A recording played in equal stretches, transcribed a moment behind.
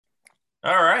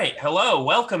All right. Hello.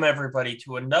 Welcome, everybody,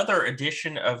 to another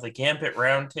edition of the Gambit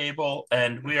Roundtable.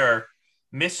 And we are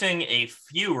missing a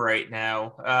few right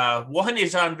now. One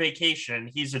is on vacation.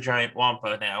 He's a giant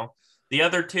wampa now. The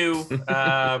other two,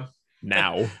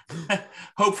 Now.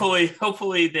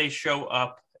 hopefully they show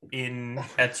up in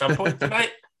at some point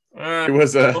tonight. He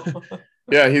was a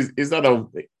yeah. He's not a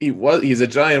he's a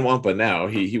giant wampa now.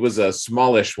 He was a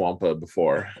smallish wampa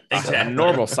before. A Exactly.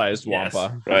 normal sized Yes.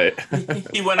 wampa. Right.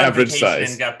 He went on Average vacation size.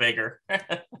 and got bigger.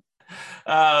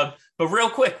 But real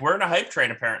quick, we're in a hype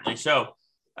train apparently. So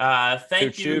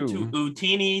thank you to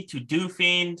Utini, to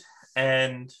Dooffiend,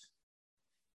 and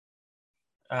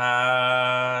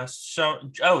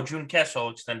June Kessel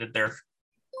extended their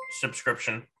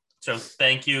subscription. So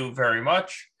thank you very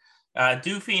much.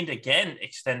 Dooffiend again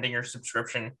extending your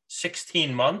subscription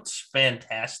 16 months.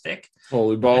 Fantastic.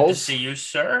 Holy Good to balls. see you,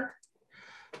 sir.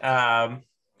 Yeah,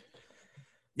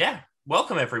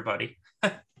 welcome everybody.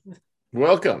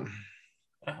 Welcome.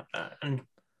 And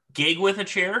Gig with a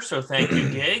chair, so thank you,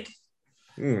 Gig.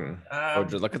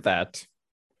 Would you look at that?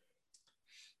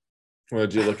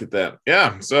 Would you look at that?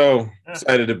 Yeah. So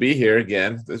excited to be here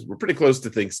again. We're pretty close to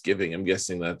Thanksgiving. I'm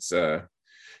guessing that's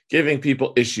giving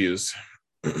people issues.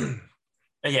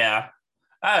 Yeah.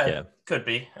 Could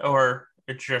be, or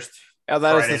it's just Oh,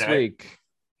 that is Friday this night. week.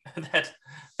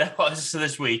 that was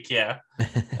this week, yeah,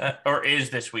 or is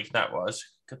this week? Not was.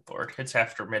 Good lord, it's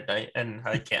after midnight and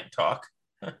I can't talk.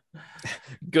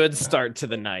 Good start to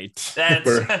the night.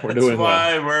 That's, We're doing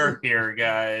why we're here,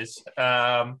 guys.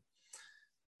 All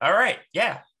right,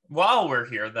 yeah. While we're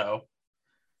here, though,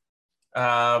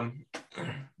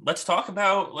 let's talk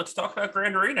about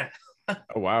Grand Arena.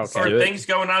 Oh, wow. Or Okay. things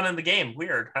going on in the game.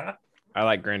 Weird, huh? I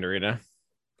like Grand Arena.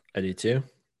 I do too.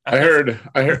 I heard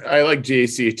I like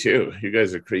GAC too. You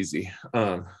guys are crazy.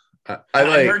 I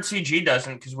heard CG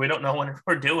doesn't because we don't know when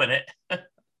we're doing it.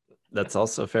 That's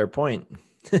also a fair point.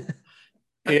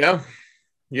 yeah.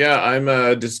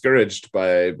 I'm discouraged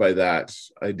by that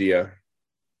idea.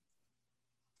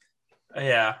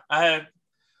 Yeah,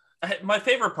 my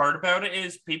favorite part about it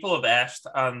is people have asked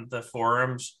on the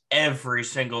forums every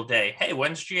single day, "Hey,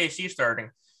 when's GAC starting?"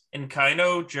 And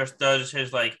Kaino just does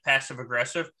his like passive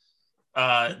aggressive.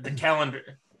 The calendar,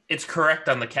 it's correct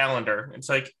on the calendar. It's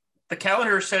like the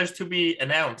calendar says to be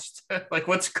announced. Like,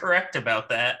 what's correct about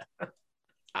that?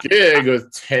 Gig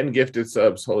with 10 gifted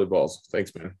subs. Holy balls.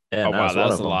 Thanks, man. Yeah, Oh, wow. That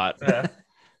was a lot. Yeah.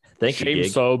 Thank you, Shame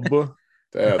Gig. sub.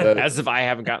 That- As if I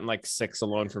haven't gotten like 6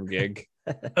 alone from Gig.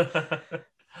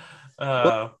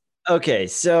 Okay,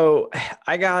 so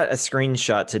I got a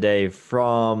screenshot today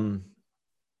from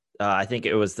I think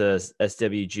it was the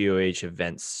SWGOH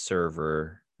events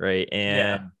server, right?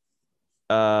 And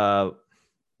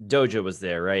Doja was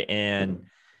there, right? And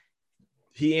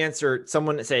he answered,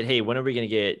 someone said, "Hey, when are we going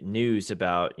to get news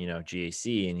about,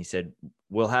 GAC?" And he said,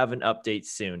 "We'll have an update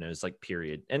soon." It was like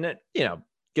period. And it,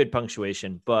 good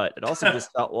punctuation, but it also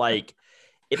just felt like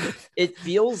it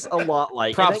feels a lot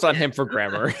like Props on him for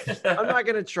grammar. I'm not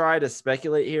gonna try to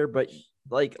speculate here, but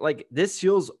like this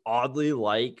feels oddly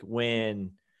like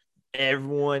when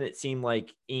everyone, it seemed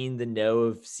like in the know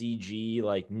of CG,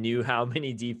 like knew how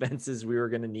many defenses we were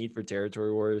gonna need for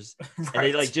Territory Wars, and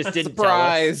they like just didn't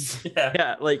Surprise. tell us.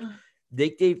 Yeah, like they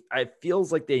it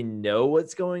feels like they know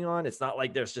what's going on. It's not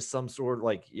like there's just some sort of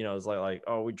like, it's like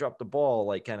oh, we dropped the ball,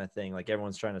 like kind of thing, like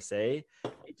everyone's trying to say.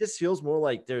 It just feels more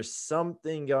like there's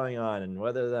something going on, and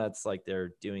whether that's like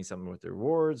they're doing something with their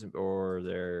rewards or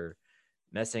they're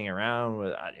messing around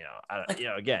with,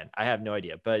 again, I have no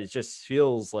idea, but it just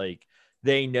feels like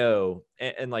they know.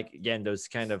 And like, again, those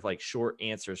kind of like short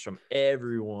answers from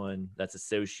everyone that's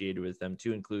associated with them,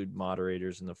 to include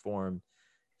moderators in the forum,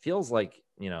 feels like,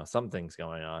 something's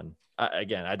going on.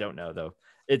 Again, I don't know though.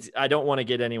 I don't want to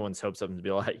get anyone's hopes up and be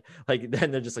like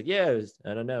then they're just like, yeah,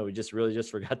 I don't know, we just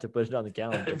forgot to put it on the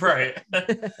calendar. Right.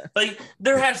 Like,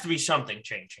 there has to be something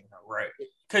changing though, right?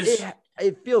 Because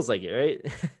it feels like it,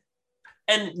 right?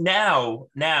 and now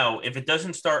if it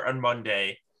doesn't start on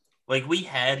Monday, like, we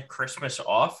had Christmas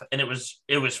off and it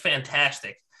was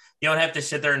fantastic. You don't have to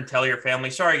sit there and tell your family,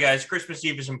 "Sorry guys, Christmas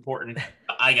Eve is important,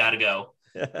 I gotta go."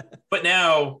 But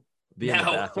now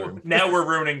we're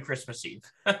ruining Christmas Eve.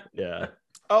 Yeah.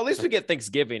 Oh, at least we get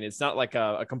Thanksgiving. It's not like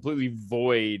a completely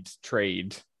void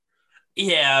trade.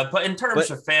 Yeah, but in terms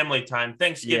of family time,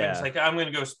 Thanksgiving is Yeah. like, I'm going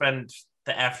to go spend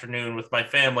the afternoon with my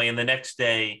family and the next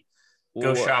day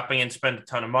go shopping and spend a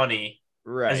ton of money,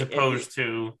 Right. as opposed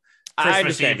to I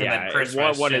Christmas Eve understand, and then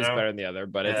Christmas. One is you know? better than the other,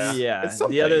 but Yeah. it's Yeah.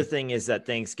 something. The other thing is that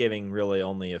Thanksgiving really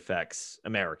only affects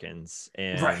Americans,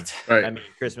 and Right. Right. I mean,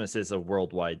 Christmas is a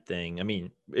worldwide thing. I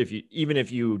mean, if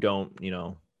you don't,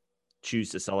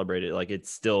 choose to celebrate it. Like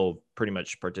it's still pretty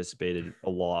much participated a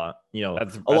lot,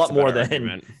 That's a lot a more better than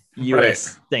argument.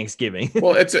 US Thanksgiving.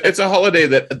 Well, it's a holiday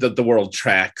that the world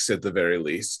tracks at the very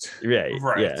least. Right.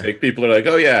 Right. Yeah. Like people are like,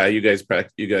 oh yeah, you guys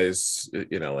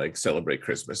like celebrate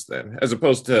Christmas then, as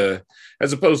opposed to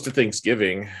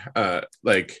Thanksgiving.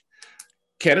 Like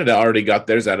Canada already got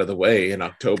theirs out of the way in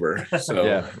October, so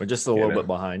Yeah. We're just a little bit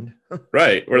behind.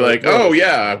 right. We're like, We're oh almost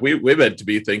yeah, we meant to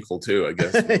be thankful too. I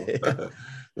guess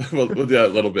we'll do that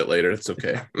a little bit later. It's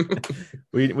okay.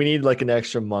 we need like an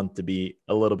extra month to be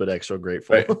a little bit extra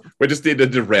grateful. Right. We just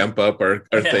needed to ramp up our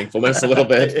thankfulness a little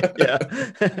bit.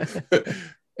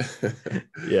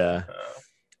 Yeah.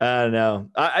 I don't know.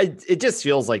 It just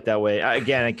feels like that way.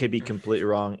 Again, I could be completely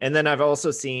wrong. And then I've also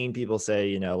seen people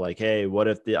say, like, hey, what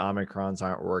if the Omicrons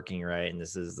aren't working right? And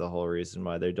this is the whole reason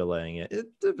why they're delaying it.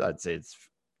 I'd say it's,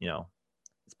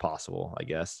 it's possible, I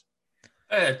guess.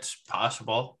 It's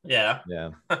possible. Yeah. Yeah.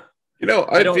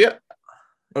 I don't. Yeah.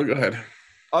 Oh, go ahead.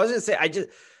 I was gonna say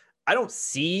I don't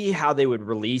see how they would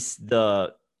release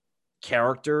the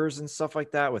characters and stuff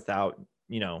like that without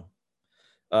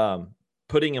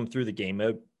putting them through the game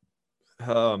mode,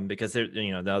 because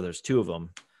now there's two of them.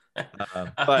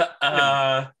 But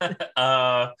and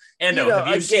have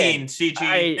you seen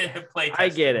CG play? I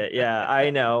get it. Yeah, I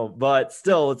know, but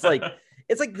still, it's like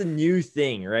the new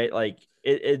thing, right? Like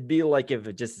it'd be like if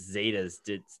it just Zetas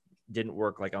didn't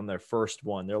work like on their first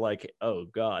one. They're like, oh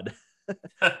god,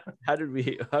 how did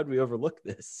we overlook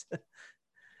this?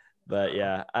 But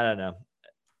yeah, I don't know.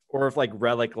 Or if like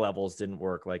relic levels didn't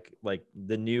work, like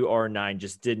the new R9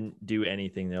 just didn't do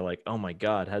anything. They're like, oh my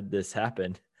god, how did this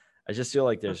happen? I just feel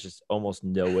like there's just almost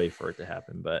no way for it to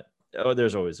happen, but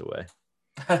there's always a way.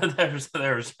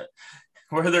 there's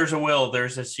where there's a will,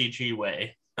 there's a CG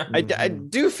way. I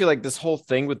do feel like this whole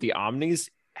thing with the Omnis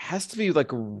has to be like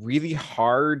really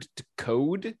hard to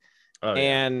code. Oh, yeah.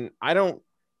 And I don't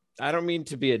mean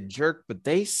to be a jerk, but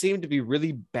they seem to be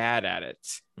really bad at it.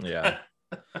 Yeah.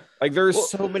 Like there's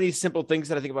so many simple things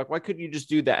that I think about. Why couldn't you just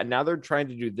do that? And now they're trying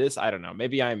to do this. I don't know.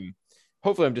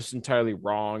 Hopefully I'm just entirely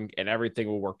wrong and everything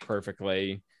will work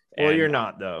perfectly. Well, you're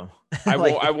not though.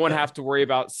 I won't have to worry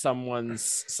about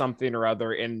someone's something or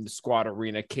other in the squad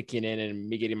arena kicking in and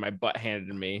me getting my butt handed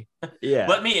to me. Yeah.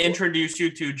 Let me introduce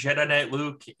you to Jedi Knight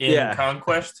Luke in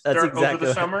Conquest over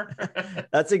the summer.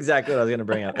 That's exactly what I was going to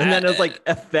bring up. And then it was like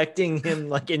affecting him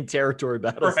like in territory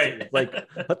battles. Right. Like,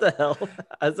 what the hell?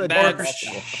 That's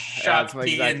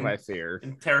exactly my fear.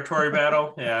 In territory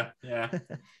battle. Yeah. Yeah.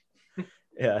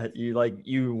 Yeah. You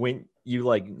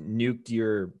nuked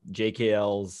your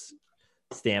JKL's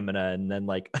stamina, and then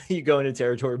like you go into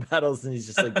territory battles and he's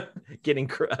just like getting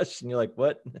crushed, and you're like,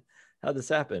 what? How'd this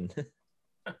happen?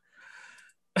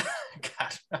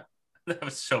 God, that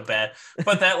was so bad.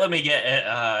 But that let me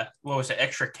get what was it,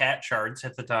 extra cat shards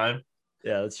at the time.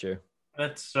 Yeah, that's true.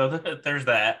 There's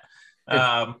that.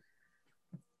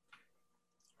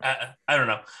 I don't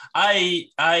know.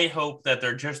 I hope that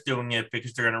they're just doing it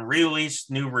because they're going to release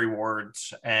new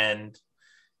rewards and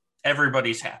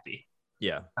everybody's happy.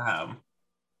 Yeah.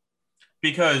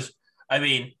 Because I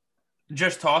mean,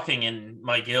 just talking in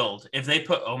my guild, if they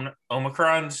put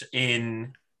Omicrons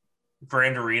in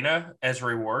Grand Arena as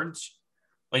rewards,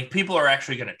 like people are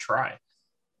actually going to try.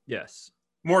 Yes.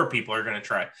 More people are going to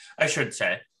try, I should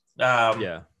say.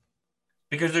 Yeah.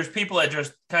 Because there's people that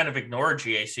just kind of ignore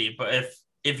GAC, but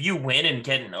if you win and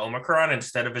get an Omicron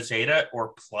instead of a Zeta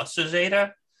or plus a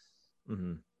Zeta,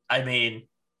 I mean,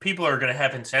 people are going to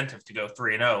have incentive to go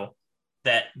 3-0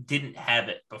 that didn't have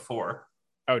it before.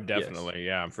 Oh, definitely.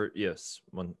 Yes. Yeah.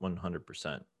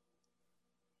 100%.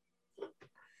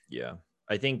 Yeah.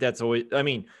 I think that's always, I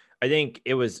think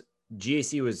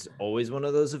GAC was always one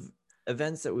of those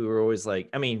events that we were always like,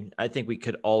 I think we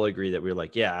could all agree that we were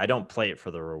like, yeah, I don't play it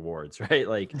for the rewards, right?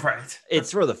 Like, right.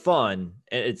 It's for the fun.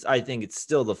 And I think it's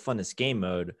still the funnest game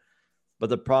mode. But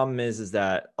the problem is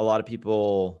that a lot of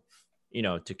people,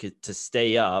 to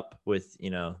stay up with,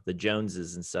 the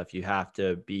Joneses and stuff, you have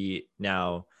to be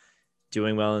now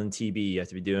doing well in TB, you have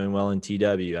to be doing well in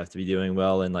TW, you have to be doing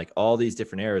well in like all these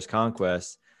different eras,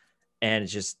 conquests. And it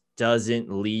just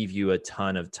doesn't leave you a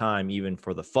ton of time, even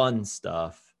for the fun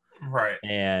stuff. Right.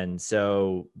 And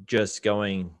so just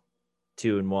going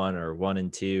 2-1 or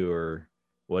 1-2 or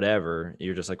whatever,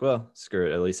 you're just like, well, screw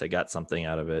it. At least I got something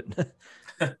out of it.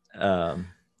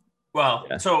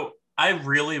 So I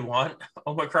really want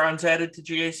Omicrons added to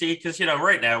GAC because,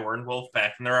 right now we're in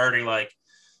Wolfpack and they're already like,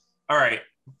 all right,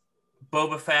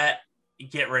 Boba Fett,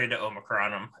 get ready to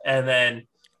Omicron them. And then,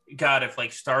 God, if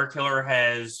like Starkiller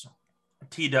has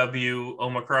TW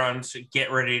Omicrons,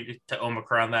 get ready to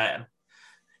Omicron that.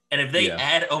 And if they Yeah.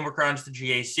 add Omicrons to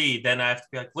GAC, then I have to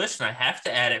be like, listen, I have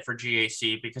to add it for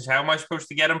GAC because how am I supposed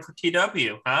to get them for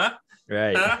TW? Huh?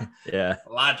 Right. Huh? Yeah.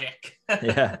 Logic.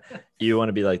 Yeah. You want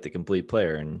to be like the complete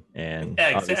player, and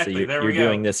Yeah, obviously exactly. There we you're go.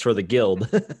 doing this for the guild.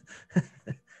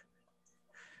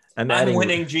 I'm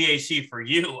winning GAC for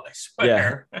you, I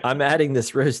swear. Yeah, I'm adding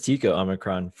this Rose Tico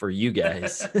Omicron for you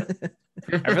guys. I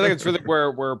feel like it's really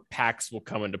where packs will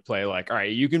come into play. Like, all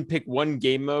right, you can pick one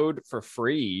game mode for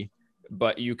free,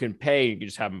 but you can pay. You can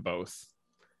just have them both.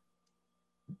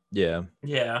 Yeah.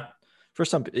 Yeah. For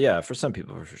some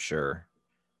people for sure.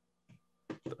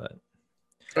 But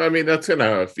I mean, that's kind of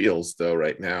how it feels though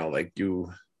right now. Like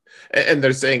and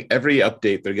they're saying every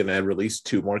update they're going to release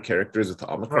 2 more characters with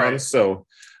Omicron. Right. So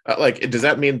like, does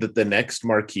that mean that the next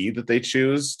marquee that they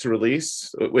choose to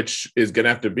release, which is going to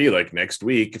have to be like next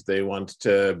week if they want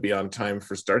to be on time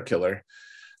for Starkiller,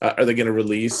 are they going to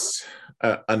release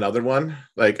another one,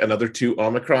 like another 2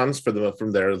 Omicrons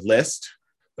from their list?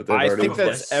 I think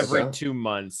that's listed every out? 2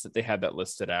 months that they had that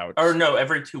listed out. Or no,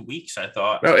 every 2 weeks, I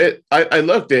thought. No, I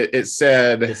looked it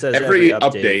said every every update.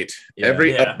 update. Yeah.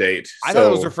 Every Yeah. update. I thought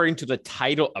it was referring to the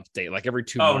title update, like every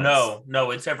 2 Oh, months.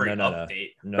 no, it's every No.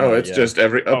 update. No, it's just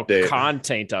every update.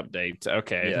 Content update.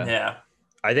 Okay. Yeah. Yeah.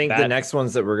 I think the That- next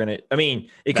ones that we're gonna. I mean,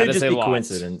 it That could is just a be lot.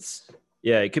 coincidence.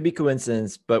 Yeah, it could be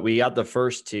coincidence, but we got the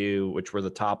first 2, which were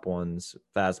the top ones,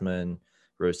 Phasma and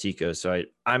Rosico. So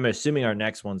I'm assuming our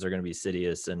next ones are going to be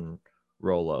Sidious and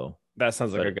Rolo. That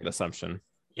sounds like But- a good assumption.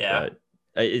 Yeah.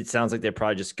 But it sounds like they're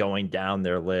probably just going down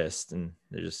their list, and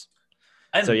they're just.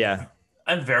 I'm, So yeah,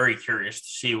 I'm very curious to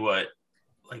see what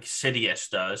like Sidious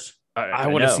does. I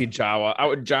want to know. see Jawa.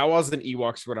 Jawas and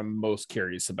Ewoks are what I'm most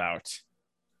curious about.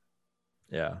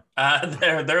 Yeah.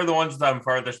 They're the ones that I'm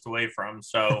farthest away from,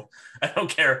 so I don't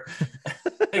care.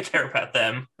 I care about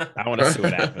them. I want to see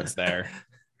what happens there.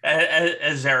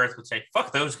 As Zareth would say,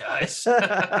 fuck those guys.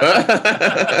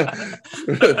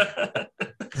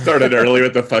 Started early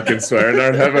with the fucking swearing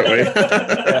art, haven't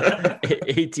we?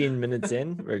 18 minutes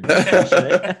in. We're finishing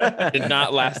it. Did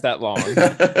not last that long.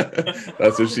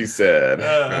 That's what she said.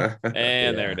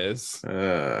 And there it is.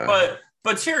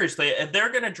 But seriously, if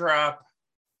they're gonna drop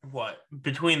what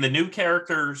between the new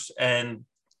characters and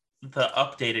the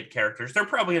updated characters, they're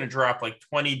probably gonna drop like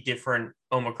 20 different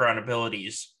Omicron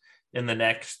abilities in the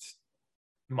next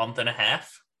month and a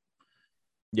half.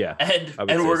 Yeah. And I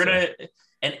would and say we're so. gonna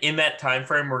and in that time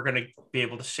frame we're gonna be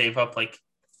able to save up like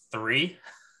 3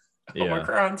 Yeah.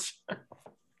 Omicrons.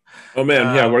 Oh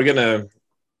man, yeah, we're gonna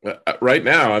right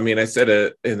now. I mean, I said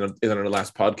it in our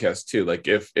last podcast too. Like,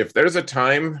 if there's a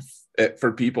time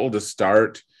for people to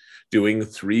start doing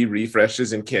 3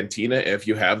 refreshes in Cantina, if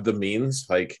you have the means,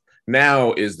 like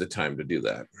now is the time to do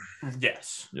that.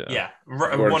 Yes. Yeah. Yeah.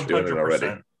 George's doing it already.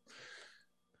 100%.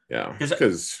 Yeah,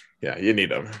 because you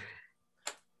need them.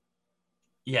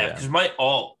 Yeah, Yeah. because my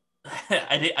alt,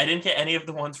 I didn't get any of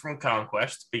the ones from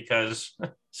Conquest because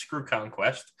screw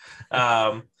Conquest.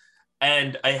 And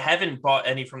I haven't bought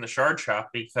any from the Shard Shop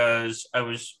because I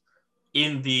was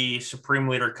in the Supreme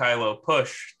Leader Kylo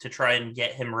push to try and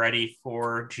get him ready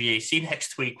for GAC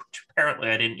next week, which apparently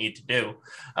I didn't need to do.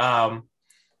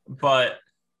 But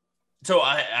so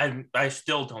I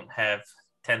still don't have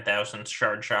 10,000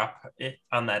 Shard Shop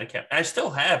on that account. I still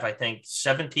have, I think,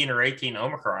 17 or 18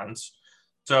 Omicrons.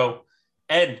 So,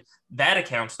 and that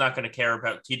account's not going to care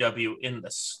about TW in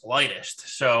the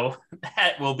slightest. So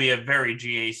that will be a very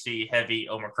GAC heavy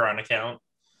Omicron account.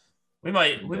 We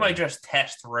might just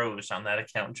test Rose on that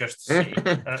account just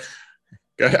to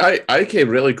see. I came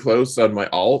really close on my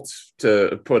alt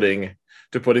to putting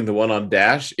the one on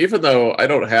Dash, even though I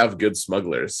don't have good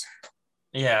smugglers.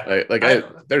 Yeah.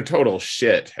 They're total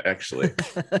shit, actually.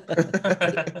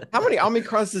 How many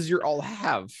Omicrons does your all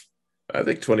have? I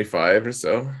think 25 or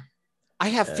so. I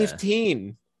have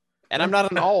 15, and I'm not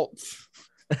an alt.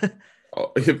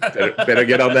 Oh, you better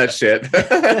get on that shit.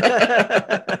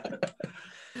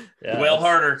 Yeah, Well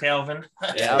harder, Calvin.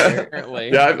 Yeah,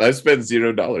 apparently. Yeah, I spent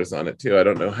 $0 on it too. I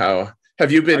don't know how.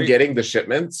 Have you been getting the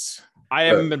shipments? I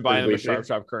haven't been buying them the at Sharp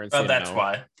Shop currency. Oh, that's no.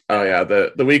 why. Oh yeah,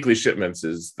 the weekly shipments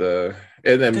is and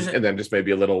Because then just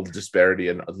maybe a little disparity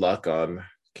in luck on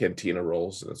Cantina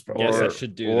rolls. That's probably Yes, I it.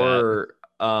 should do that. Or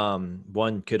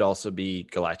one could also be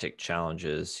Galactic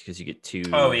Challenges because you get 2.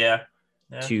 Oh, yeah.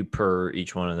 2 per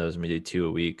each one of those, and we do 2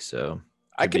 a week. So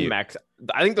I could can be- max.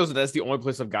 I think that's the only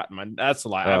place I've gotten mine. That's a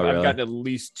lie. Oh, I've really? gotten at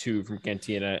least 2 from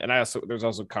Cantina, and there's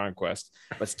also Conquest,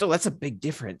 but still, that's a big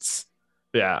difference.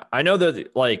 Yeah, I know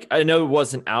that. Like, I know it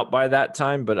wasn't out by that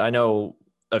time, but I know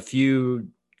a few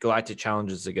Galactic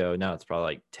Challenges ago. Now it's probably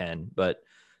like 10, but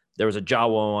there was a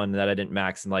Jawa one that I didn't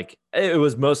max, and like it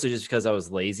was mostly just because I was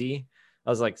lazy. I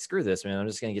was like, screw this, man. I'm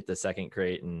just gonna get the second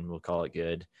crate and we'll call it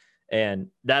good. And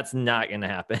that's not gonna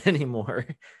happen anymore.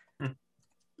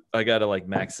 I gotta like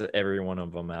max every one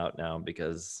of them out now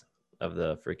because of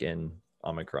the freaking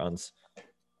Omicrons.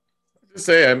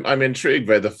 Say I'm intrigued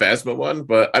by the Phasma one,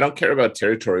 but I don't care about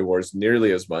territory wars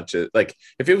nearly as much. Like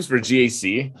if it was for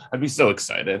GAC, I'd be so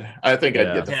excited. I think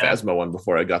I'd get the Phasma one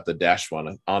before I got the Dash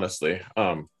one, honestly.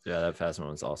 Yeah, that Phasma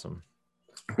one's awesome.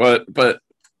 But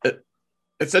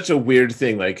it's such a weird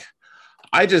thing. Like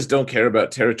I just don't care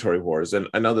about territory wars, and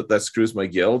I know that screws my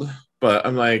guild, but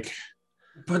I'm like,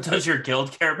 but does your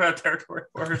guild care about territory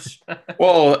wars?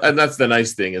 Well, and that's the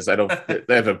nice thing is they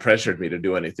haven't pressured me to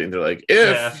do anything. They're like,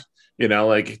 if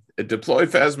like deploy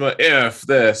Phasma, if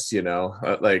this,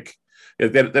 like they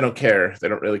don't care. They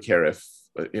don't really care if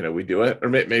we do it, or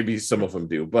maybe some of them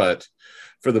do, but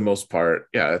for the most part,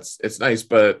 yeah, it's nice.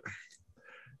 But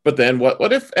then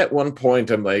what if at one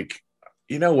point I'm like,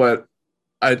 you know what?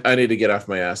 I need to get off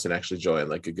my ass and actually join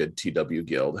like a good TW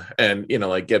guild and,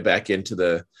 like get back into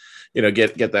the,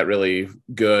 get that really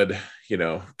good,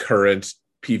 current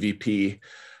PvP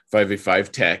 5v5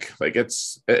 tech. Like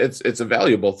it's a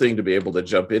valuable thing to be able to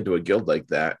jump into a guild like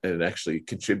that and actually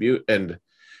contribute. And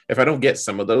if I don't get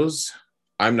some of those,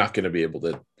 I'm not going to be able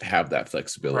to have that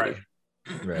flexibility.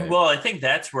 Right. Well, I think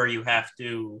that's where you have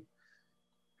to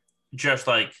just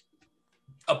like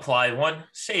apply one,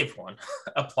 save one,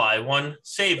 apply one,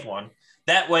 save one.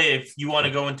 That way, if you want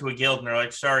to go into a guild and they're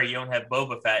like, sorry, you don't have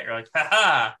Boba Fett, you're like,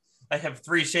 haha, I have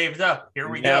 3 saved up. Here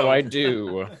we go. Now I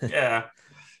do. Yeah.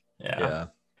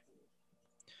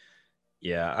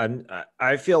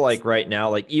 I feel like right now,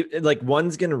 like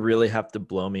one's gonna really have to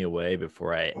blow me away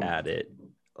before I add it.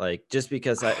 Like just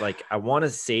because I want to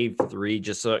save 3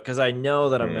 just so because I know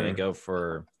that I'm gonna go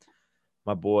for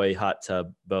my boy Hot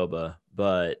Tub Boba,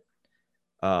 but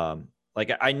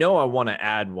like I know I want to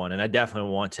add one, and I definitely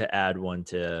want to add one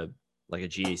to like a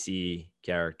GAC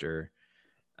character.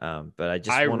 But I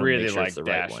just want to really make sure like it's the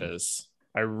dashes.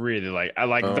 right one. I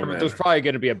like there's probably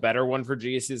going to be a better one for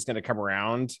GAC that's going to come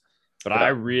around, but I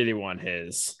really want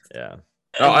his. Yeah.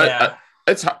 No,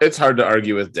 it's hard to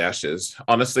argue with dashes.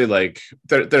 Honestly, like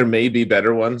there may be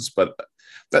better ones, but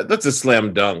that's a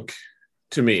slam dunk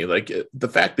to me. Like the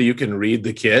fact that you can read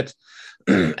the kit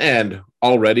and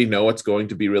already know it's going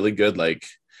to be really good, like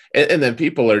and then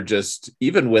people are just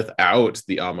even without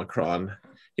the Omicron,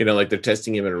 like they're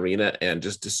testing him in arena and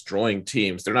just destroying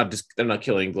teams. They're not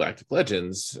killing Galactic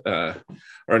Legends or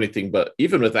anything, but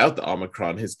even without the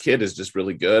Omicron, his kit is just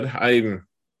really good.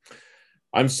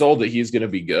 I'm sold that he's going to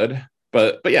be good,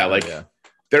 but yeah,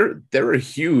 there are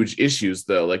huge issues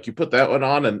though. Like you put that one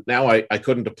on, and now I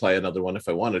couldn't apply another one if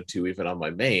I wanted to, even on my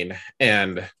main,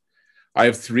 and I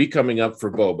have 3 coming up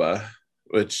for Boba,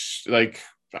 which like,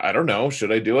 I don't know.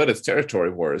 Should I do it? It's territory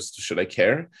wars. Should I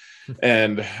care?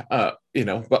 And,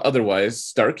 but otherwise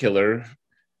Star Killer,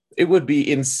 it would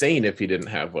be insane if he didn't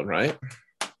have one, right?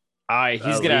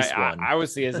 He's going to, I would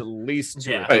say, has at least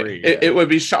 2 or 3. It would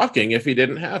be shocking if he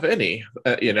didn't have any,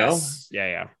 Yes.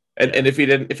 Yeah. And if he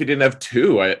didn't have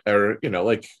 2,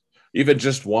 like even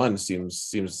just one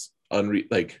seems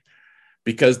like,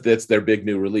 because that's their big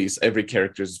new release, every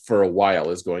character's for a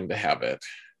while is going to have it.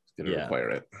 It's going to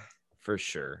require it. For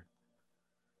sure.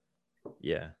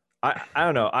 Yeah. I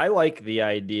don't know. I like the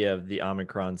idea of the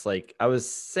Omicrons. Like I was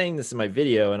saying this in my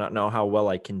video and I don't know how well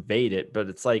I conveyed it, but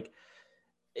it's like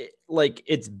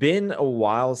it's been a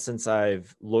while since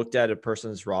I've looked at a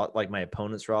person's like my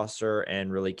opponent's roster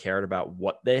and really cared about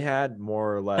what they had,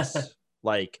 more or less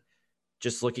like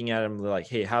just looking at him like,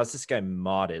 hey, how's this guy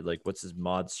modded? Like, what's his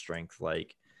mod strength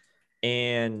like?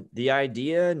 And the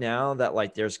idea now that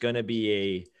like there's going to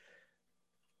be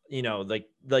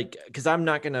because I'm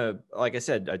not going to, like I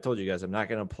said, I told you guys, I'm not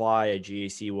going to apply a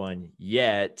GAC one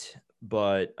yet,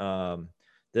 but the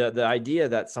idea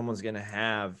that someone's going to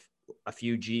have a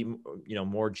few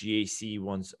more GAC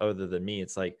ones other than me,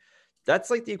 it's like, that's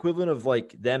like the equivalent of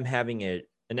like them having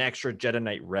an extra Jedi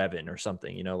Knight Revan or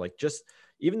something, like just,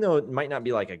 even though it might not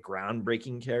be like a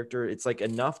groundbreaking character, it's like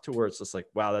enough to where it's just like,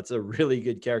 wow, that's a really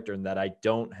good character and that I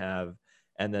don't have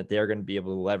and that they're going to be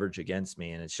able to leverage against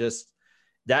me. And it's just,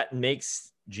 that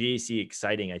makes GAC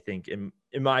exciting, I think, in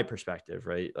my perspective,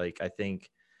 right? Like, I think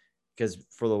because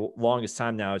for the longest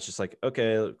time now, it's just like,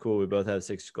 okay, cool. We both have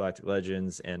 6 Galactic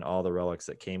Legends and all the relics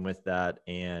that came with that.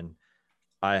 And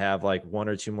I have like 1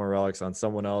 or 2 more relics on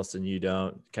someone else and you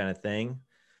don't, kind of thing.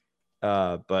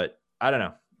 But I don't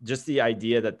know. Just the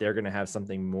idea that they're going to have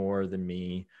something more than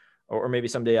me, or maybe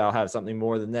someday I'll have something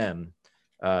more than them.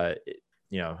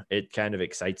 It kind of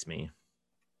excites me.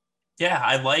 Yeah,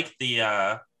 I like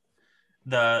the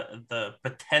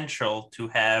potential to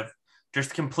have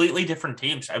just completely different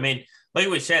teams. I mean, like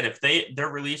we said, if they're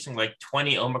releasing like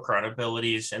 20 Omicron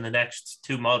abilities in the next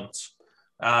 2 months,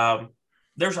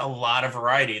 there's a lot of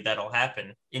variety that'll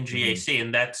happen in GAC,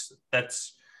 and that's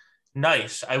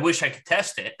nice. I wish I could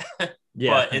test it,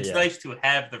 but it's nice to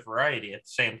have the variety at the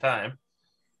same time.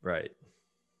 Right.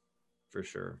 For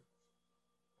sure.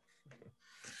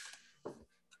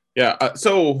 Yeah.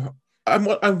 So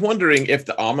I'm wondering if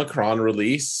the Omicron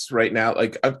release right now,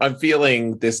 like I'm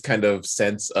feeling this kind of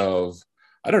sense of,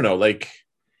 I don't know, like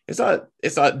it's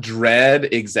not dread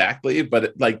exactly,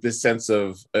 but like this sense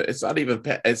of it's not even,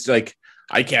 it's like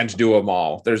I can't do them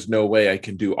all. There's no way I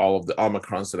can do all of the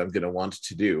Omicrons that I'm going to want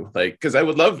to do. Like, because I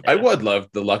would love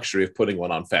the luxury of putting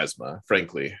one on Phasma,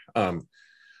 frankly.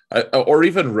 Or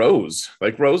even Rose.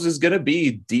 Like Rose is going to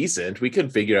be decent. We can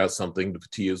figure out something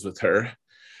to use with her.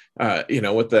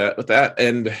 With that,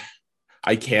 and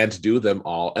I can't do them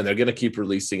all, and they're going to keep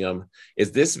releasing them.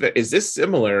 Is this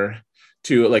similar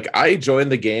to, like, I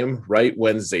joined the game right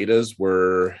when Zetas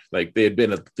were like, they had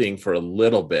been a thing for a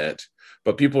little bit,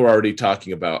 but people were already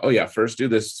talking about, oh yeah, first do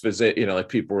this visit, like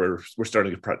people were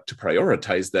starting to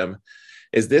prioritize them.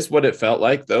 Is this what it felt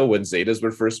like though when Zetas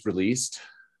were first released?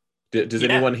 Does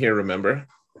anyone here remember?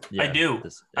 Yeah, I do.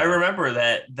 I remember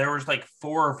that there was like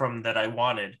 4 of them that I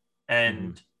wanted,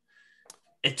 and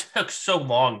it took so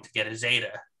long to get a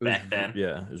Zeta back then.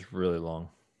 Yeah, it was really long.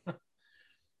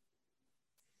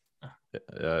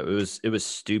 It was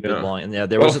stupid long, and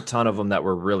there was a ton of them that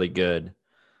were really good.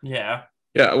 Yeah.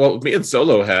 Well, me and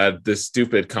Solo had this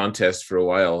stupid contest for a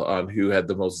while on who had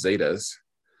the most Zetas.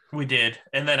 We did,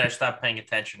 and then I stopped paying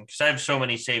attention because I have so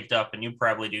many saved up, and you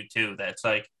probably do too. That's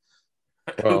like,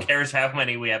 who cares how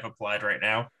many we have applied right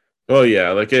now? Oh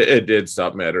yeah, like it did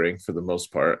stop mattering for the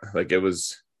most part. Like it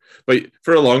was, but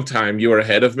for a long time you were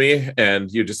ahead of me,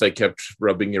 and you just like kept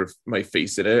rubbing my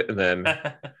face in it, and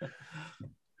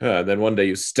then one day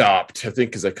you stopped. I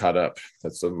think because I caught up.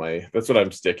 That's what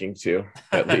I'm sticking to,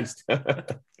 at least.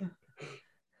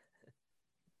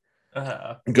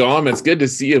 Gom, it's good to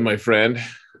see you, my friend.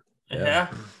 Yeah.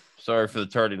 Sorry for the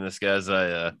tardiness, guys.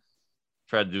 I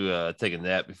tried to take a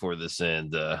nap before this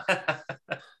and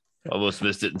almost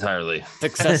missed it entirely.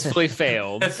 Successfully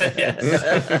failed.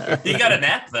 You got a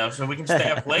nap though, so we can stay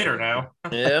up later now.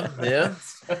 Yeah.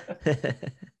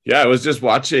 Yeah, I was just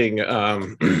watching.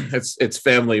 It's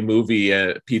family movie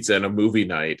pizza and a movie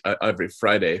night every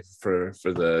Friday for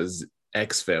the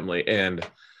X family, and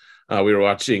we were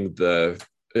watching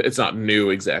it's not new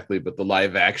exactly, but the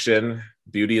live action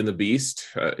Beauty and the Beast.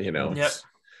 Yep.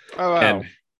 Oh wow. And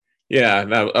yeah,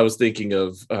 and I was thinking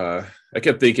of. I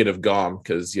kept thinking of Gom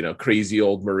because crazy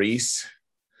old Maurice.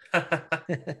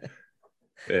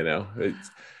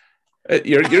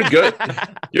 You're good.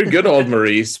 You're good, old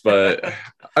Maurice, but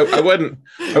I wouldn't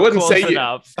say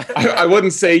I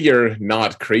wouldn't say you're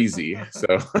not crazy. So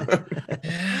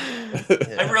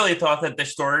I really thought that the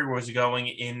story was going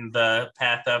in the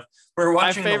path of we're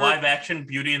watching the live action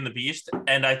Beauty and the Beast,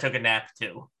 and I took a nap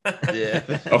too. Yeah.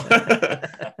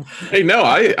 Hey, no,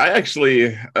 I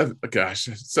actually, gosh,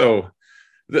 so.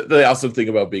 The awesome thing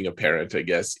about being a parent, I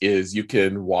guess, is you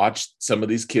can watch some of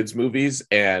these kids' movies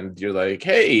and you're like,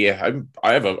 hey, I'm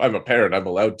a parent, I'm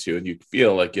allowed to, and you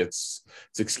feel like it's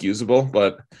excusable.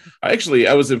 But I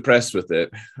was impressed with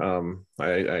it.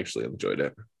 I actually enjoyed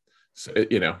it. So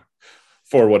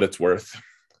for what it's worth.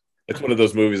 It's one of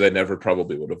those movies I never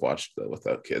probably would have watched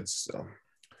without kids. So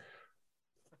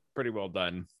pretty well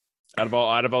done. Out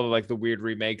of all like the weird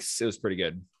remakes, it was pretty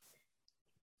good.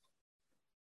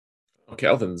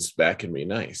 Calvin's backing me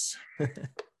nice.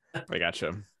 I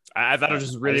gotcha. I thought it was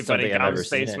just really funny. Calvin's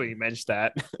face when you mentioned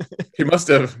that. He must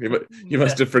have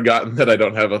forgotten that I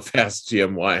don't have a fast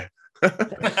GMY.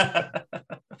 I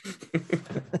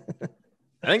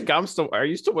think Gom's still. Are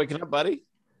you still waking up, buddy?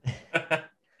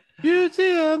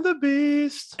 Beauty and the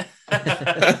Beast.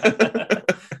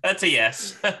 That's a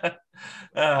yes.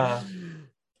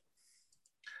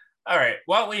 All right.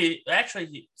 Well,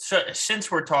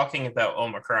 since we're talking about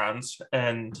Omicrons,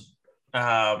 and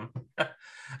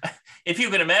if you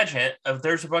can imagine it,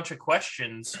 there's a bunch of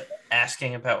questions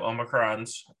asking about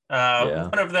Omicrons.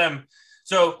 One of them,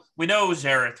 so we know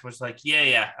Zareth was like,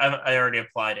 I already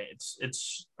applied it.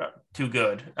 It's too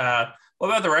good. What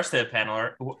about the rest of the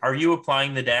panel? Are you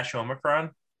applying the Dash Omicron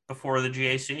before the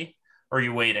GAC, or are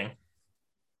you waiting?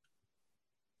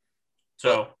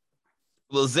 So.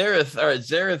 Well,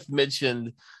 Zareth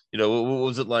mentioned, what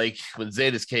was it like when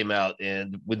Zetas came out?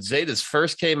 And when Zetas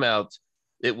first came out,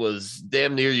 it was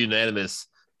damn near unanimous.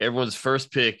 Everyone's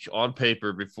first pick on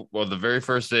paper the very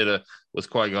first Zeta was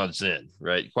Qui-Gon Jinn,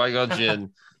 right? Qui-Gon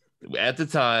Jinn at the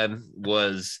time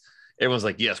was everyone's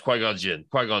like, yes, Qui-Gon Jinn,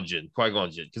 Qui-Gon Jinn,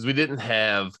 Qui-Gon Jinn, because we didn't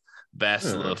have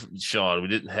Bastila Sean, we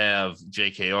didn't have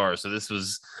JKR, so this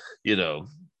was, you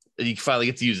finally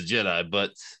get to use a Jedi,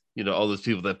 but all those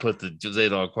people that put the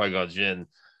Zeta on Qui-Gon Jinn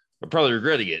are probably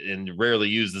regretting it and rarely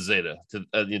use the Zeta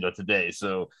today.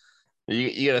 So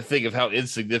you got to think of how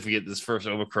insignificant this first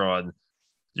Omicron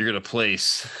you're going to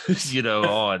place,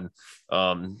 on,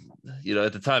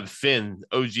 at the time,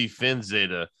 OG Finn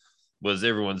Zeta was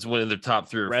everyone's one in their top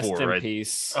 3 or rest 4, in right?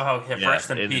 peace. Oh, yeah, rest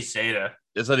in peace, Zeta.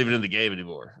 It's not even in the game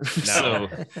anymore. No,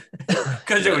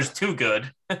 because it was too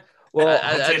good. Well,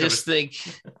 I just think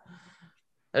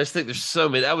there's so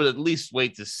many. I would at least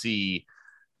wait to see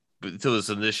until this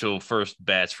initial first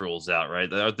batch rolls out, right?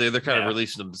 They're kind of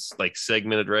releasing them like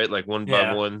segmented, right? Like one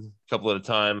by one, couple at a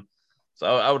time. So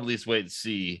I would at least wait and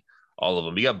see all of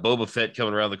them. You got Boba Fett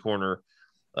coming around the corner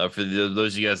for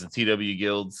those of you guys in TW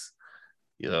guilds.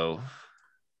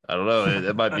 I don't know.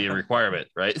 It might be a requirement,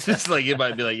 right? It's like it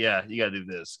might be like, yeah, you got to do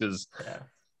this because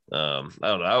I don't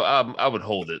know. I would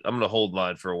hold it. I'm going to hold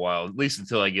mine for a while, at least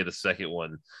until I get a second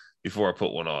one before I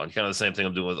put one on. Kind of the same thing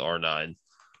I'm doing with R9,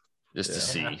 just to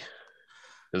see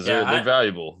because they're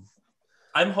valuable.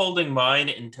 I'm holding mine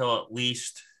until at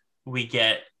least we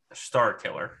get Star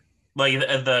Killer, like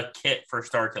the kit for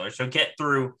Star Killer. So get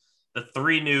through the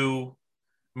 3 new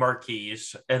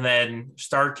marquees and then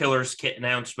Star Killer's kit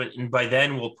announcement, and by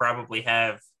then we'll probably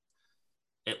have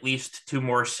at least 2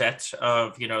 more sets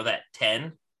of that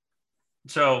 10.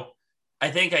 So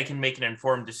I think I can make an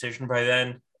informed decision by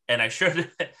then, and I should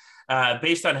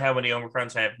based on how many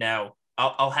Omicrons I have now,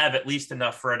 I'll have at least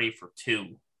enough ready for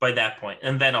 2 by that point,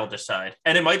 and then I'll decide.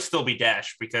 And it might still be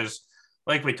Dash because,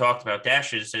 like we talked about,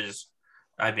 Dash is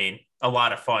a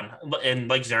lot of fun. And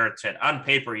like Zareth said, on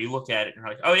paper, you look at it and you're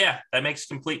like, oh yeah, that makes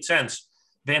complete sense.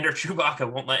 Vander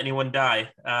Chewbacca won't let anyone die.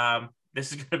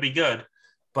 This is going to be good.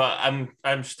 But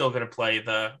I'm still going to play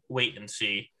the wait and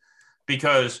see,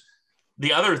 because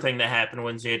the other thing that happened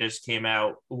when Zetas came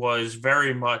out was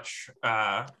very much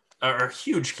a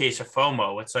huge case of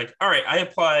FOMO. It's like, all right,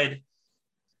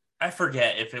 I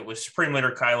forget if it was Supreme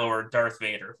Leader Kylo or Darth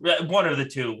Vader. One of the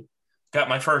two got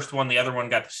my first one. The other one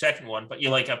got the second one. But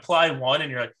you apply one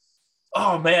and you're like,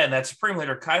 oh man, that Supreme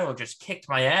Leader Kylo just kicked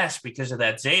my ass because of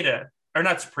that Zeta. Or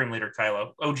not Supreme Leader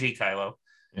Kylo, OG Kylo.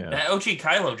 Yeah. That OG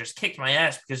Kylo just kicked my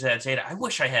ass because of that Zeta. I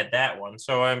wish I had that one.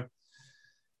 So I'm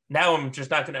just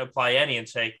not going to apply any and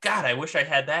say, God, I wish I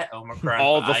had that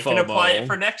Omicron. I can apply it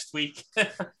for next week.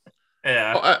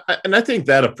 Yeah. Well, I think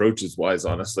that approach is wise,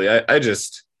 honestly. I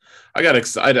got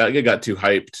excited. I got too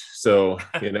hyped. So,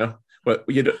 but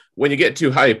when you get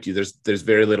too hyped, there's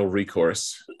very little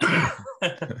recourse.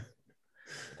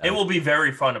 It will be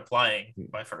very fun applying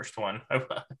my first one. I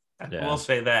will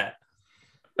say that.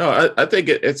 No, I think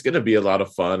it's going to be a lot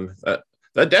of fun.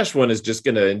 That Dash one is just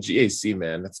going to, in GAC,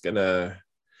 man, it's going to,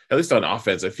 at least on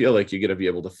offense, I feel like you're going to be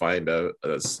able to find a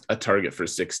target for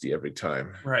 60 every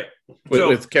time. Right.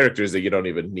 With characters that you don't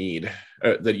even need,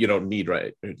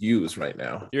 use right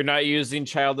now. You're not using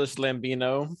Childish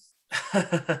Lambino?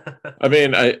 I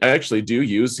mean, I actually do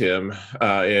use him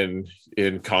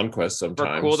in Conquest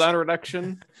sometimes. For cooldown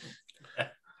reduction?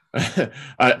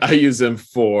 I use him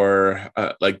for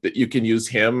you can use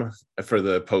him for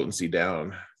the potency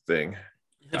down thing.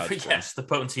 Yes, the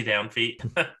potency down feat.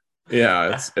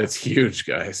 Yeah, it's huge,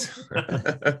 guys.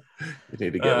 You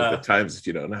need to get with the times if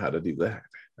you don't know how to do that.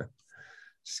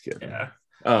 Just kidding. Yeah.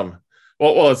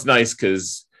 Well, it's nice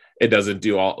because it doesn't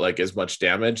do as much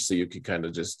damage, so you can kind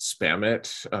of just spam it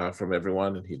from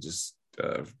everyone, and he just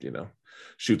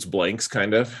shoots blanks,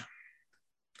 kind of.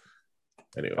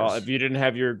 Anyways. Well, if you didn't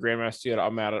have your Grandmaster yet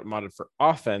modded for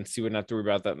offense, you wouldn't have to worry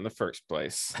about that in the first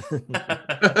place.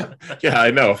 Yeah,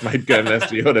 I know. If my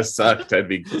Grandmaster Yoda sucked, I'd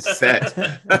be set.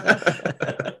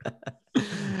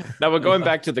 Now, but going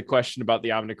back to the question about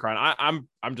the Omicron,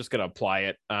 I'm just gonna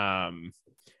apply it.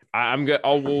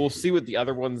 We'll see what the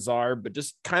other ones are, but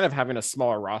just kind of having a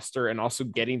smaller roster and also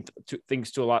getting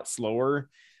things to a lot slower.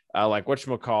 Like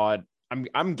whatchamacallit,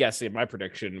 I'm guessing my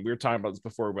prediction. We were talking about this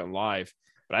before we went live.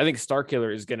 But I think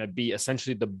Starkiller is going to be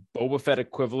essentially the Boba Fett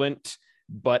equivalent,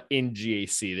 but in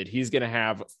GAC, that he's going to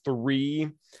have 3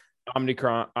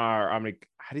 Omicron, how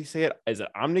do you say it? Is it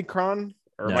Omicron?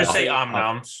 Or just say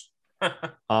Omnoms.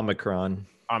 Omicron.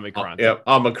 Yeah,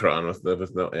 Omicron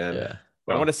with no N. Yeah.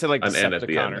 Well, I want to say like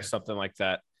Decepticon or something like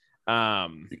that.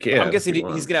 I'm guessing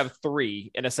he's going to have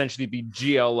 3 and essentially be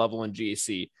GL level in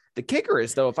GAC. The kicker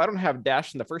is, though, if I don't have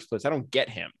Dash in the first place, I don't get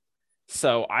him.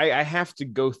 So I have to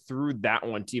go through that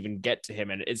one to even get to him.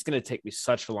 And it's going to take me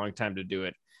such a long time to do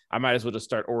it. I might as well just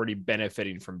start already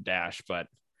benefiting from Dash, but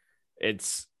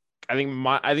it's I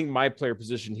think my player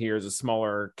position here is a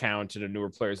smaller count and a newer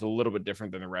player is a little bit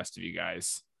different than the rest of you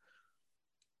guys.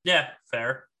 Yeah,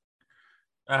 fair.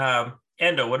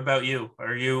 Endo, what about you?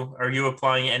 Are you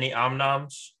applying any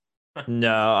omnoms?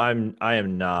 No, I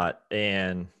am not.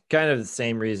 And kind of the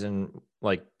same reason,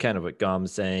 like kind of what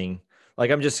Gum's saying.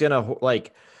 Like I'm just gonna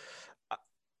like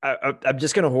I'm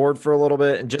just gonna hoard for a little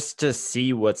bit and just to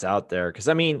see what's out there. Cause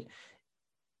I mean,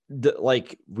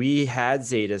 like we had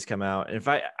Zetas come out, and if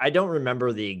I don't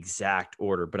remember the exact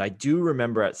order, but I do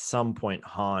remember at some point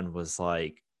Han was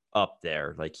like up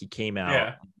there. Like he came out,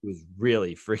 Yeah. he was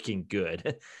really freaking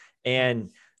good. And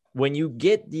when you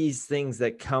get these things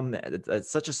that come at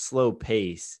such a slow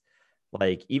pace,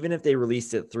 like even if they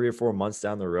released it 3 or 4 months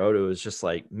down the road, it was just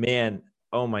like, man,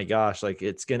 oh my gosh, like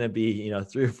it's gonna be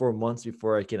 3 or 4 months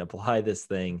before I can apply this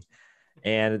thing.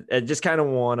 And I just kind of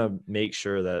want to make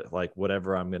sure that like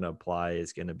whatever I'm going to apply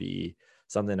is going to be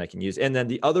something I can use. And then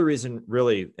the other reason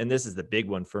really, and this is the big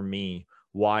one for me,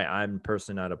 why I'm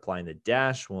personally not applying the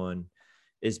dash one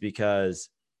is because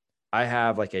I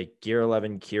have like a gear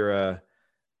 11 Kira,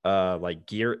 like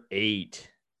gear 8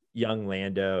 young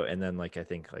Lando, and then like I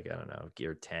think like I don't know,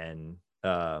 gear 10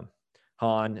 Han,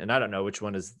 and I don't know which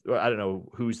one is, I don't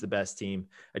know who's the best team.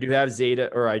 I do have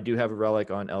Zeta, or I do have a relic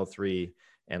on L3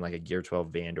 and like a gear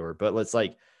 12 Vandor, but let's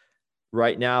like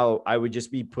right now I would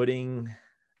just be putting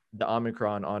the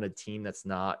Omicron on a team that's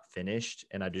not finished,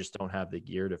 and I just don't have the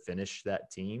gear to finish that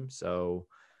team. So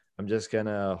I'm just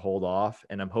gonna hold off,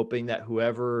 and I'm hoping that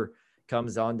whoever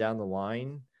comes on down the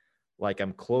line, like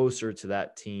I'm closer to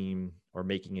that team or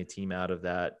making a team out of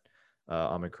that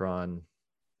Omicron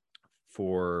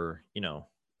for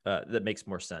that makes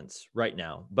more sense right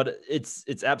now. But it's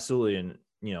absolutely an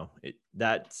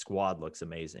that squad looks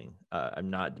amazing. I'm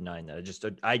not denying that.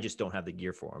 I just don't have the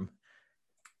gear for them.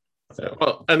 So.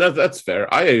 Well, and that's fair.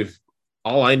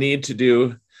 All I need to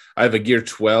do. I have a gear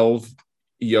 12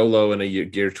 YOLO and a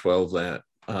gear 12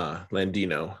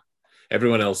 Landino.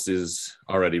 Everyone else is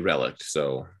already relicked,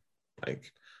 so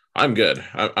like I'm good.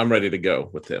 I'm ready to go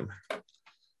with him.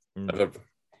 I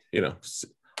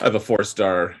have a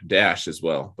 4-star dash as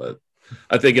well, but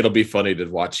I think it'll be funny to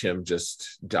watch him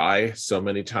just die so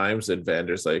many times. And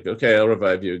Vander's like, okay, I'll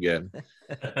revive you again.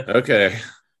 Okay.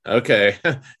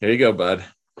 Here you go, bud.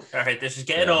 All right, this is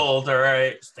getting old. All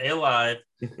right, stay alive.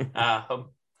 All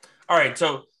right,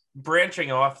 so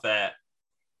branching off that,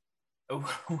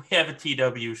 we have a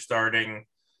TW starting.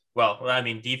 Well, I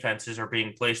mean, defenses are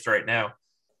being placed right now.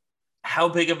 How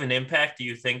big of an impact do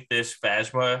you think this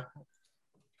Phasma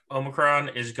Omicron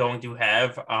is going to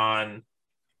have on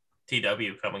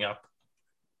TW coming up?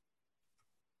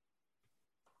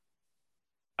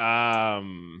 I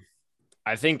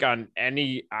think I'm in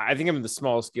the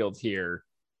smallest guild here.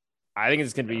 I think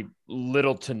it's going to be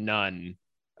little to none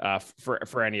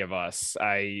for any of us.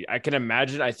 I can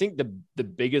imagine. I think the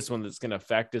biggest one that's going to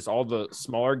affect is all the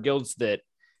smaller guilds that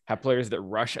have players that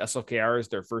rush SLKR as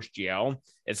their first GL.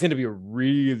 It's going to be a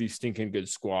really stinking good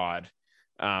squad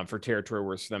for territory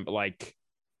wars for them. But like,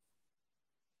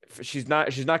 she's not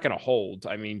going to hold.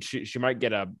 I mean, she might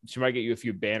get you a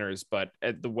few banners, but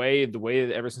the way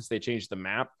that ever since they changed the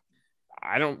map,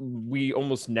 we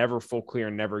almost never full clear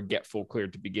and never get full clear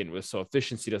to begin with. So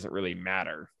efficiency doesn't really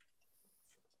matter.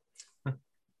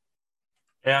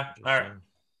 Yeah. All right.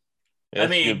 Yeah,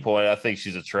 that's a good point. I think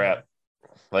she's a trap,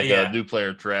 like a new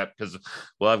player trap, because,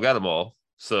 well, I've got them all.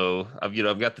 So I've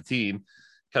got the team.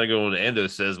 Kind of going to Ando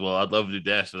says, well, I'd love to do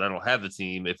dash, but I don't have the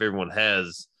team. If everyone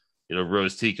has,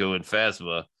 Rose, Tico, and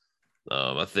Phasma,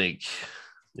 I think,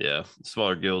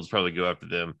 smaller guilds probably go after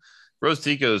them. Rose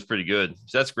Tico is pretty good.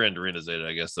 That's Grand Arena Zeta,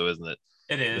 I guess, though, isn't it?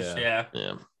 It is, yeah.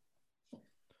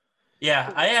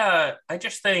 Yeah. I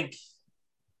just think,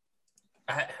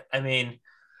 I mean,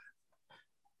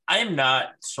 I am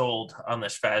not sold on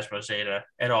this Phasma Zeta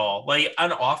at all. Like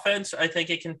on offense, I think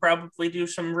it can probably do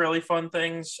some really fun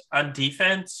things. On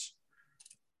defense,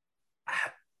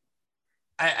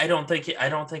 I don't think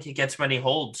it gets many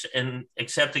holds, and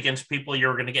except against people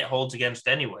you're going to get holds against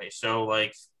anyway. So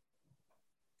like,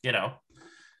 so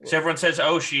everyone says,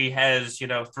 oh, she has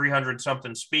 300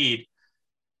 something speed.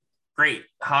 Great,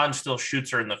 Han still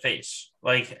shoots her in the face.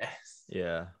 Like,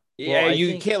 yeah. Yeah, well,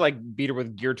 you can't like beat her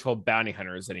with gear 12 bounty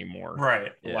hunters anymore.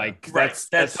 Right. Yeah. Like that's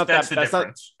the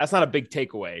difference. That's not a big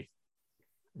takeaway.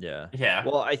 Yeah. Yeah.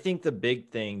 Well, I think the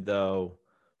big thing though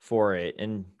for it,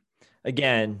 and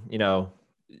again,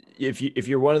 if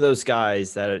you're one of those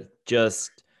guys that just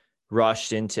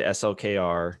rushed into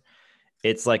SLKR,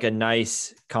 it's like a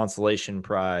nice consolation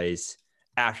prize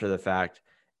after the fact.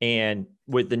 And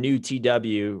with the new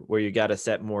TW where you got to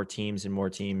set more teams and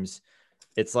more teams,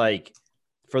 it's like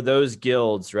for those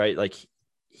guilds, right? Like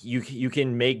you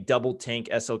can make double tank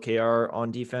SLKR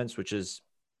on defense, which is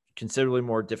considerably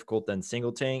more difficult than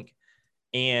single tank.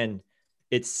 And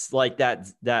it's like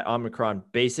that Omicron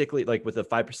basically, like with a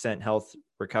 5% health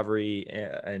recovery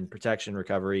and protection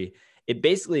recovery, it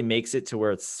basically makes it to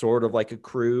where it's sort of like a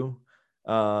crew,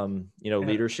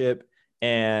 leadership.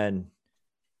 And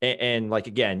like,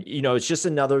 again, it's just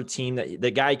another team that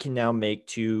the guy can now make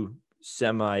two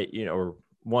semi, or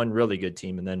one really good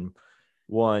team and then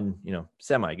one,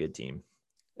 semi good team.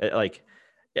 Like,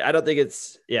 I don't think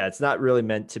it's not really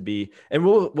meant to be. And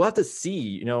we'll have to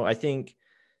see, I think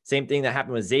same thing that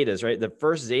happened with Zetas, right? The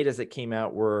first Zetas that came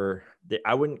out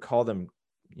I wouldn't call them,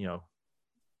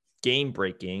 game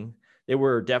breaking. They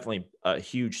were definitely a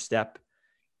huge step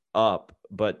up,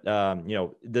 but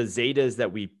the Zetas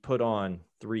that we put on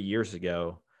 3 years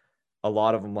ago, a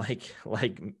lot of them, like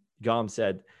Gom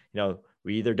said,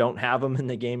 we either don't have them in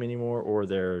the game anymore or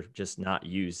they're just not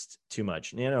used too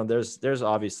much. There's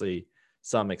obviously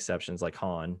some exceptions like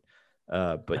Han,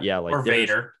 but yeah, like or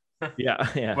Vader.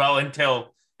 Yeah. Well,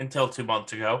 until 2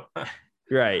 months ago,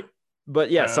 right.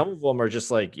 But yeah, some of them are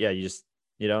just like, you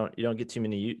don't get too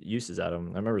many uses out of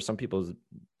them. I remember some people's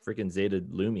freaking Zeta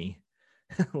Lumi,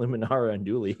 Luminara and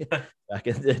Dooley back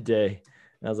in the day.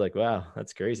 And I was like, wow,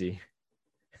 that's crazy.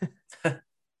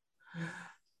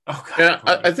 Oh God. Yeah,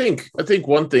 I think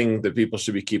one thing that people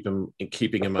should be keeping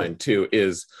in mind too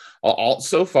is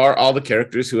so far all the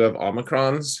characters who have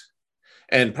Omicrons,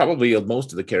 and probably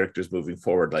most of the characters moving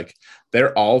forward, like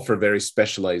they're all for very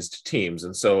specialized teams.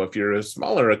 And so if you're a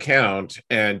smaller account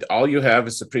and all you have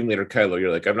is Supreme Leader Kylo,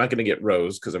 you're like, I'm not going to get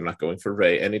Rose because I'm not going for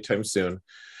Rey anytime soon,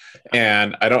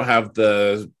 and I don't have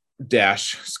the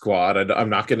Dash squad. I'm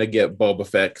not going to get Boba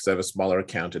Fett because I have a smaller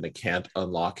account and I can't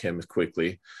unlock him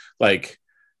quickly. Like,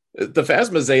 the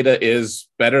Phasma Zeta is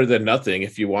better than nothing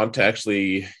if you want to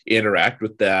actually interact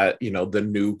with that, the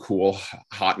new cool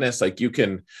hotness. Like you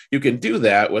can do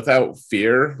that without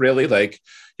fear, really. Like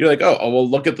you're like, oh well,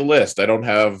 look at the list. I don't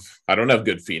have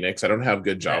good Phoenix. I don't have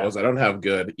good Jawas. I don't have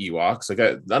good Ewoks. Like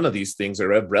none of these things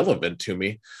are relevant to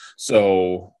me.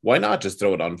 So why not just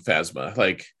throw it on Phasma?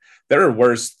 Like there are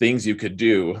worse things you could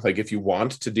do. Like if you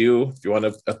want to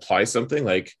apply something,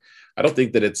 like I don't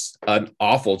think that it's an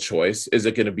awful choice. Is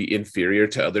it going to be inferior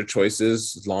to other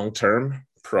choices long term?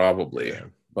 Probably,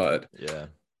 but yeah,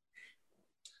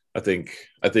 I think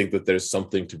that there's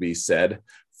something to be said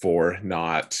for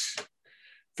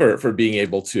being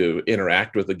able to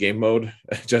interact with the game mode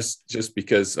just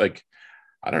because, like,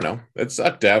 I don't know, it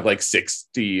sucked to have like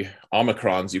 60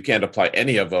 Omicrons. You can't apply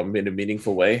any of them in a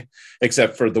meaningful way,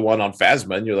 except for the one on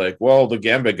Phasma. And you're like, well, the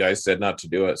Gambit guy said not to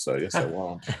do it, so I guess I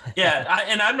won't. Yeah,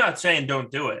 and I'm not saying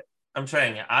don't do it. I'm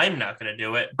saying I'm not going to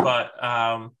do it. But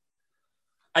I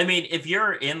mean, if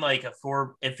you're in like a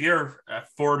 4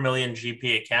 million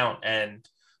GP account and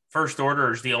First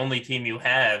Order is the only team you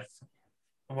have,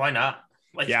 why not?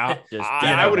 Like, yeah,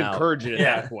 I would encourage it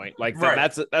at that point. Like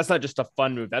that's not just a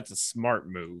fun move; that's a smart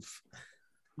move.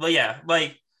 Well, yeah,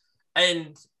 like,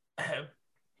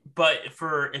 but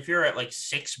if you're at like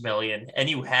 6 million and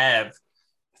you have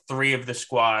 3 of the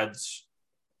squads,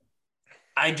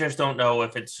 I just don't know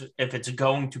if it's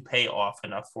going to pay off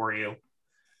enough for you.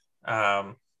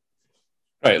 Right,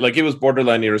 like it was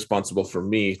borderline irresponsible for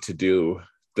me to do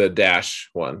the Dash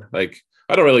one. Like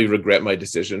I don't really regret my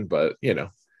decision, but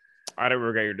I don't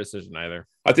regret your decision either.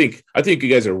 I think you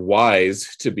guys are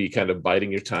wise to be kind of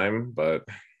biding your time, but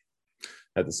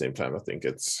at the same time, I think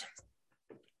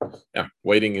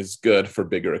waiting is good for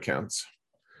bigger accounts.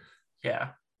 Yeah.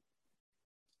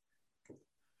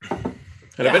 And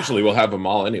eventually we'll have them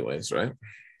all anyways, right?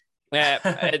 Yeah,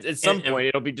 at some point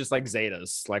it'll be just like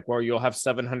Zetas, like where you'll have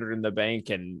 700 in the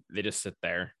bank and they just sit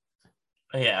there.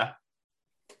 Yeah.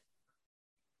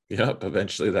 Yep,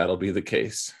 eventually that'll be the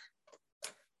case.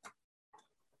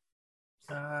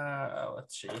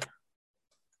 Let's see.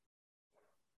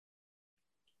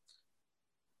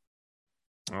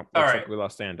 Oh, looks all right. like we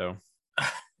lost Ando.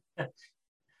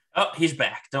 Oh, he's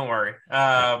back. Don't worry.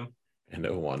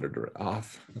 Ando wandered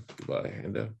off. Goodbye,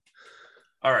 Ando.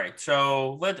 All right,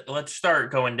 so let's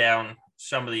start going down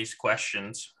some of these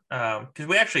questions because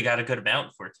we actually got a good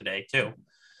amount for today too.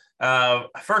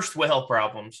 First, whale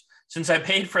problems. Since I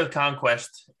paid for the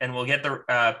conquest and we'll get the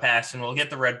pass and we'll get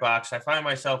the red box, I find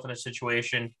myself in a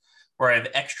situation where I have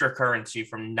extra currency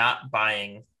from not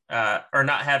buying or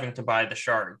not having to buy the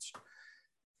shards.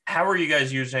 How are you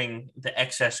guys using the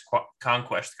excess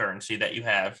conquest currency that you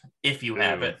have, if you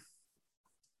have it?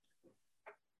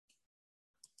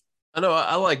 I know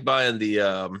I like buying the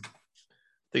I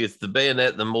think it's the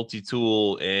bayonet, the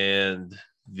multi-tool, and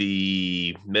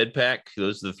the med pack.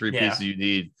 Those are the three pieces you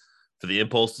need for the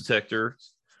impulse detector.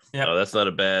 Yeah, that's not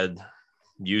a bad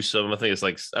use of them. I think it's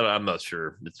like, I'm not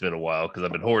sure. It's been a while because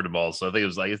I've been hoarding them all. So I think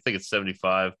it's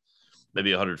 75,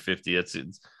 maybe 150.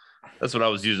 That's what I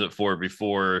was using it for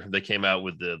before they came out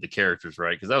with the characters,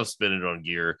 right? Because I was spending it on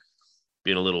gear,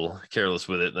 being a little careless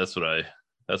with it. And that's what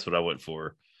I went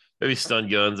for. Maybe stun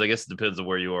guns. I guess it depends on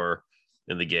where you are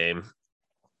in the game.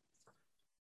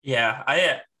 Yeah,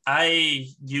 I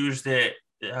used it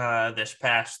this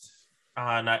past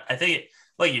on. I think,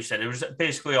 like you said, it was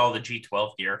basically all the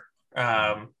G12 gear.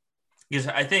 Because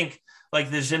I think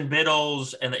like the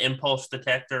Zinbiddles and the impulse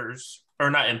detectors, or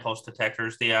not impulse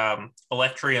detectors, the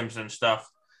Electriums and stuff.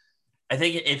 I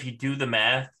think if you do the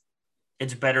math,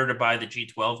 it's better to buy the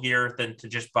G12 gear than to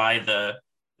just buy the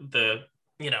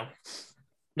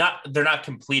they're not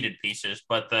completed pieces,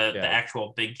 but the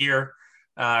actual big gear.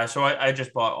 So I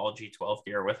just bought all G12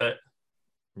 gear with it.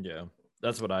 Yeah,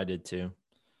 that's what I did too.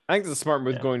 I think it's a smart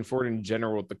move going forward in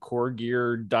general with the core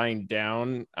gear dying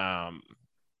down.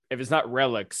 If it's not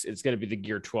relics, it's going to be the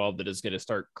gear 12 that is going to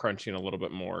start crunching a little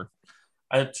bit more.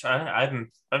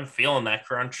 I'm feeling that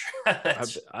crunch.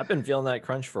 I've been feeling that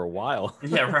crunch for a while.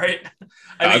 Yeah, right.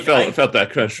 I felt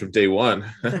that crunch from day one.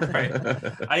 Right.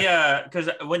 Because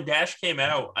when Dash came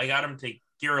out, I got him to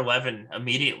gear 11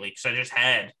 immediately because I just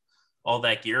had all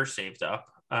that gear saved up.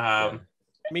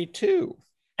 Me too.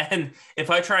 And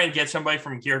if I try and get somebody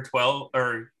from gear 12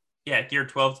 or gear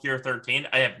 12 to gear 13,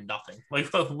 I have nothing,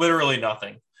 like literally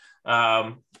nothing.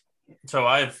 So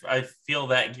I feel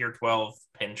that gear 12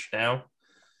 pinch now.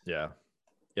 Yeah.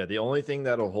 The only thing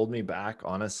that'll hold me back,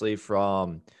 honestly,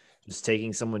 from just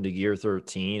taking someone to gear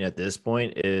 13 at this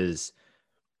point is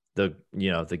the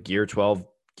gear 12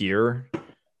 gear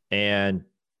and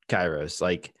Kairos,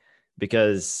 like,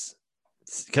 because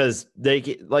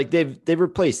they've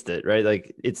replaced it, right?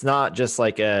 Like, it's not just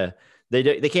like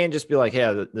they can't just be like,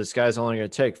 yeah, this guy's only going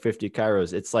to take 50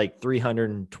 Kairos. It's like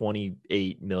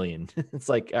 328 million. It's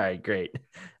like, all right, great.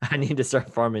 I need to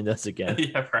start farming this again.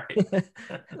 Yeah, right.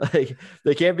 Like,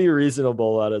 they can't be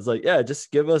reasonable about it. It's like, yeah,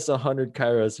 just give us 100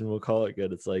 Kairos and we'll call it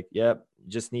good. It's like, yep,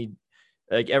 just need,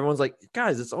 like, everyone's like,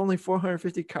 guys, it's only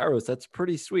 450 Kairos. That's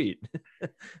pretty sweet.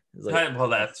 Like, well,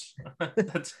 that's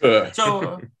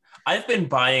so. I've been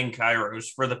buying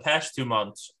Kairos for the past 2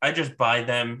 months. I just buy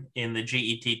them in the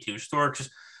GET2 store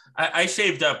because I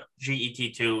saved up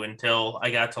GET2 until I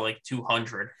got to like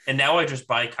 200. And now I just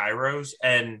buy Kairos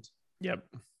and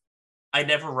I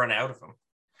never run out of them.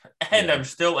 And I'm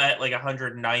still at like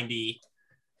 190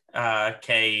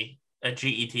 K at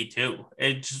GET2.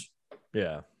 It's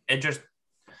I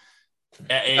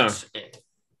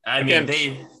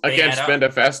can't spend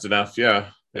it fast enough. Yeah.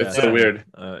 It's so weird.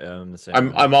 I'm the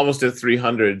same. I'm almost at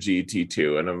 300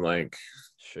 GT2, and I'm like,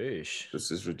 sheesh, this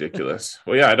is ridiculous.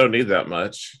 Well, yeah, I don't need that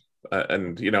much,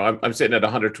 and I'm sitting at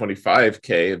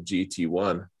 125K of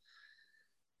GT1,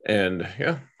 and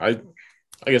I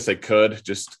guess I could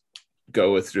just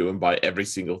go through and buy every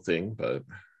single thing, but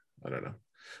I don't know.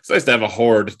 It's nice to have a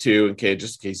horde too,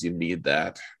 just in case you need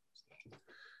that.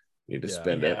 You need to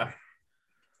spend it.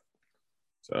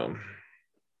 So,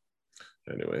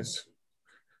 anyways.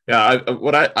 Yeah,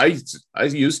 I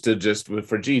used to just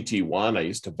for GT1, I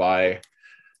used to buy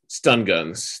stun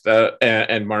guns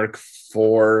and Mark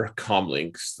IV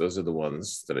comlinks. Those are the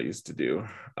ones that I used to do.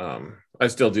 I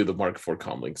still do the Mark IV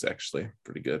comlinks, actually,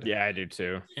 pretty good. Yeah, I do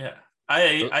too. Yeah,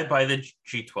 I buy the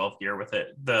G12 gear with it.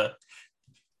 The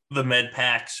med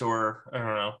packs, or I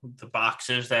don't know, the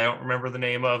boxes that I don't remember the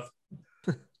name of.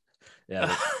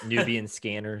 The Nubian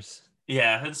scanners.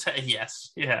 Yeah, yes.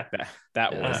 Yeah.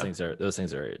 That one. Those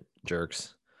things are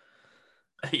jerks.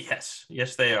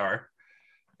 Yes, they are.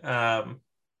 That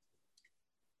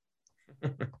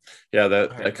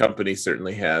company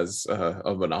certainly has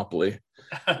a monopoly.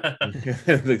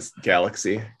 This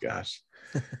galaxy, gosh.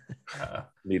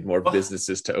 Need more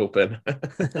businesses to open.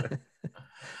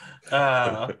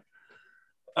 All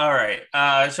right.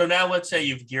 So now let's say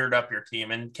you've geared up your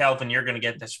team, and Calvin, you're going to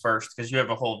get this first because you have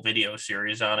a whole video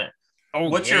series on it. Oh,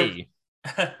 what's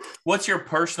your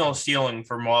personal ceiling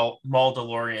for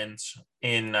Maldalorians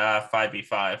in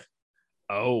 5v5?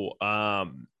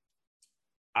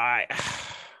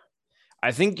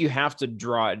 I think you have to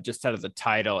draw it just out of the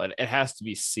title. It has to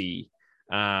be C.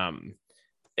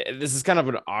 This is kind of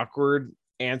an awkward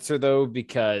answer though,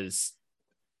 because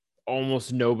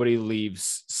almost nobody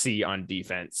leaves C on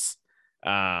defense.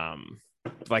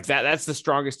 Like that's the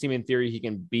strongest team in theory he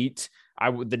can beat.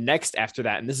 The next after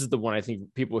that, and this is the one I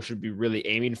think people should be really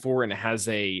aiming for, and it has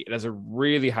a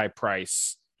really high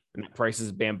price, and the price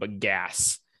is Bamba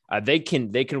Gas. They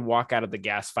can walk out of the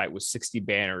gas fight with 60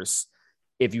 banners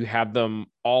if you have them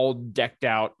all decked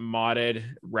out, modded,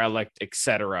 relic,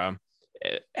 etc.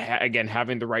 Again,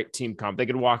 having the right team comp, they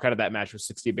could walk out of that match with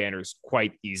 60 banners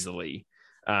quite easily.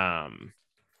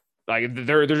 Like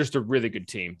they're just a really good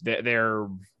team. They're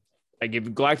like,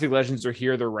 if Galactic Legends are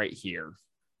here, they're right here.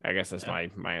 I guess that's my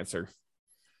answer.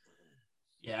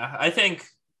 Yeah, I think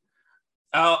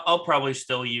I'll probably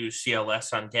still use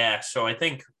CLS on gas. So I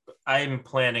think I'm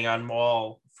planning on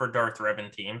Maul for Darth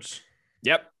Revan teams.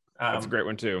 Yep, that's a great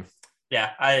one too.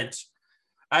 Yeah,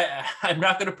 I'm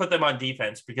not going to put them on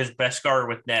defense because Beskar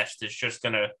with Nest is just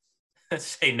going to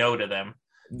say no to them.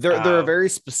 They're a very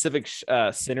specific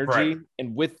synergy, right.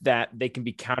 And with that, they can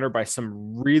be countered by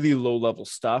some really low level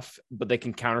stuff, but they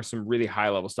can counter some really high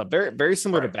level stuff. Very, very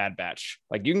similar to Bad Batch.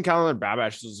 Like you can counter Bad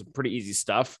Batch is some pretty easy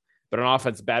stuff, but on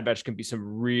offense, Bad Batch can be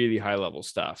some really high level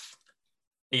stuff.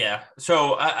 Yeah.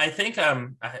 So I think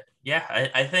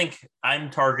I think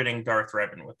I'm targeting Darth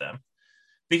Revan with them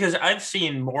because I've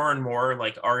seen more and more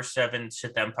like R7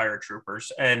 Sith Empire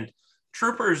troopers, and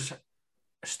troopers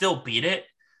still beat it,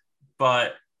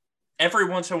 but every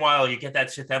once in a while you get that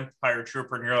Sith Empire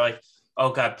trooper and you're like, oh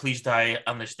God, please die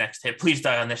on this next hit. Please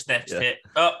die on this next hit.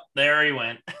 Oh, there he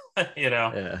went.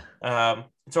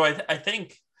 So I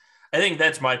think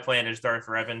that's my plan is Darth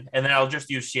Revan, and then I'll just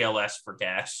use CLS for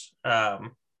gas.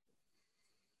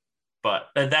 But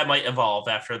that might evolve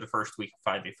after the first week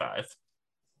of 5v5.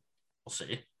 We'll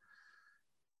see.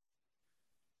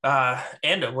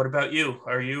 Anda, what about you?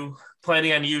 Are you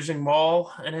planning on using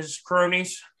Maul and his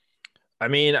cronies? I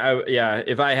mean,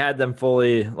 if I had them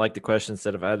fully, like the question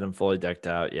said, if I had them fully decked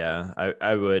out, yeah,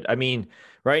 I would. I mean,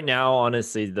 right now,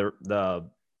 honestly, the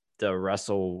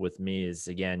wrestle with me is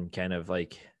again kind of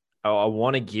like I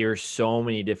want to gear so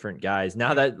many different guys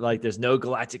now that like there's no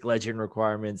Galactic Legend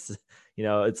requirements.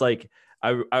 It's like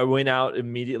I went out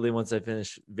immediately once I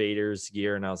finished Vader's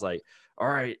gear, and I was like, all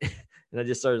right. And I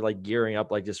just started like gearing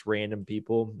up like just random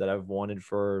people that I've wanted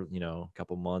for, a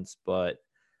couple months. But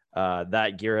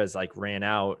that gear has like ran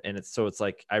out, and it's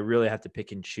like I really have to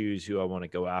pick and choose who I want to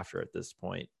go after at this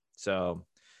point. So,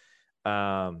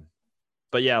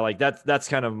 but yeah, like that's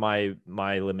kind of my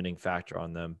limiting factor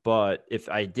on them. But if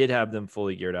I did have them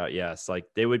fully geared out, yes, like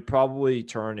they would probably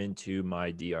turn into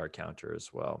my DR counter as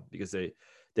well, because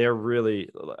they're really,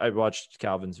 I watched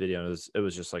Calvin's video and it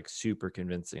was just like super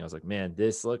convincing. I was like, man,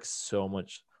 this looks so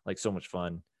much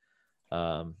fun.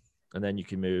 And then you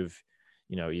can move,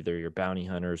 either your bounty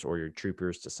hunters or your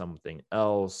troopers to something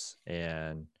else.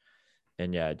 And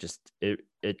yeah, just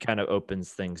it kind of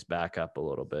opens things back up a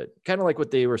little bit. Kind of like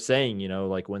what they were saying,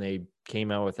 like when they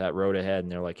came out with that road ahead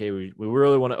and they're like, hey, we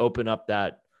really want to open up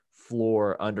that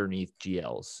floor underneath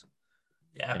GLs.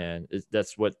 Yeah. And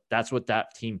that's what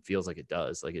that team feels like it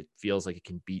does. Like it feels like it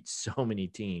can beat so many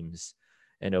teams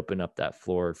and open up that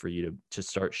floor for you to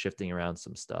start shifting around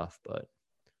some stuff. But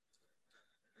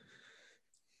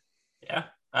yeah.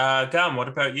 Gum, what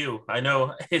about you? I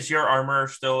know, is your armor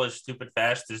still as stupid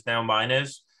fast as now mine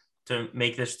is to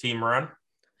make this team run?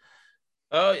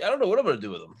 I don't know what I'm going to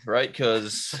do with them, right?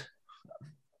 Because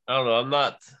I don't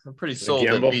know. I'm pretty sold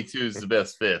that B2 is the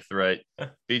best fifth, right?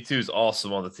 B2 is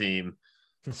awesome on the team.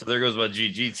 So there goes my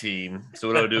GG team. So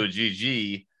what do I do with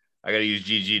GG? I got to use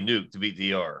GG nuke to beat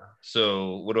DR.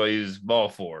 So what do I use ball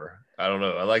for? I don't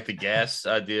know. I like the gas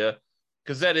idea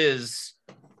because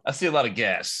I see a lot of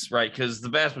gas, right? Because the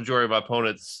vast majority of my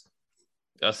opponents,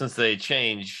 since they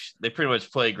change, they pretty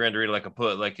much play Grandarina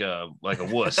like a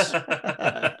wuss,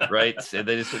 right? And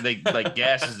they like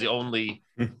gas is the only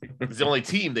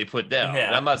team they put down. Yeah.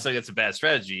 And I'm not saying it's a bad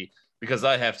strategy, because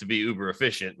I have to be uber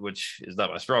efficient, which is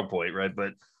not my strong point, right?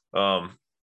 But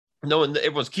knowing that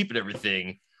everyone's keeping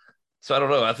everything, so I don't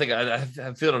know. I think I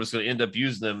feel I'm just going to end up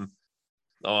using them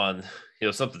on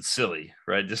something silly,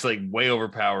 right? Just like way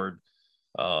overpowered.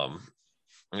 And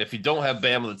if you don't have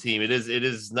Bam on the team, it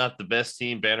is not the best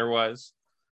team banner wise.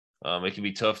 It can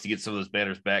be tough to get some of those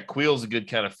banners back. Queel's a good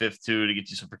kind of fifth too to get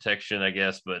you some protection, I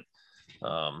guess, but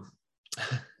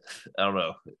I don't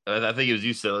know. I think it was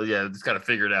you said, just kind of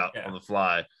figure it out on the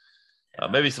fly.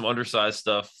 Maybe some undersized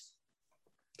stuff,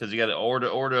 because you got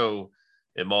Ordo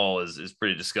and Maul is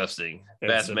pretty disgusting.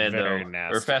 Fast Mando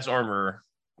or fast armor,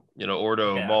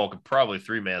 Ordo Maul could probably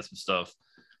 3-man some stuff.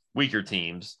 Weaker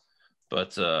teams,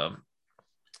 but I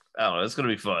don't know. It's gonna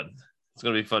be fun. It's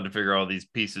gonna be fun to figure all these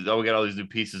pieces. Oh, we got all these new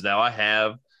pieces now. I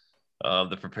have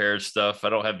the prepared stuff. I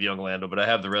don't have Young Lando, but I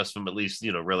have the rest of them, at least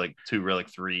Relic 2, Relic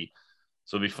 3.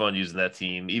 So it'll be fun using that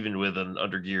team. Even with an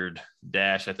undergeared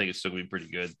Dash, I think it's still going to be pretty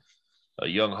good.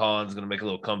 Young Han's going to make a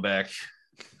little comeback.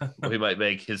 He might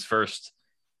make his first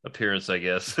appearance, I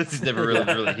guess. He's never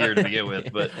really here to begin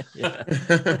with, but Yeah.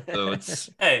 so it's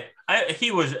Hey,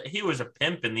 he was a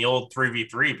pimp in the old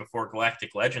 3v3 before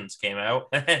Galactic Legends came out,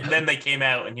 and then they came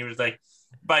out, and he was like,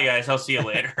 "Bye guys, I'll see you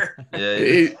later."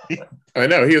 yeah. I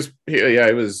know he was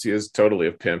totally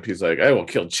a pimp. He's like, I will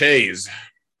kill Chase.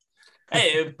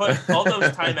 Hey, but all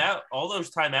those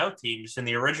timeout teams in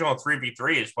the original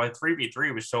 3v3 is why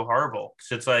 3v3 was so horrible.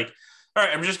 Because it's like, all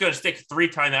right, I'm just going to stick 3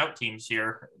 timeout teams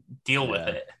here, deal with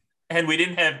it. And we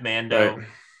didn't have Mando. Right.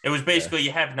 It was basically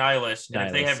you have Nihilus, and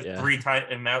if they have 3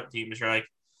 timeout teams, you're like,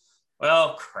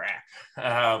 well, crap.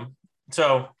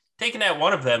 So taking out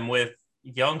one of them with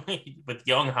young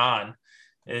Han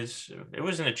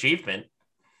was an achievement.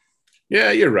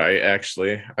 Yeah, you're right.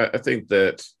 Actually, I think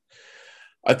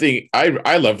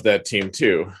I loved that team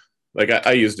too. Like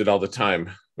I used it all the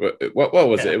time. What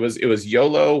was it? It was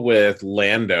YOLO with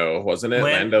Lando, wasn't it?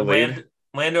 Lando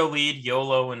lead,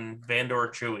 YOLO, and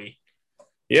Vandor Chewie.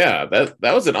 Yeah, that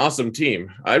was an awesome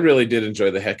team. I really did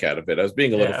enjoy the heck out of it. I was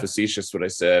being a little facetious when I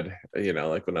said,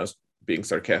 like when I was being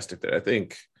sarcastic there. I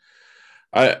think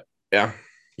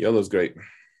YOLO's great.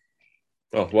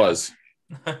 Well, it was.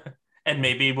 And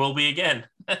maybe will be again.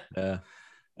 Yeah.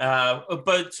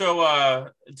 But so,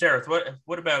 Zareth,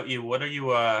 what about you? What are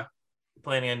you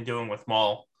planning on doing with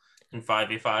Maul in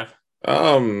 5v5?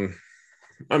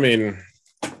 I mean,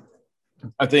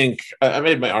 I think I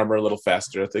made my armor a little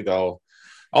faster. I think I'll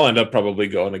end up probably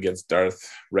going against Darth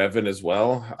Revan as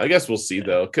well. I guess we'll see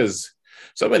though, because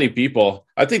so many people.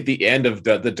 I think the end of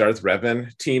the Darth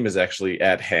Revan team is actually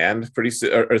at hand pretty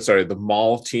soon. Or sorry, the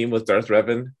Maul team with Darth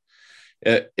Revan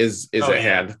is at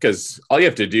hand, because all you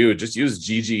have to do is just use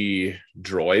GG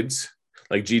droids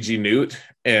like GG Newt,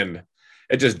 and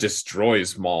it just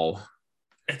destroys Maul.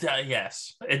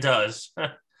 Yes, it does.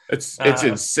 It's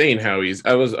insane how easy.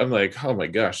 I'm like, oh my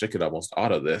gosh, I could almost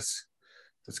auto this.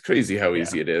 It's crazy how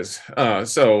easy it is.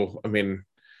 So I mean,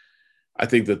 I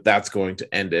think that's going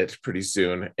to end it pretty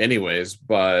soon, anyways.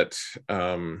 But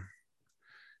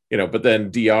but then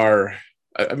DR.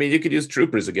 I mean, you could use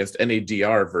troopers against any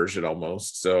DR version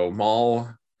almost. So Maul,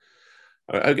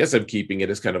 I guess I'm keeping it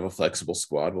as kind of a flexible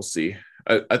squad. We'll see.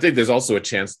 I think there's also a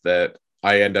chance that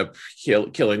I end up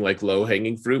killing like low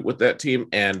hanging fruit with that team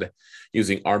and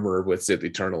using armor with Sith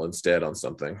Eternal instead on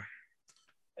something.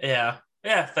 Yeah,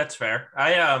 that's fair.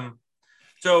 You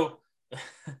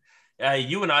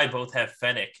and I both have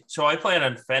Fennec, so I plan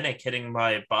on Fennec hitting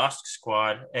my Bosk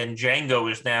squad, and Django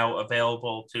is now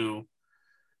available to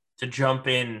jump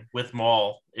in with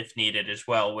Maul if needed as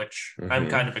well, which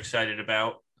I'm kind of excited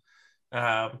about.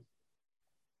 Because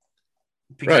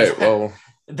well,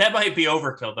 that might be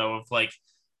overkill though, of like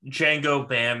Django,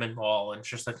 Bam, and Maul, and it's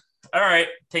just like, all right,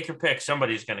 take your pick.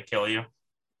 Somebody's going to kill you.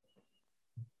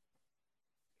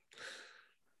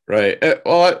 Right.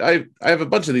 Well, I have a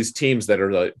bunch of these teams that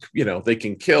are like, they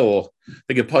can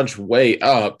punch way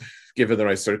up given the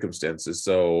right circumstances.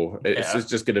 So it's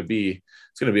just going to be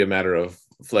a matter of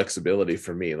flexibility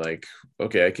for me. Like,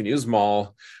 okay, I can use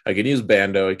Maul, I can use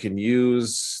Bando, I can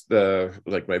use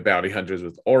my bounty hunters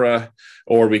with Aura,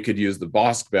 or we could use the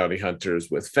Bosk bounty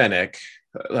hunters with Fennec.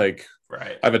 Like,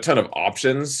 right. I have a ton of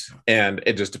options, and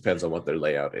it just depends on what their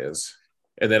layout is.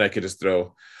 And then I could just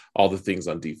throw all the things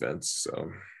on defense.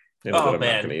 So that I'm not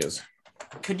going to use.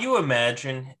 Could you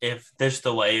imagine if this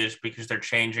delay is because they're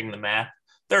changing the map?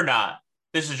 They're not.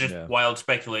 This is just wild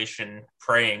speculation,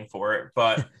 praying for it.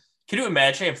 But can you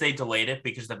imagine if they delayed it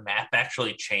because the map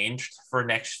actually changed for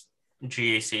next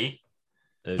GAC?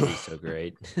 It would be so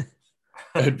great.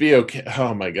 It'd be okay.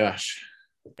 Oh my gosh.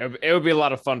 It would be a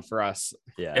lot of fun for us.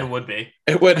 Yeah, it would be.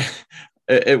 It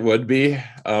would be.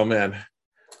 Oh man.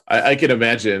 I can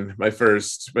imagine my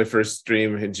first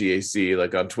stream in GAC,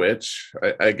 like on Twitch.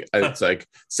 It's like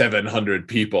 700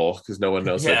 people because no one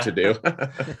knows what to do.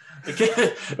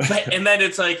 And then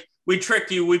it's like, we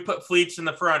tricked you. We put fleets in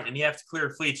the front, and you have to clear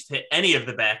fleets to hit any of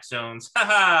the back zones.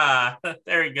 Ha ha!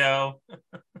 There you go.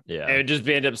 Yeah, it would just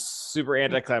end up super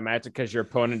anticlimactic because your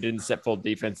opponent didn't set full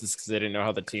defenses because they didn't know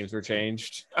how the teams were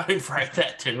changed. I've read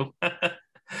that too.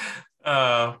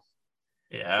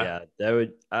 Yeah, that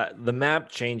would the map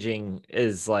changing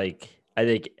is like, I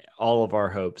think, all of our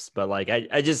hopes, but like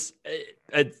I just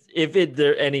if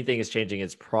anything is changing,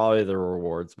 it's probably the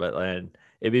rewards. But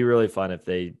it'd be really fun if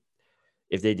they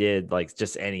did like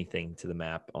just anything to the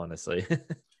map, honestly.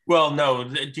 Well, no.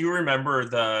 Do you remember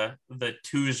the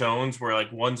 2 zones where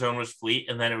like one zone was fleet,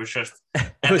 and then it was just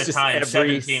at the time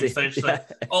 7 teams? So it's like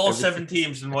all 7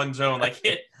 teams in one zone. Like,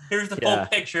 here's the full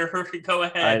picture. Go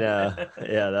ahead. I know.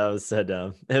 Yeah, that was so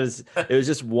dumb. It was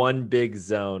just one big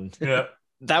zone. Yeah.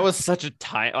 that was such a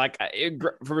time, like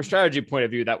from a strategy point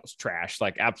of view, that was trash,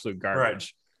 like absolute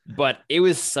garbage. But it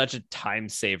was such a time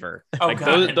saver. Oh, like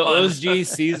God, those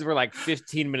GCs were like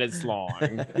 15 minutes long.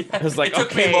 It was like, it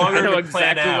took me okay, longer I know to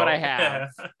plan exactly what I out. have.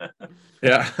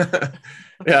 Yeah.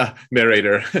 Yeah.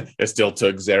 Narrator. It still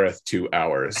took Zareth 2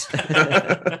 hours.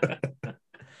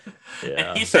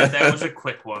 And he said that was a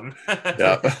quick one.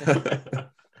 Yeah.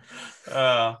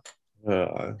 Yeah,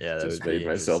 that Just would be made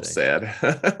myself interesting.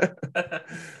 sad.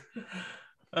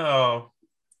 Oh,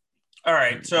 all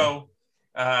right. So,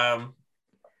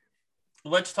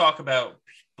 let's talk about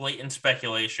blatant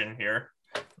speculation here.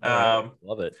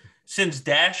 Love it. Since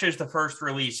Dash is the first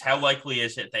release, how likely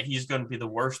is it that he's going to be the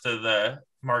worst of the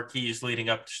marquees leading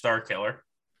up to Starkiller?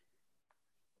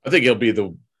 I think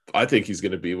he's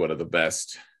going to be one of the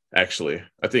best. Actually,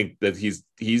 I think that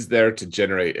he's there to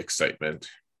generate excitement.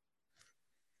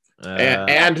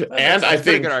 And I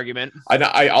think a good argument.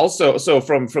 I also, so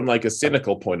from like a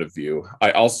cynical point of view,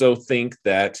 I also think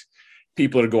that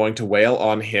people are going to wail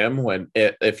on him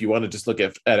if you want to just look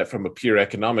at it from a pure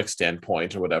economic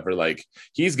standpoint or whatever, like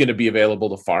he's going to be available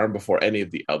to farm before any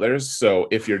of the others. So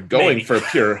if you're going for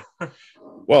pure,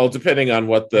 well, depending on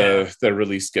what the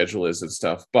release schedule is and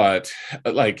stuff, but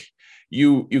like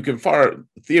you can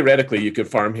theoretically you could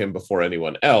farm him before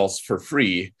anyone else for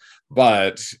free,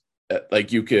 but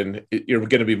like you're going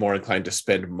to be more inclined to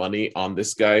spend money on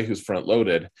this guy who's front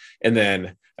loaded. And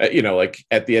then, like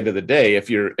at the end of the day, if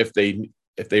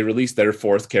they release their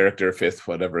fourth character, fifth,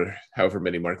 whatever, however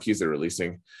many marquees they're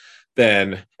releasing,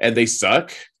 and they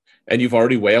suck and you've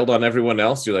already wailed on everyone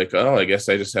else, you're like, oh, I guess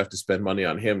I just have to spend money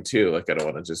on him too. Like, I don't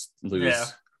want to just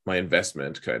lose my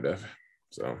investment kind of.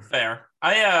 So fair.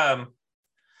 I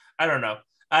don't know.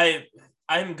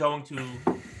 I'm going to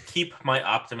keep my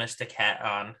optimistic hat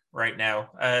on right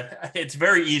now. It's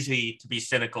very easy to be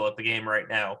cynical at the game right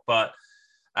now, but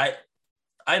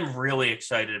I'm really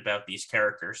excited about these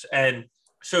characters. And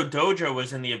so Dojo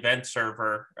was in the event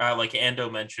server, like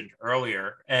Ando mentioned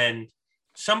earlier, and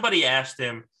somebody asked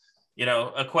him,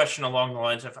 a question along the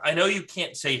lines of, I know you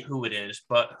can't say who it is,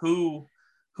 but who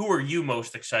are you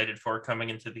most excited for coming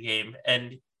into the game?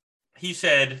 And he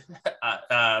said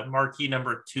marquee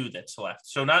number 2 that's left.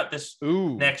 So not this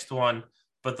next one,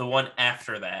 but the one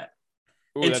after that.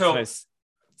 Ooh, and that's so nice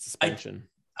suspension.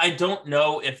 I don't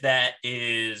know if that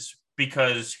is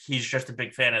because he's just a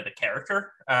big fan of the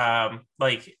character.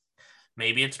 Like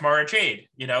maybe it's Mara Jade,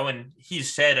 and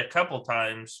he's said a couple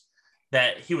times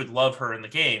that he would love her in the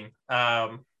game.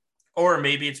 Or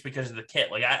maybe it's because of the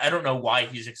kit. Like, I don't know why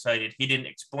he's excited. He didn't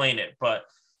explain it, but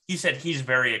he said he's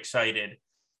very excited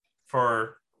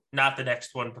for not the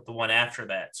next one, but the one after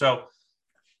that. So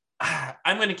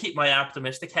I'm going to keep my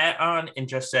optimistic hat on and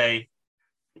just say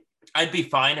I'd be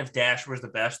fine if Dash was the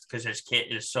best because his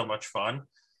kit is so much fun.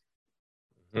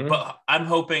 Mm-hmm. But I'm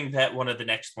hoping that one of the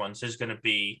next ones is going to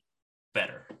be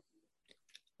better.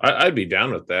 I'd be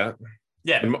down with that.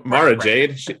 Yeah. And Mara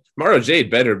Jade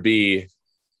better be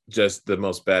just the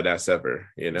most badass ever,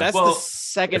 That's the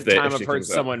second time I've heard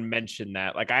someone mention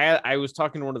that. Like I was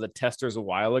talking to one of the testers a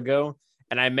while ago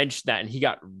and I mentioned that and he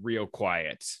got real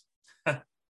quiet.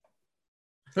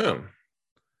 Well,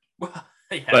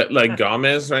 but like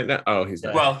Gomez right now, he's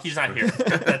not. Well, he's not here.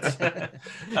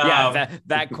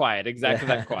 That quiet, exactly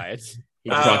that quiet.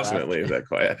 Approximately that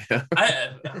quiet.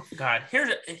 God,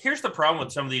 here's the problem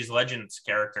with some of these Legends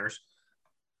characters.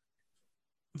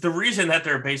 The reason that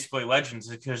they're basically Legends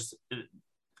is because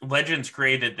Legends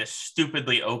created this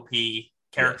stupidly OP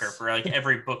character for like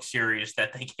every book series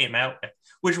that they came out with,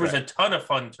 which was a ton of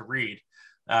fun to read.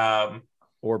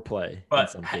 Or play in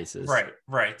some cases. Right.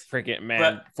 Freaking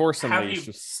man, Force Unleashed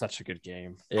was such a good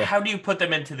game. Yeah. How do you put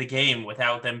them into the game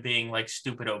without them being like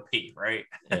stupid OP, right?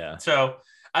 Yeah. So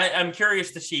I'm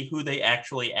curious to see who they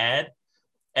actually add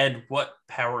and what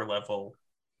power level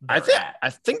I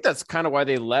think that's kind of why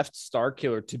they left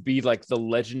Starkiller to be like the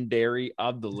legendary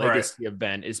of the legacy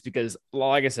event, is because,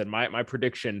 like I said, my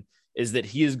prediction is that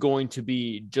he is going to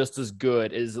be just as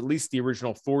good as at least the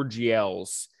original 4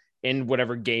 GLs in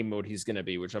whatever game mode he's going to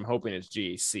be, which I'm hoping is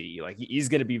GAC. Like he's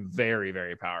going to be very,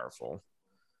 very powerful.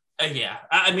 Yeah.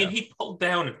 I mean, he pulled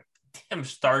down a damn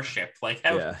starship. Like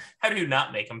how do you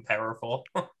not make him powerful?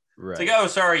 Right. It's like, oh,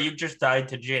 sorry, you just died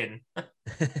to Jin.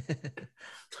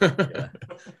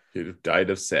 You died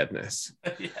of sadness.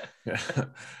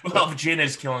 Well, if Jin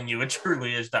is killing you, it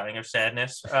truly is dying of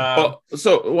sadness.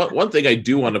 So one thing I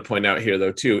do want to point out here,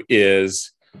 though, too,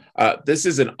 is this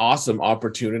is an awesome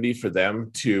opportunity for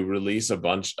them to release a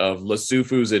bunch of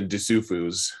Lasufus and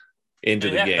Desufus into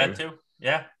the game. That too.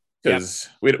 Yeah, because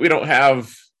we don't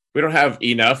have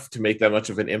enough to make that much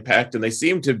of an impact, and they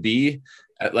seem to be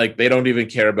Like they don't even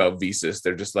care about Visas.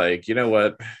 They're just like, you know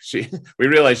what? We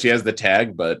realize she has the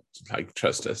tag, but like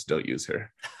trust us, don't use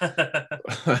her.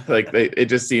 Like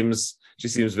she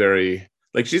seems very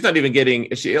like she's not even getting.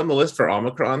 Is she on the list for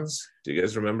Omicrons? Do you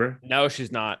guys remember? No,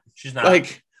 she's not. She's not.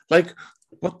 Like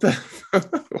what the?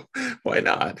 Why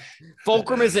not?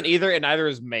 Fulcrum isn't either, and neither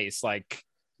is Mace. Like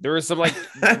there was some like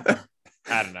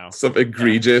I don't know. Some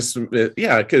egregious,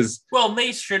 yeah, because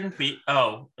Mace shouldn't be.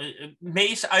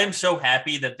 Mace, I am so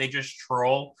happy that they just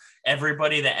troll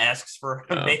everybody that asks for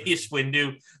a Mace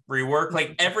Windu rework.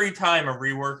 Like every time a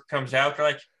rework comes out, they're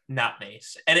like, not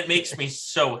Mace. And it makes me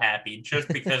so happy just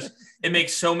because it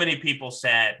makes so many people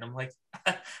sad. And I'm like,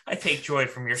 I take joy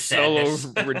from your sadness.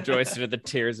 Solo rejoicing at the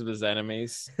tears of his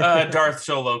enemies. Darth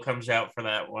Solo comes out for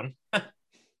that one.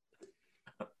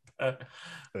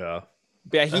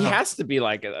 Yeah, he has to be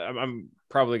like, I'm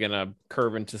probably going to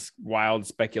curve into wild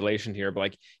speculation here, but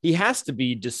like he has to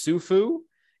be Dasufu.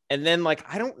 And then like,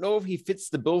 I don't know if he fits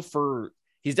the bill for,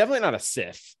 he's definitely not a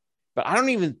Sith, but I don't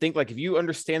even think like if you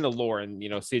understand the lore and,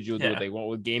 Sage will do what they want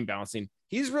with game balancing,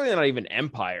 he's really not even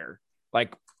Empire.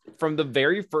 Like from the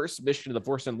very first mission of the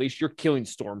Force Unleashed, you're killing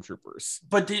stormtroopers.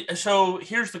 But so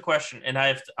here's the question, and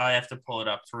I have to pull it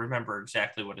up to remember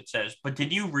exactly what it says. But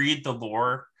did you read the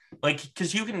lore? Like,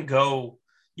 because you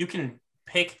can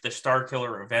pick the Star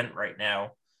Killer event right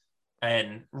now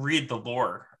and read the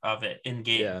lore of it in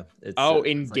game. Yeah.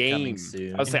 In game.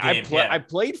 I was saying I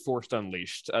played Force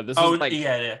Unleashed. This is like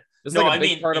yeah. This is like a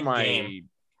big part of my game.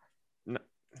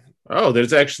 Oh,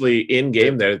 there's actually in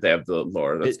game there they have the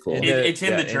lore. That's cool. It's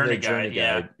in the journey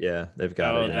guide. Yeah, they've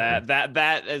got it.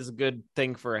 That is a good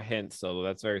thing for a hint. So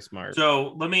that's very smart.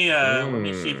 So let me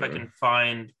see if I can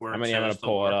find where. I'm gonna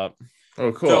pull it up.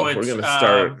 Oh, cool. So we're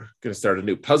gonna start a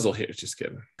new puzzle here. Just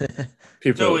kidding.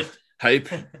 People hype.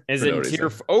 Is it tier?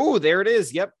 Oh, there it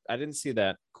is. Yep, I didn't see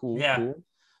that. Cool. Yeah. Cool.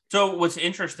 So what's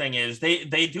interesting is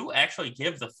they do actually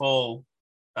give the full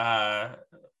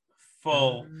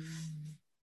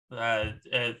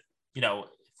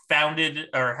founded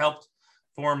or helped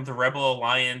form the Rebel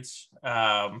Alliance.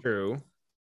 True.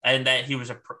 And that he was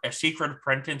a secret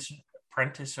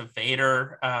apprentice of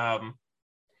Vader.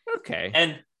 Okay.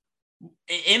 And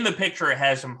in the picture, it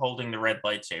has him holding the red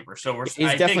lightsaber. So he's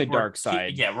definitely dark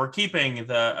side. We're keeping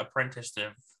the apprentice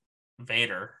of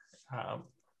Vader.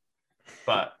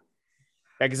 But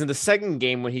because in the second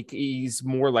game, when he's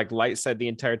more like light side the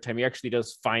entire time, he actually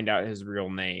does find out his real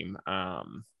name.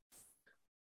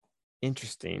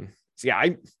 Interesting. So yeah,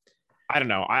 I don't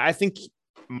know. I think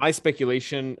my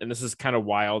speculation, and this is kind of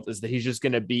wild, is that he's just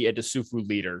going to be a Dasufu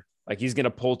leader. Like he's going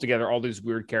to pull together all these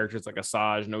weird characters like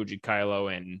Asajj, Noji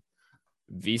Kylo, and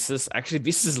Visas. Actually,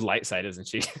 Visas is light side, isn't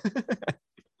she?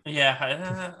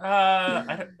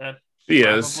 Yeah. She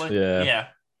is. Yeah.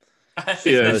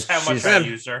 That's how much I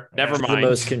use her. Never She's mind. The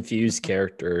most confused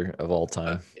character of all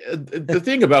time. The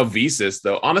thing about Visas,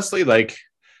 though, honestly, like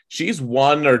she's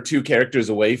one or two characters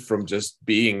away from just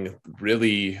being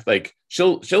really like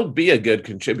she'll be a good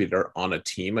contributor on a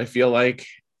team. I feel like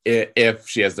if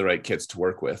she has the right kids to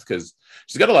work with, because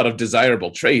she's got a lot of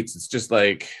desirable traits. It's just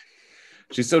like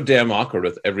she's so damn awkward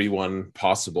with everyone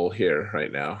possible here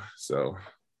right now. So,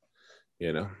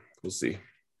 we'll see.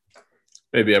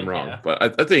 Maybe I'm wrong,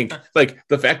 but I think like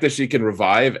the fact that she can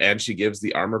revive and she gives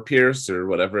the armor pierce or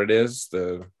whatever it is,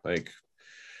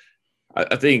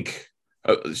 I think,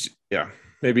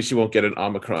 maybe she won't get an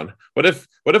Omicron. What if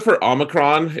her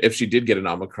Omicron, if she did get an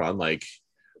Omicron, like,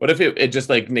 what if it just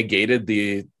like negated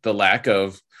the lack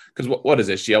of, because what is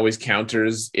it? She always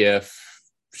counters if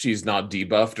she's not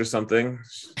debuffed or something.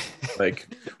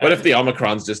 Like, what if the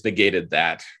Omicrons just negated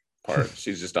that part?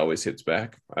 She just always hits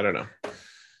back. I don't know.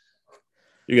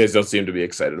 You guys don't seem to be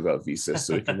excited about Visas,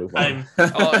 so we can move on.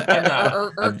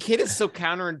 Her kid is so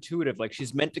counterintuitive. Like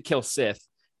she's meant to kill Sith,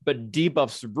 but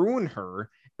debuffs ruin her.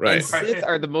 Right. And Sith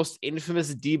are the most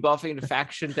infamous debuffing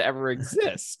faction to ever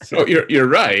exist. Oh, you're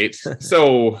right.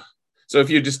 So if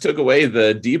you just took away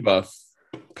the debuff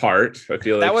part, I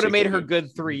feel like that would have made her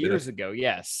good 3 years ago.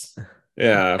 Yes.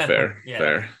 Yeah,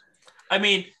 fair. I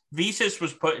mean, Visas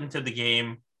was put into the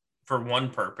game for one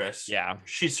purpose. Yeah.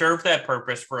 She served that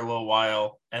purpose for a little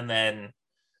while, and then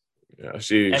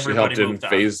she helped in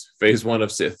phase 1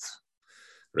 of Sith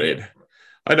raid. Yeah.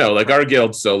 I know, like our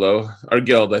guild,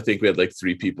 I think we had like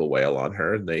 3 people wail on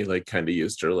her, and they like kind of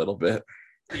used her a little bit.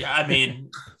 Yeah, I mean,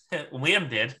 Liam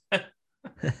did.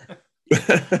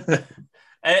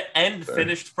 and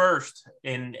finished first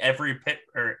in every pit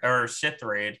or Sith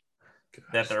raid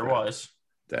that there was.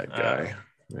 That guy,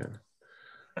 man.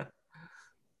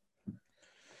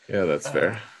 Yeah, that's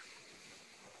fair.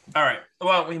 All right.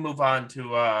 Well, we move on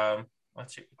to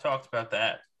let's see. We talked about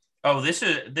that. Oh, this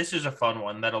is a fun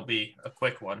one. That'll be a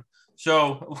quick one.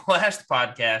 So last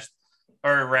podcast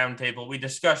or roundtable, we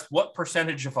discussed what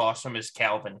percentage of awesome is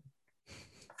Calvin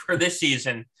for this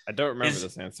season. I don't remember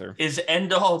this answer. Is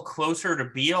end all closer to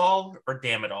be all or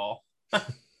damn it all?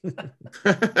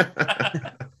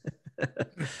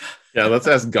 Yeah, let's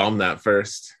ask Gum that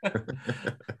first. I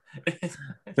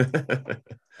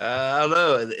don't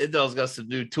know. Indall's got some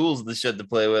new tools in the shed to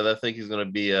play with. I think he's going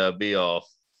to be all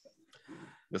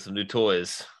with some new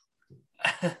toys.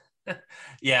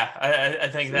 Yeah, I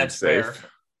think that's safe. fair.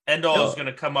 Endall is going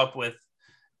to come up with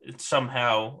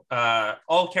somehow.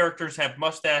 All characters have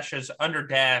mustaches under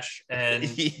dash, and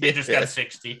they just got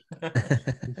 60.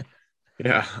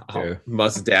 Yeah,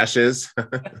 mustaches.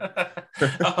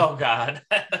 Oh God.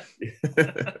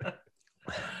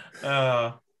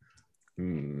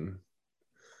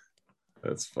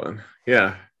 That's fun.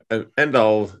 Yeah,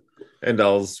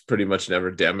 Endall's pretty much never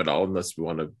damn it all unless we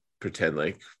want to pretend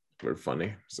like we're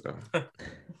funny. So,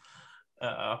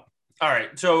 all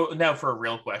right. So now for a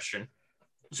real question.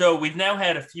 So we've now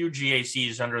had a few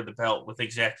GACs under the belt with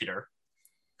Executor.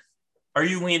 Are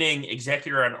you leaning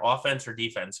Executor on offense or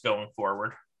defense going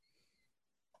forward?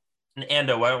 And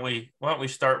Ando, why don't we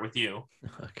start with you?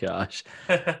 Oh gosh.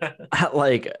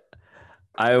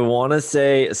 I want to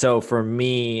say, so for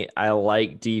me, I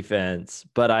like defense,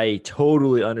 but I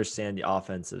totally understand the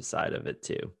offensive side of it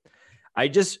too. I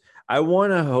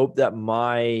want to hope that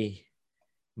my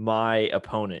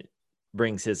opponent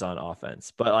brings his on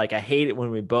offense, but like, I hate it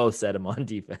when we both set him on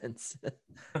defense.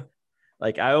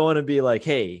 Like, I want to be like,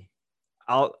 hey,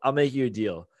 I'll make you a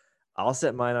deal. I'll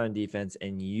set mine on defense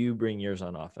and you bring yours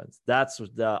on offense. That's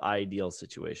the ideal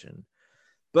situation.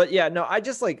 But yeah, no,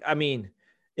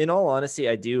 in all honesty,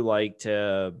 I do like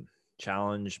to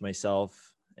challenge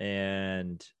myself,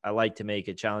 and I like to make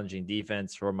a challenging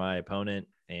defense for my opponent.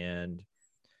 And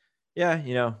yeah,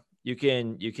 you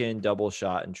can double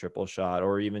shot and triple shot,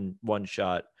 or even one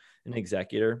shot an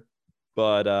Executor.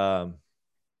 But I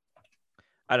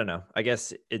don't know. I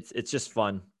guess it's just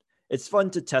fun. It's fun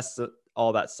to test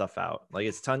all that stuff out. Like,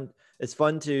 it's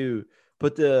fun to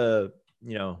put the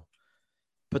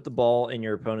ball in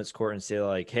your opponent's court and say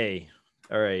like, hey,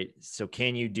 all right, so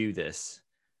can you do this?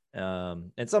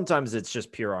 And sometimes it's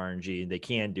just pure RNG. They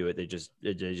can do it. They just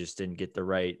didn't get the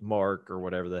right mark or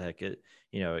whatever the heck it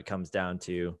comes down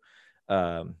to.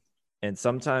 And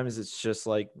sometimes it's just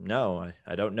like, no,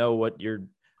 I don't know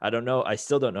I don't know. I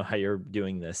still don't know how you're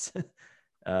doing this.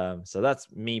 So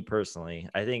that's me personally.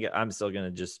 I think I'm still going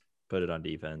to just put it on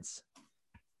defense,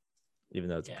 even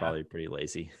though it's probably pretty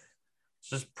lazy. It's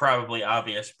just probably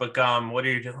obvious, but what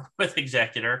are you doing with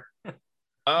Executor?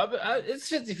 It's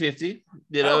 50-50.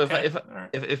 Okay.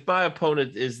 If my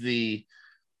opponent is the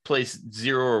place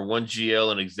 0 or 1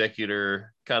 GL and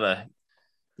Executor, kind of,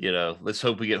 let's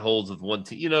hope we get holds with one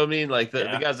team. You know what I mean? Like the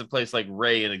guys that place like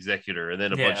Ray and Executor, and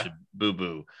then a bunch of boo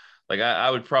boo. Like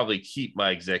I would probably keep my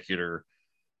Executor.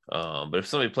 But if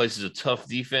somebody places a tough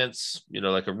defense,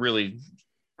 like a really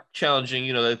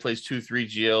challenging, they plays 2-3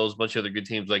 GLs, a bunch of other good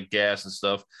teams like Gas and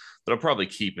stuff, then I'll probably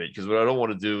keep it, because what I don't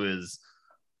want to do is,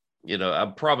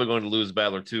 I'm probably going to lose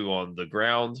battle or two on the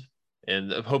ground,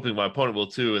 and I'm hoping my opponent will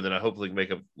too, and then I hopefully can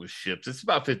make up with ships. It's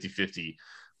about 50-50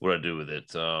 what I do with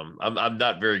it. I'm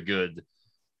not very good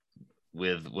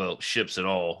with, ships at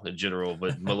all in general,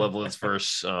 but Malevolence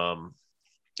versus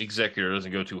Executor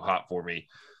doesn't go too hot for me.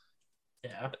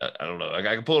 Yeah, I don't know. I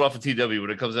can pull it off a TW. When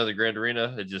it comes down to the Grand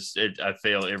Arena, I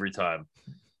fail every time.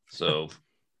 So,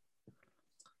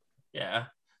 yeah.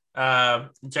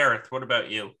 Jareth, what about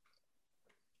you?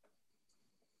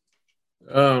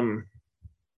 Remind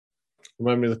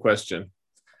me of the question.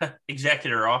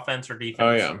 Executor, offense or defense?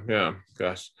 Oh yeah.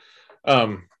 Gosh,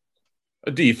 a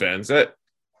defense.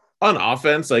 On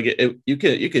offense, like you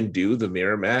can do the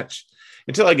mirror match.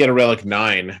 Until I get a Relic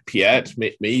 9 Piet,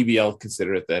 maybe I'll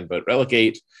consider it then. But Relic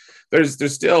 8, there's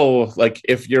still, like,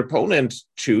 if your opponent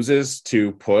chooses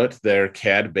to put their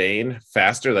Cad Bane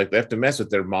faster, like, they have to mess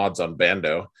with their mods on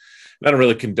Bando. And I don't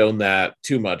really condone that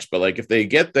too much, but like, if they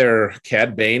get their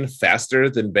Cad Bane faster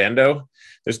than Bando,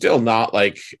 they're still not,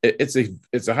 like, it's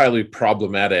a highly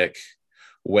problematic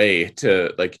way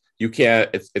to, like, you can't.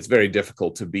 It's very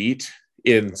difficult to beat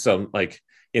in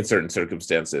certain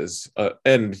circumstances,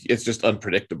 and it's just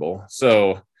unpredictable.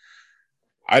 So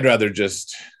I'd rather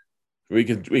just we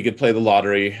could play the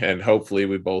lottery, and hopefully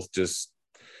we both just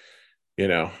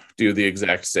do the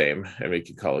exact same, and we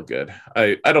can call it good.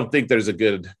 I don't think there's a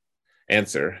good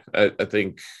answer. I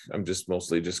think I'm just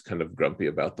mostly just kind of grumpy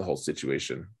about the whole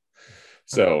situation.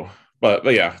 So, but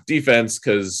yeah, defense,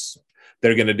 because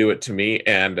they're going to do it to me,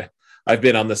 and I've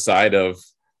been on the side of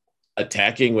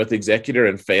attacking with Executor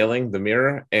and failing the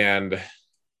mirror, and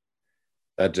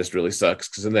that just really sucks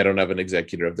because then they don't have an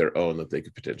Executor of their own that they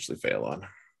could potentially fail on.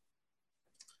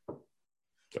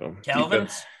 So Calvin,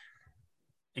 defense.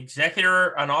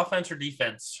 Executor on offense or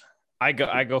defense? I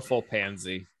go full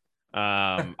pansy.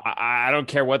 I don't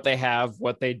care what they have,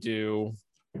 what they do.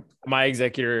 My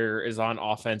Executor is on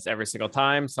offense every single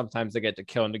time. Sometimes they get to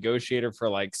kill a Negotiator for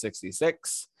like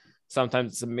 66.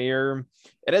 Sometimes it's a mirror.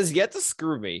 It has yet to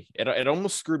screw me. It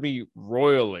almost screwed me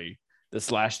royally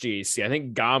this last GAC. I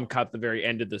think Gom caught the very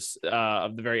end of this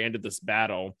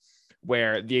battle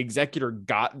where the Executor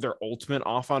got their ultimate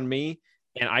off on me,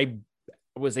 and I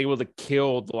was able to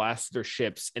kill the last of their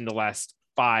ships in the last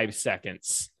 5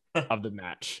 seconds of the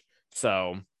match.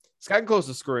 So it's gotten close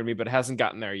to screwing me, but it hasn't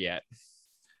gotten there yet.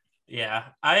 Yeah,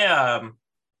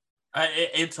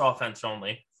 it's offense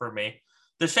only for me.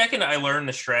 The second I learned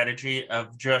the strategy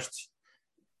of just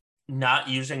not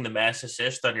using the mass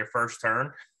assist on your first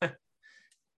turn,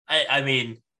 I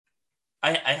mean,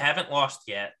 I haven't lost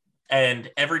yet. And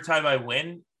every time I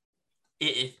win,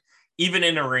 even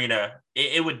in arena,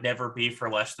 it would never be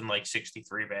for less than like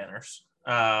 63 banners.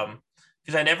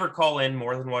 Because I never call in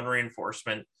more than one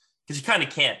reinforcement, because you kind of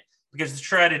can't. Because the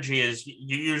strategy is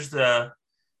you use the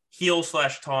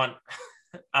heal/taunt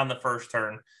on the first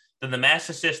turn, then the mass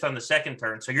assist on the second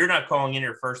turn. So you're not calling in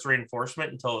your first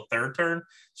reinforcement until the third turn.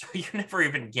 So you never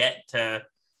even get to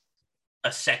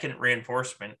a second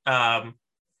reinforcement. I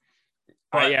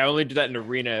only do that in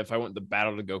arena if I want the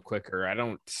battle to go quicker. I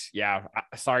don't. Yeah,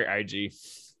 sorry, IG.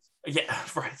 Yeah,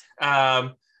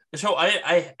 right. So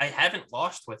I haven't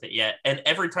lost with it yet, and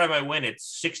every time I win, it's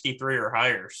 63 or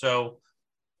higher. So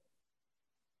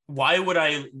why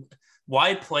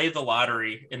play the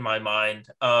lottery in my mind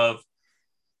of,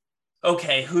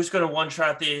 okay, who's going to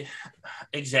one-shot the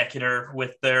Executor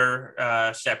with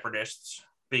their separatists?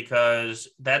 Because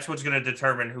that's what's going to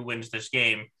determine who wins this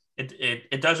game.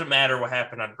 It doesn't matter what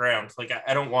happened on ground. Like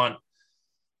I don't want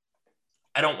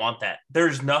that.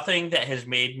 There's nothing that has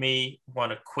made me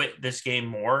want to quit this game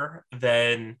more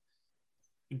than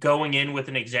going in with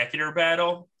an Executor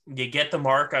battle. You get the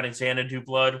mark on a Xanadu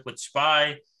Blood with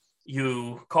Spy.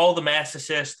 You call the mass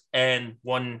assist, and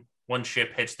one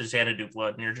ship hits the Xanadu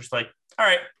Blood, and you're just like, all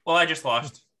right, well, I just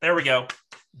lost. There we go.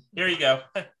 Here you go.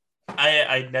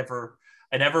 I never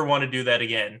want to do that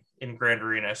again in Grand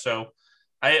Arena. So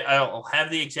I'll have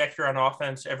the Executor on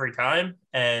offense every time,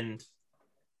 and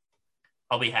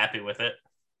I'll be happy with it.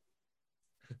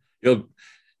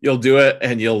 You'll do it,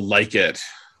 and you'll like it.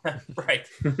 Right.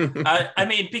 I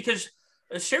mean, because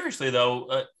seriously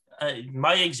though,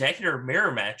 my Executor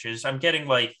mirror matches, I'm getting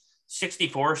like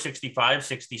 64, 65,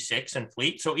 66 in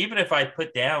fleet. So even if I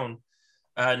put down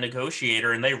a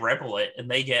Negotiator and they rebel it and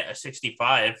they get a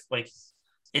 65, like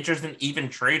it's just an even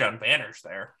trade on banners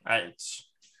there.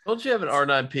 Don't you have an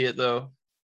R9 Piet though?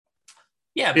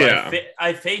 Yeah, but yeah.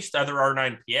 I faced other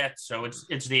R9 Piets, so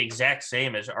it's the exact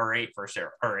same as R8 versus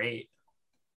R8.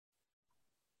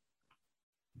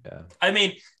 Yeah. I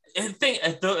mean, think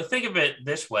of it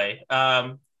this way.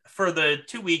 For the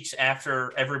 2 weeks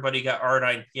after everybody got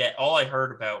R9 Piet, all I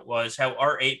heard about was how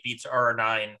R8 beats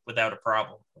R9 without a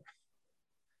problem.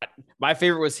 My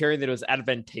favorite was hearing that it was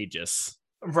advantageous.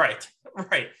 Right.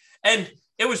 And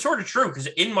it was sort of true because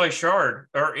in my shard,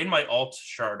 or in my alt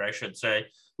shard, I should say,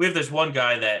 we have this one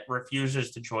guy that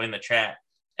refuses to join the chat.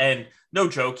 And no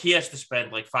joke, he has to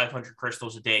spend like 500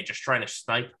 crystals a day just trying to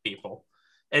snipe people.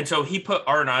 And so he put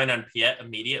R9 on Piet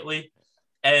immediately.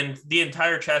 And the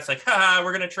entire chat's like, haha,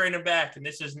 we're going to train him back. And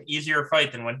this is an easier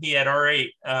fight than when he had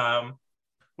R8,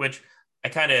 which I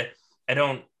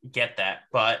don't get that.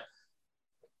 But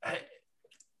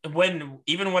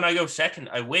even when I go second,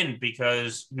 I win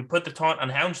because you put the taunt on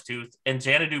Houndstooth and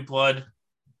Xanadu Blood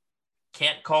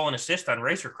can't call an assist on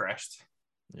Razor Crest.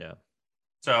 Yeah.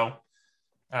 So,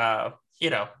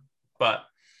 but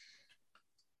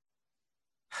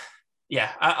yeah,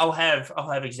 I'll have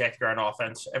Executor on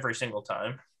offense every single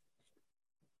time.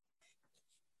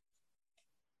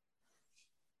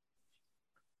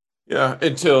 Yeah,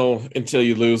 until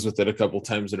you lose with it a couple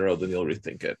times in a row, then you'll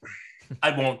rethink it.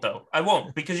 I won't though. I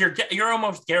won't, because you're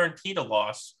almost guaranteed a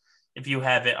loss if you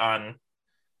have it on.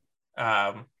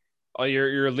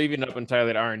 You're leaving up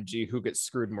entirely to RNG who gets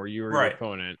screwed more, you or your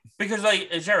opponent. Because like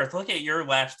Zareth, look at your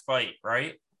last fight,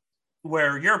 right?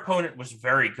 Where your opponent was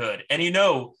very good, and he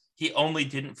only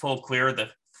didn't full clear the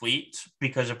fleet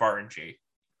because of RNG.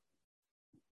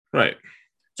 Right.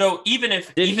 So even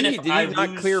if did he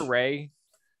not clear Ray?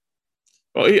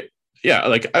 Well, yeah,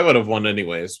 like I would have won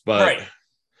anyways, but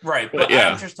right. But yeah.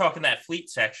 I'm just talking that fleet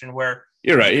section where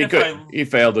You're right. Even He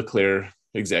failed to clear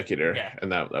Executor, Yeah.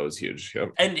 and that was huge.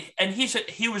 Yep. and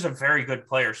he was a very good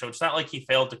player, so it's not like he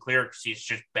failed to clear because he's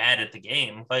just bad at the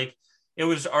game. Like, it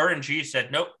was RNG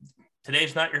said, nope,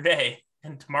 today's not your day,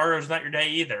 and tomorrow's not your day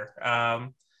either.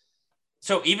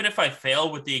 So even if I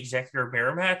fail with the Executor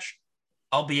mirror match,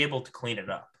 I'll be able to clean it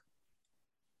up.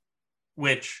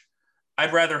 Which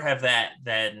I'd rather have that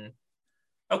than,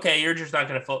 okay, you're just not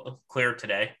going to clear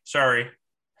today. Sorry.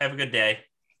 Have a good day.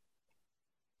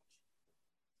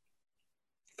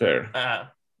 Fair.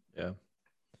 Yeah.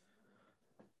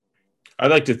 I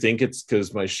like to think it's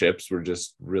because my ships were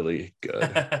just really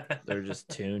good. They're just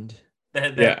tuned.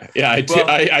 Yeah.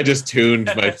 I just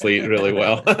tuned my fleet really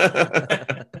well.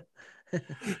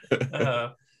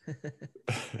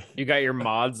 You got your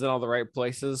mods in all the right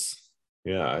places.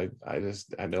 Yeah,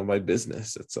 I know my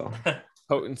business. That's all.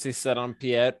 Potency set on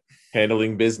Piet.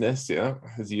 Handling business, yeah,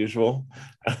 as usual.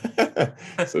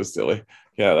 So silly.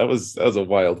 Yeah, that was a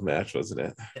wild match, wasn't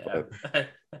it? Yeah.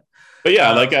 But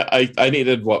yeah, like I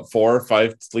needed 4 or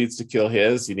 5 fleets to kill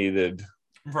his. He needed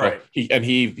right.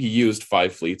 He used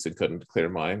 5 fleets and couldn't clear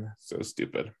mine. So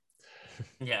stupid.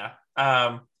 Yeah.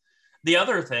 The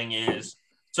other thing is,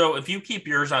 so if you keep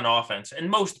yours on offense, and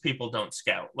most people don't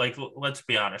scout, like, let's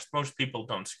be honest, most people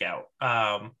don't scout.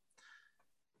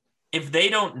 If they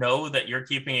don't know that you're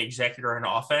keeping Executor on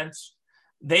offense,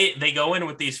 they go in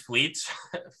with these fleets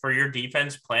for your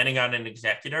defense, planning on an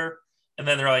Executor, and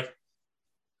then they're like,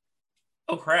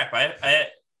 oh crap,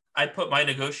 I put my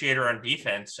Negotiator on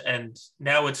defense, and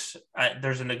now it's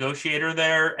there's a Negotiator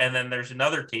there, and then there's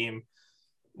another team.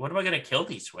 What am I going to kill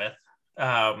these with?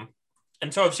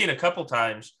 And so I've seen a couple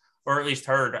times, or at least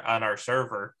heard on our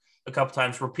server a couple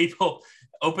times, where people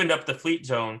opened up the fleet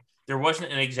zone. There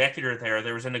wasn't an Executor there.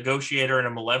 There was a Negotiator and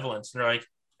a Malevolence. And they're like,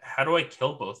 how do I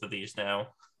kill both of these now?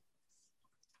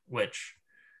 Which,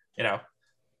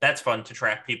 that's fun to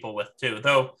track people with too.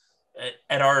 Though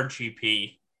at our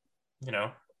GP,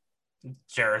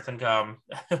 Jareth and Gum,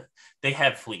 they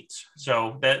have fleets.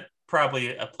 So that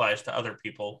probably applies to other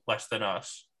people less than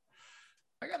us.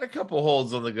 I got a couple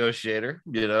holds on Negotiator,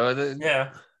 Yeah.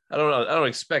 I don't know. I don't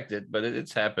expect it, but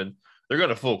it's happened. They're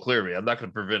going to full clear me. I'm not going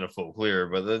to prevent a full clear,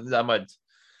 but I might,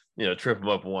 trip them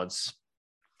up once.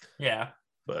 Yeah.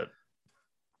 But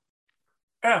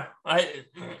yeah, I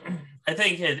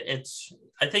think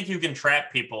I think you can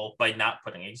trap people by not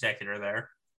putting Executor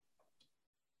there.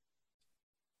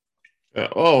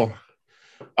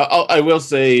 I will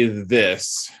say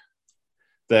this,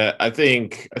 that I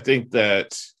think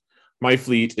that my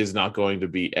fleet is not going to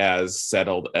be as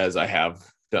settled as I have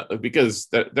done, because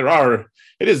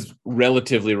it is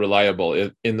relatively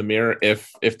reliable in the mirror.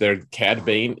 If their Cad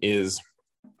Bane is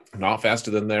not faster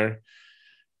than their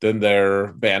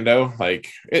Bando,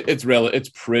 like it's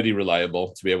pretty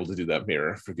reliable to be able to do that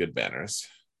mirror for good banners.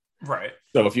 Right.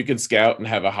 So if you can scout and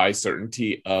have a high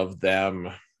certainty of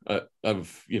them,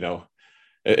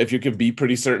 if you can be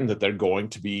pretty certain that they're going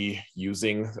to be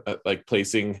using,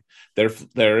 placing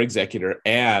their Executor,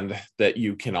 and that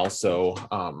you can also,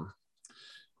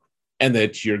 and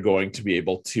that you're going to be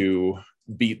able to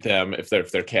beat them if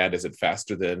their CAD isn't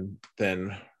faster than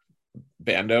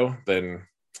Bando, then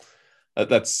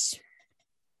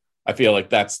I feel like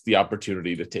that's the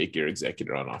opportunity to take your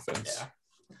Executor on offense.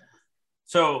 Yeah.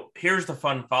 So here's the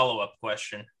fun follow-up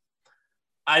question.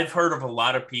 I've heard of a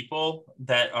lot of people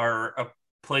that are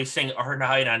placing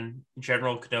R9 on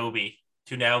General Kenobi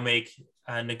to now make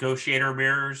Negotiator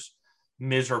mirrors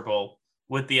miserable,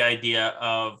 with the idea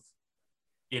of,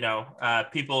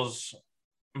 people's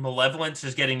Malevolence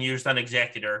is getting used on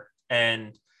Executor,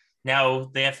 and now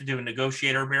they have to do a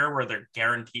Negotiator mirror where they're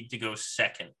guaranteed to go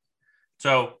second.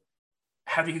 So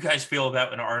how do you guys feel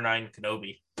about an R9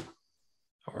 Kenobi?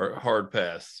 Hard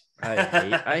pass.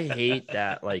 I hate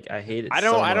that. Like, I hate it. I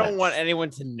don't want anyone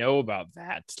to know about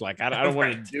that. Like, I don't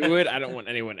want to do it. I don't want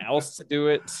anyone else to do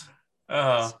it.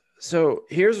 So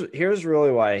here's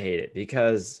really why I hate it,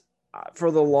 because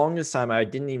for the longest time I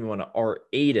didn't even want to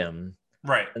R8 him.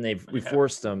 Right. And we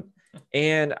forced them.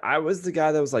 And I was the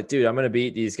guy that was like, dude, I'm going to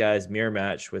beat these guys mirror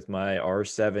match with my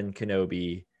R7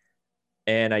 Kenobi.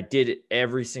 And I did it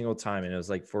every single time. And it was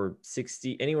like for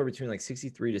anywhere between like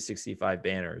 63 to 65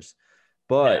 banners.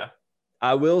 But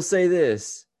I will say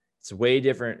this, it's way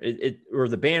different. Or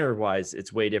the banner wise,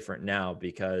 it's way different now,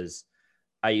 because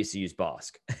I used to use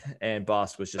Bosk and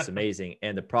Bosk was just amazing.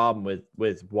 And the problem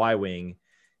with Y-Wing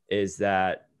is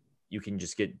that you can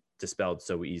just get dispelled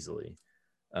so easily.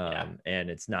 And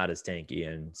it's not as tanky.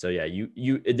 And so,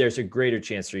 there's a greater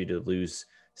chance for you to lose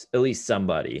at least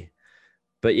somebody.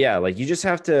 But yeah, like you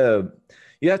have to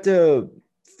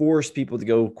force people to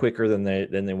go quicker than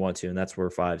they want to, and that's where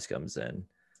 5s comes in.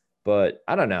 But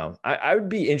I don't know. I would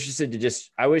be interested to just.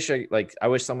 I wish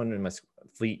someone in my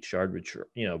fleet shard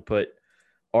would put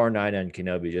R9 on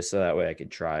Kenobi just so that way I could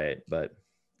try it. But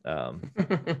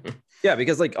yeah,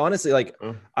 because like honestly, like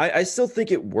I still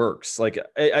think it works. Like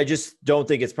I just don't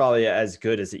think it's probably as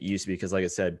good as it used to be because, like I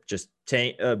said, just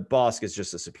tank Bosk is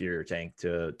just a superior tank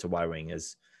to Y-wing,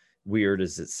 as weird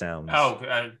as it sounds. Oh,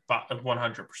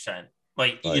 100%,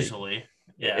 like easily.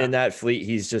 Yeah. In that fleet,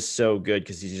 he's just so good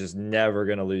because he's just never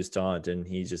gonna lose taunt, and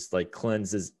he just like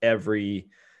cleanses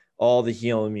all the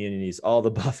heal immunities, all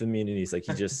the buff immunities. Like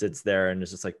he just sits there and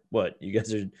it's just like, what you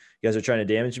guys are trying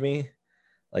to damage me?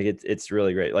 Like it's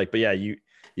really great. Like, but yeah, you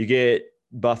get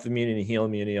buff immunity, heal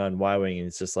immunity on Y-Wing, and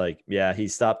it's just like, yeah, he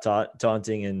stopped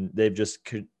taunting, and they've just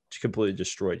completely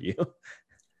destroyed you.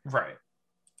 Right.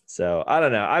 So I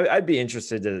don't know. I'd be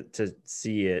interested to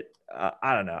see it.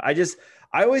 I don't know.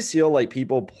 I always feel like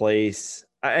people place,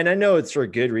 and I know it's for a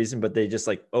good reason, but they just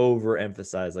like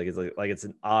overemphasize like it's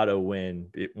an auto win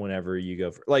whenever you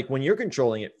go for, like when you're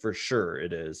controlling it, for sure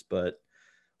it is, but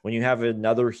when you have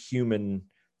another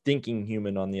thinking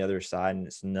human on the other side, and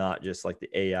it's not just like the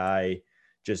AI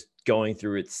just going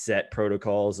through its set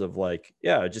protocols of like,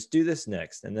 yeah, just do this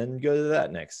next and then go to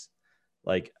that next.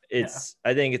 Like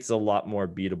I think it's a lot more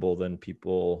beatable than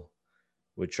people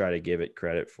would try to give it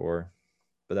credit for,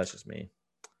 but that's just me.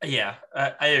 Yeah,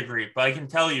 I agree. But I can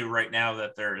tell you right now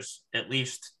that there's at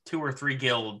least 2 or 3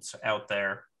 guilds out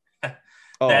there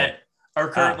that are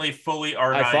currently fully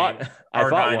R9,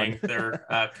 R9ing their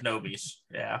Kenobis.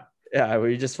 Yeah. Yeah,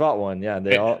 we just fought one. Yeah,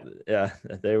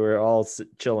 they were all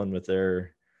chilling with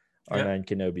their R9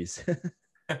 Kenobis.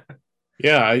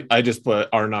 Yeah, I just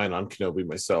put R9 on Kenobi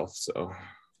myself, so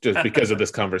just because of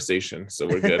this conversation, so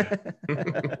we're good.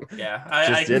 Yeah,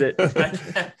 I did it.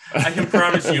 I can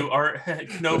promise you,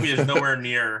 Kenobi is nowhere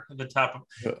near the top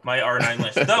of my R9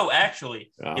 list. Though,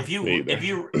 actually, if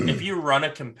you run a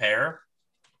compare,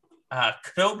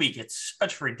 Kenobi gets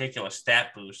such ridiculous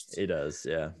stat boosts. It does,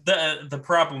 yeah. The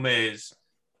problem is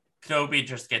Kenobi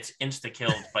just gets insta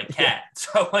killed by Cat.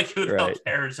 So like, who the hell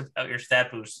cares about your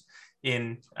stat boosts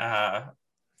in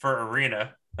for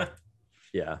Arena?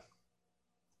 Yeah.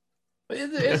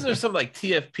 Is there some like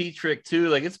TFP trick too?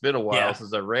 Like it's been a while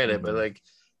since I ran it, but like,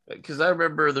 because I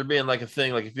remember there being like a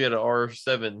thing, like if you had an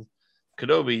R7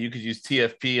 Kenobi, you could use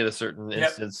TFP in a certain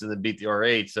instance and then beat the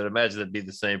R8. So I'd imagine that'd be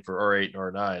the same for R8 and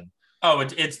R9. Oh,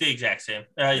 it's the exact same.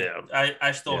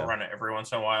 I still run it every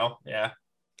once in a while. Yeah.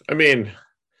 I mean,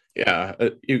 yeah,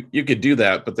 you could do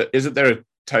that, but isn't there a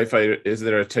TIE fighter? Is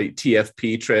there a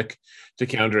TFP trick to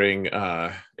countering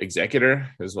Executor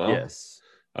as well? Yes.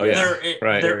 Oh yeah,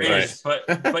 there is, but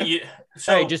you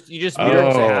you just beat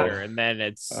Executor, and then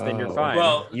then you're fine.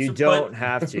 Well, you don't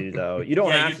have to though. You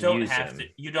don't have to use him.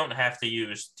 You don't have to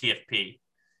use TFP.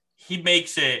 He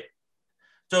makes it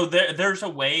so there's a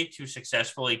way to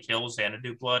successfully kill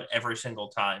Xanadu Blood every single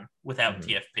time without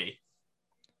TFP,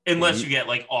 unless you get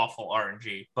like awful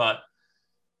RNG. But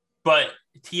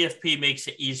TFP makes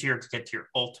it easier to get to your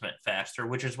ultimate faster,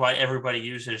 which is why everybody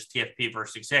uses TFP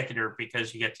versus Executor,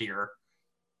 because you get to your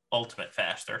ultimate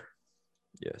faster.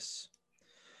 Yes.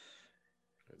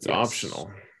 It's optional.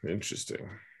 Interesting.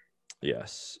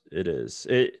 Yes, it is.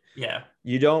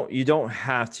 You don't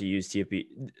have to use TFP.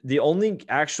 The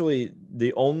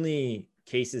only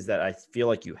cases that I feel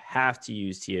like you have to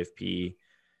use TFP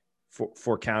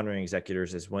for countering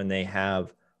Executors is when they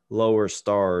have lower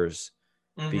stars,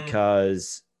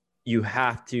 because you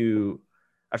have to,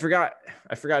 I forgot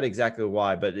exactly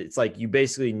why, but it's like you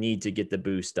basically need to get the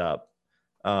boost up.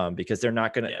 Because they're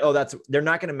not gonna they're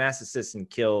not gonna mass assist and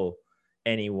kill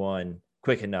anyone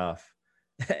quick enough,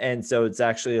 and so it's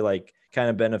actually like kind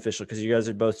of beneficial because you guys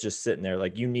are both just sitting there,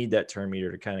 like you need that turn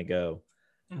meter to kind of go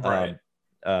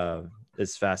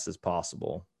as fast as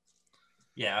possible.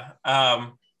 Yeah.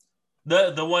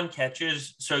 The one catch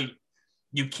is, so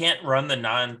you can't run the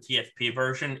non-TFP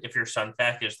version if your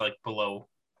Sunfac is like below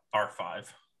R5,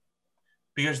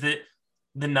 because the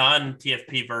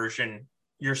non-TFP version,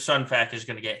 your Sunfac is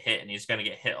going to get hit, and he's going to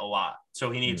get hit a lot. So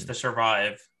he needs to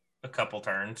survive a couple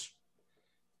turns.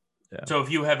 Yeah. So if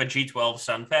you have a G12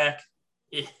 Sunfac,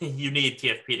 you need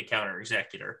TFP to counter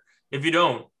Executor. If you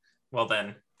don't, well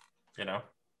then, maybe I'll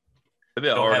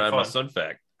R9 my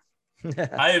Sunfac.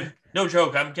 I have no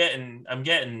joke. I'm getting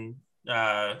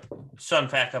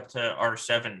Sunfac up to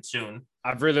R7 soon.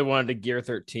 I've really wanted to gear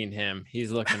 13 him. He's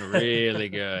looking really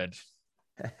good.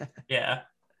 Yeah.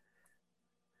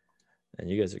 And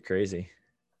you guys are crazy.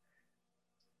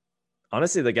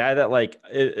 Honestly, the guy that like,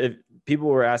 if people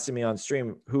were asking me on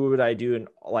stream, who would I do in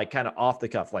like kind of off the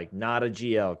cuff, like not a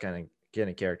GL kind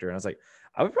of character. And I was like,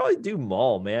 I would probably do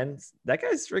Maul, man. That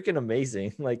guy's freaking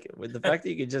amazing. Like with the fact that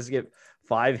you could just get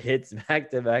 5 hits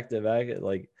back to back to back,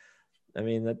 like, I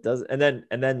mean, that does, and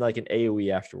then like an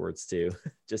AoE afterwards too,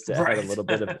 just to add a little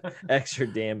bit of extra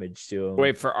damage to him.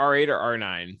 Wait, for R8 or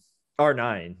R9?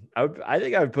 R9. I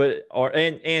think I would put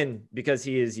and because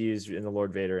he is used in the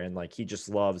Lord Vader, and like he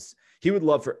would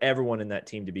love for everyone in that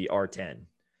team to be R10.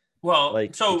 Well,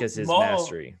 like so because his Maul,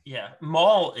 mastery. Yeah,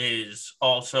 Maul is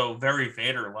also very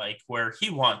Vader-like, where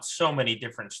he wants so many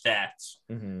different stats.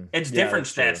 Mm-hmm. It's different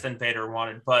stats than Vader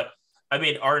wanted, but I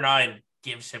mean R9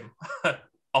 gives him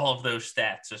all of those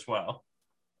stats as well.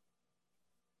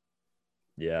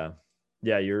 Yeah,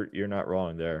 you're not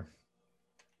wrong there.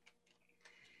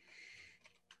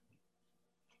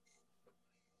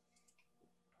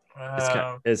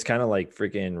 It's kind of like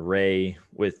freaking Rey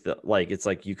with it's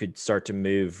like you could start to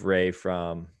move Rey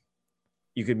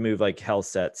you could move like health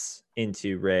sets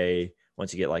into Rey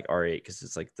once you get like R8, because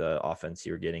it's like the offense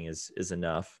you're getting is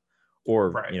enough,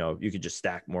 or you could just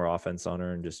stack more offense on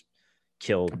her and just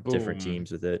kill different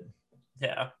teams with it.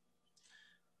 Yeah.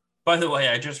 By the way,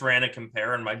 I just ran a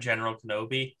compare on my General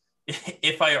Kenobi.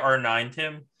 If I R9'd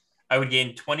him, I would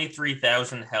gain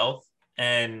 23,000 health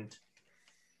and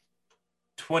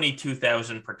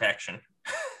 22,000 protection.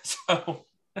 So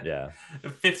yeah,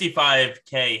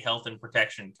 55k health and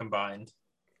protection combined.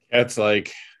 That's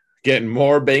like getting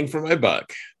more bang for my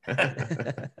buck.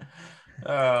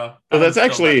 So that's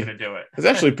actually gonna do it. It's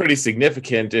actually pretty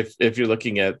significant if you're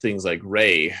looking at things like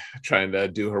Rey trying to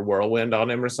do her whirlwind on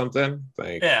him or something.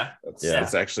 Like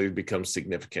that's actually become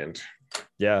significant.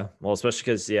 Yeah, well,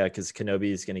 especially because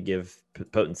Kenobi is going to give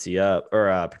potency up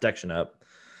or protection up,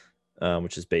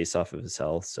 which is based off of his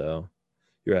health. So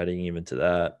you're adding even to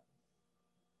that,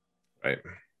 right?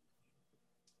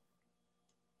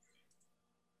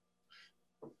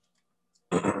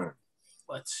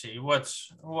 Let's see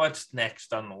what's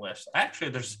next on the list.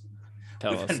 Actually,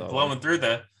 we've been blowing through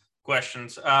the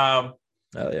questions. Oh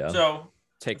yeah. So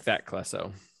take that,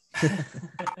 Clesso.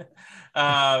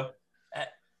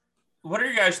 What are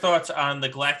your guys' thoughts on the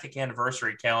Galactic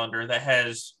Anniversary calendar that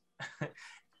has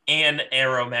an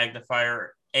arrow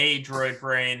magnifier, a droid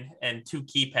brain, and 2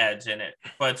 keypads in it?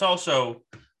 But it's also,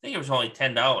 I think it was only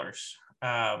 $10.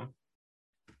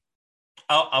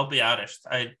 I'll be honest.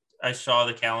 I saw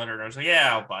the calendar and I was like, yeah,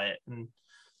 I'll buy it. And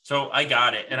so I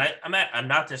got it. And I'm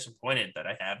not disappointed that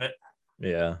I have it.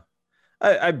 Yeah.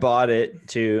 I bought it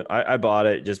too. I bought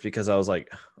it just because I was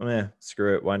like,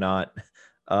 screw it. Why not?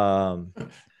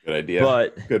 Good idea.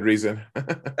 But good reason.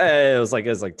 it was like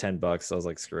 $10. So I was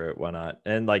like, screw it. Why not?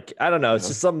 And like, I don't know. It's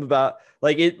just something about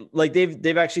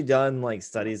they've actually done like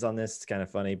studies on this. It's kind of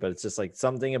funny, but it's just like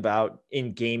something about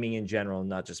in gaming in general,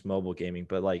 not just mobile gaming,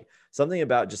 but like something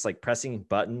about just like pressing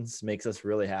buttons makes us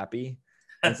really happy.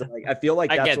 And so like, I feel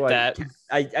like that's why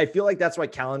I feel like that's why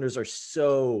calendars are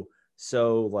so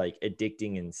like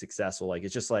addicting and successful. Like,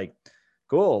 it's just like,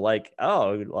 cool, like,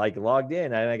 oh, like logged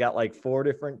in and I got like 4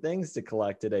 different things to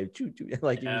collect today.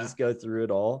 Like you can just go through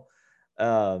it all.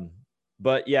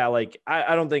 But yeah, like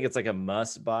I don't think it's like a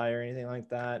must buy or anything like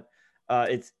that.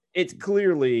 It's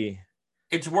clearly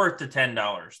it's worth the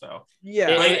 $10 though. Yeah,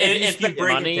 if you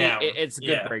break it down, it's a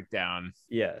good breakdown.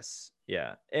 Yes,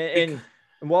 yeah, and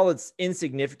while it's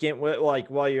insignificant, like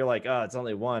while you're like, oh, it's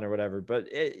only 1 or whatever, but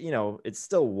it's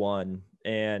still 1.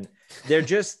 And they're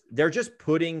just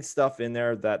putting stuff in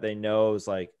there that they know is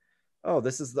like, oh,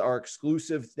 this is our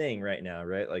exclusive thing right now,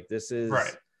 right? Like this is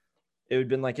right. It would have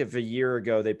been like if a year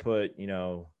ago they put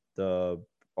the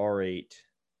R8,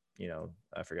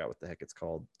 I forgot what the heck it's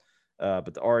called,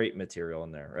 but the R8 material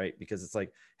in there, right? Because it's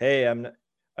like, hey, I'm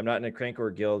not in a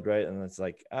Crankor guild, right? And it's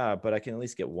like, but I can at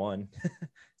least get 1.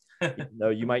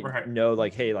 You might know,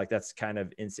 like, hey, like that's kind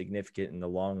of insignificant in the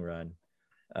long run.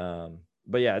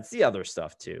 But yeah, it's the other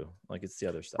stuff too. Like it's the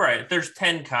other stuff. Right. There's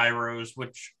 10 Kairos,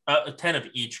 which 10 of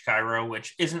each Kairo,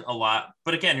 which isn't a lot.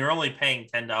 But again, you're only paying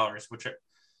 $10, which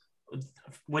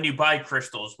when you buy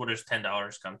crystals, what does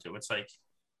 $10 come to? It's like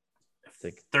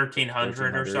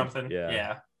 1,300 or something.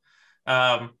 Yeah.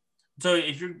 So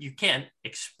if you can't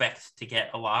expect to get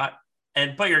a lot,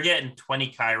 but you're getting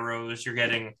 20 Kairos, you're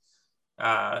getting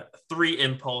 3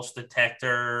 impulse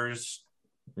detectors,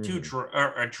 2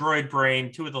 a droid brain,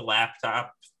 2 of the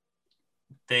laptop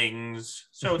things.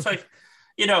 So it's like,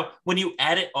 when you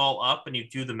add it all up and you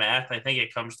do the math, I think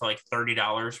it comes to like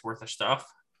 $30 worth of stuff.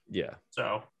 Yeah.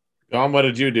 So, Dom, what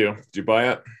did you do? Did you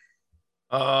buy it?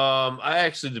 I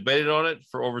actually debated on it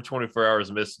for over 24 hours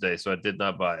and missed today, so I did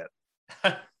not buy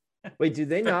it. Wait, do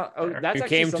they not? Oh, that's you actually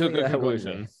came to a something good that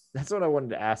conclusion. that's what I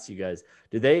wanted to ask you guys.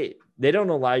 Do they don't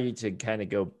allow you to kind of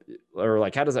go, or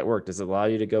like how does that work? Does it allow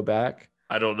you to go back?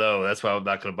 I don't know. That's why I'm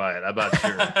not going to buy it. I'm not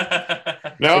sure.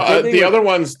 No, The good thing the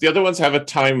with- other ones have a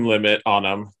time limit on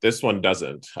them. This one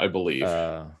doesn't, I believe.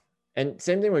 And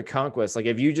same thing with Conquest. Like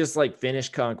if you just like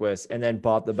finished Conquest and then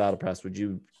bought the battle pass, would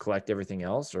you collect everything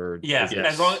else? Or Yeah, is it-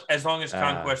 Yes. as long as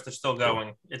Conquest is still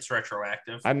going, it's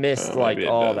retroactive. I missed Maybe like it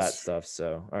all does. that stuff.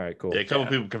 So all right, cool. Yeah, a couple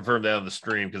people confirmed that on the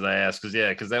stream because I asked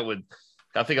because that would.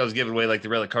 I think I was giving away like the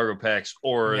relic cargo packs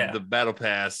or Yeah. the battle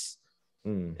pass,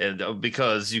 Mm. and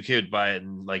because you could buy it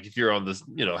and like if you're on this,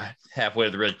 halfway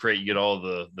to the red crate, you get all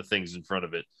the things in front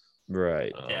of it.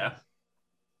 Right. Yeah.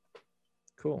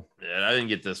 Cool. Yeah, I didn't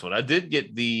get this one. I did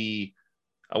get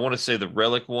I want to say the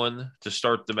relic one to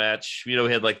start the match. We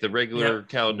had like the regular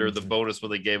calendar, the Mhm. bonus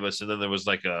one they gave us, and then there was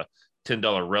like a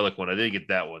 $10 relic one. I didn't get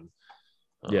that one.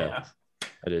 Yeah.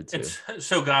 I did too. It's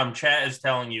so Gom chat is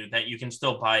telling you that you can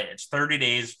still buy it. It's 30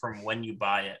 days from when you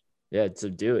buy it. Yeah. So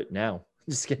do it now.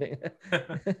 Just kidding.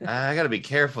 I got to be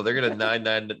careful. They're gonna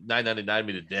 $9.99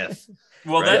 me to death.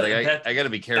 Well, Right? that I got to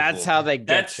be careful. That's how they get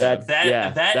that's you.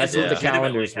 That's what what the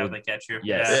calendars how would- they catch you.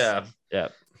 Yes. Yeah.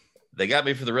 They got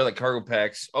me for the relic cargo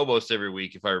packs almost every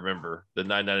week, if I remember. The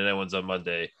 $9.99 ones on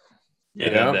Monday.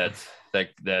 And Yeah. then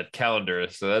that calendar.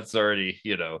 So that's already,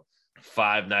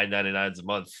 $5 $9.99s a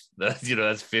month. That's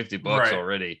that's $50 Right.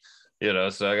 already.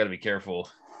 So I gotta be careful.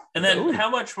 And then Ooh. how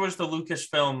much was the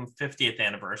Lucasfilm 50th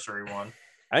anniversary one?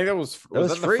 I think that was was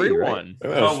that the free, free right? one.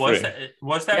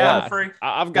 Was that Yeah. one free?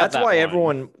 I've got That's that why one.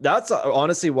 everyone. That's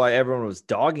honestly why everyone was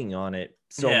dogging on it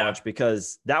so Yeah. much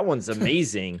because that one's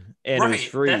amazing and it was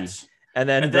free. And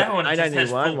then And the that one just has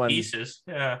 991 full one, pieces.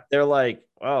 Yeah. they're like,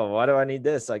 "Oh, why do I need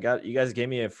this? You guys gave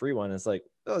me a free one." It's like,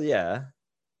 "Oh yeah,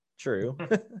 true,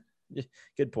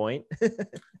 good point."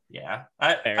 Yeah.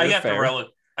 I got Fair. the relic.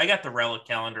 I got the relic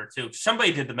calendar too.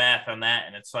 Somebody did the math on that,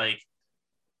 and it's like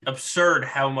absurd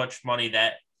how much money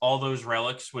that all those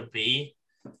relics would be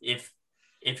if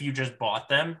you just bought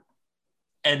them.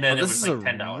 And then Well, it this was is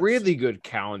like a $10. really good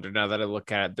calendar now that I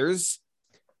look at it. There's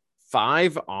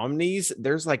 5 Omnis.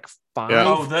 There's like 5. Yeah.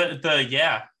 Oh, the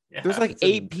yeah. There's like It's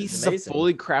 8 it's pieces of amazing.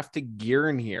 fully crafted gear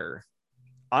in here.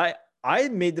 I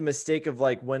made the mistake of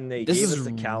like when they This gave is us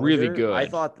the calendar. really good. I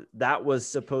thought that was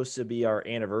supposed to be our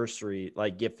anniversary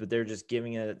like gift, but they're just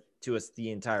giving it to us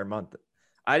the entire month.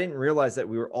 I didn't realize that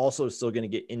we were also still going to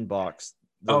get inbox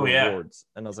the Oh, yeah. rewards,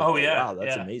 and I was like, Oh, yeah, wow,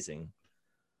 that's yeah. amazing."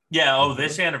 Yeah. Oh,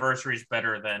 this anniversary is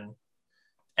better than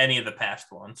any of the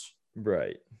past ones.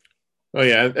 Right. Oh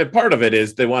yeah, and part of it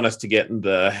is they want us to get in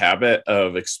the habit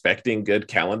of expecting good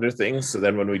calendar things. So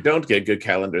then when we don't get good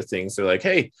calendar things, they're like,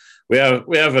 "Hey, we have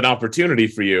an opportunity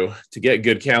for you to get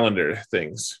good calendar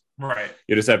things. Right.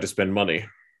 You just have to spend money."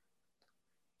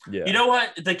 Yeah. You know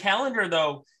what? The calendar,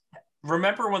 though,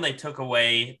 remember when they took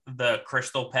away the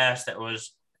crystal pass that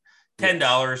was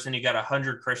 $10 and you got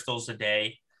 100 crystals a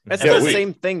day? That's Yeah, the we-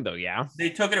 same thing though, yeah. They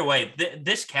took it away.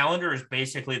 This calendar is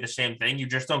basically the same thing. You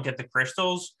just don't get the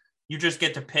crystals. You just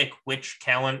get to pick which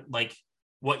like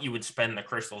what you would spend the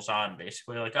crystals on,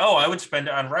 basically. Like, oh, I would spend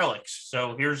it on relics.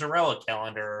 So here's a relic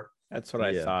calendar. That's what I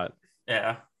Yeah. thought.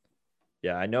 Yeah.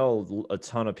 Yeah, I know a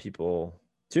ton of people,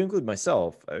 to include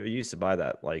myself. I used to buy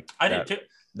that, like I that, did too.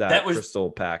 that That was-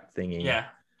 crystal pack thingy. Yeah.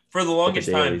 For the longest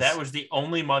time, dailies. that was the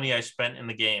only money I spent in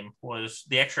the game was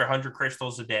the extra 100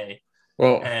 crystals a day.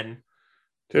 Well, And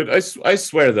dude, I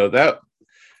swear though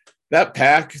that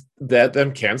pack, that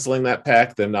them canceling that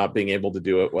pack, them not being able to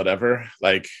do it, whatever,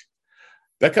 like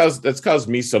that's caused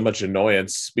me so much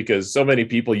annoyance because so many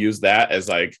people use that as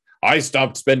like, I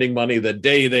stopped spending money the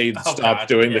day they stopped God,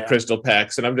 doing the yeah. crystal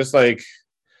packs, and I'm just like,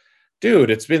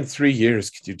 dude, it's been 3 years.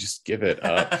 Could you just give it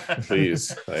up,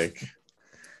 please? Like,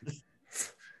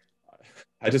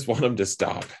 I just want them to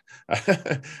stop.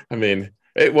 I mean,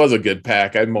 it was a good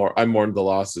pack. I mourned the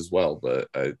loss as well, but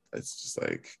it's just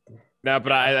like, No,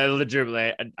 but I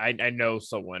legitimately I know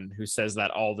someone who says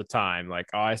that all the time. Like,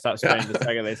 oh, I stopped spending the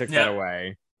second they took Yeah. that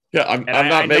away. yeah, I'm And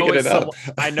not I know making it's it up.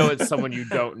 I know it's someone you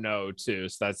don't know too,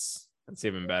 so that's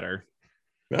even better.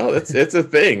 No, it's a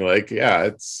thing. Like, yeah,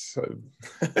 it's.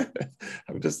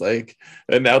 I'm just like,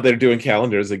 and now they're doing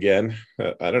calendars again.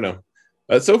 I don't know.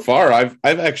 So far, I've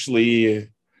actually,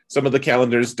 some of the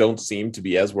calendars don't seem to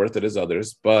be as worth it as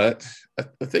others, but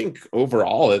I think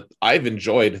overall, I've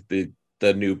enjoyed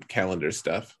the new calendar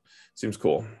stuff. Seems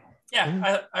cool.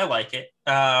 yeah, I like it.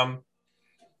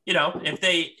 If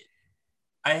they,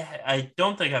 I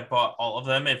don't think I've bought all of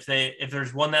them. If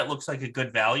there's one that looks like a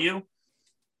good value,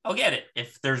 I'll get it.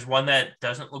 If there's one that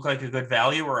doesn't look like a good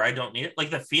value or I don't need it, like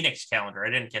the Phoenix calendar, I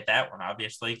didn't get that one,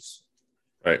 obviously.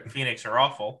 Right. Phoenix are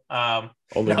awful.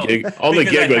 Only no, Gig because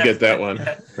would get that one.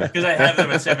 because I have them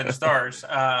at 7 stars.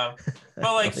 But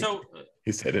like so,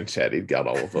 He said in chat he'd got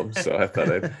all of them, so I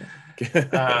thought I'd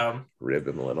rib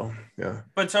him a little. Yeah.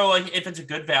 but so like if it's a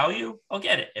good value, I'll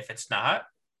get it. If it's not,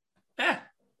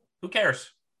 who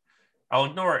cares? I'll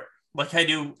ignore it. Like I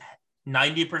do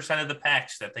 90% of the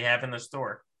packs that they have in the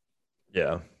store.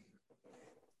 Yeah.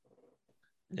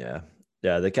 Yeah.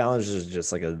 Yeah. The calendar is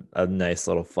just like a nice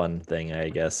little fun thing, I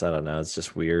guess. I don't know. It's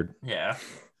just weird. Yeah.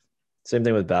 Same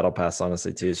thing with Battle Pass,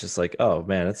 honestly, too. It's just like, oh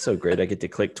man, it's so great. I get to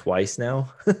click twice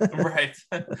now. Right.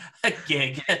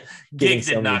 Gig Getting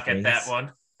so did not many get that things.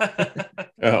 one.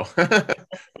 Oh,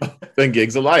 then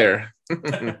Gig's a liar.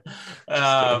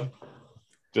 um,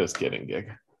 Just kidding,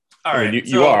 Gig. all I right. mean,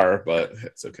 you are, but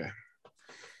it's okay.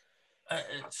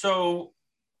 So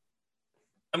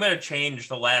I'm going to change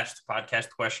the last podcast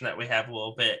question that we have a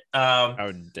little bit.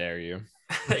 How dare you?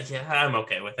 Yeah, I'm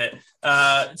okay with it.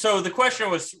 So the question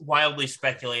was wildly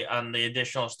speculate on the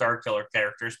additional Star Killer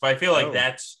characters, but I feel like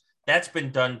that's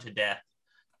been done to death.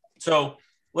 So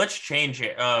let's change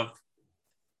it.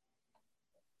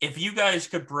 If you guys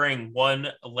could bring one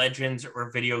Legends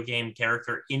or video game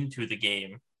character into the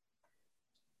game,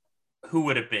 who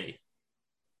would it be?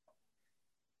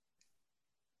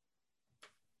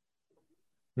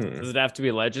 Does it have to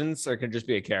be Legends or can it just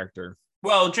be a character?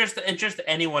 Well, just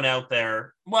anyone out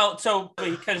there. Well, so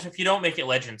because if you don't make it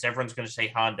Legends, everyone's going to say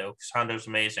Hondo because Hondo's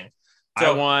amazing.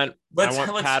 So I want let's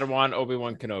Padawan,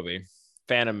 Obi-Wan Kenobi,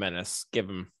 Phantom Menace. Give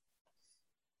him.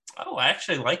 Oh, I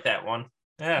actually like that one.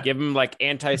 Yeah. Give him like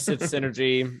anti-Sith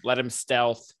synergy. Let him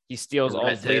stealth. He steals all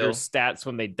his leader's stats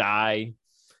when they die.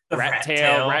 Rat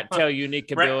tail,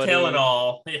 unique ability. Rat tail and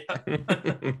all.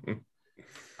 Yeah.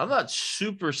 I'm not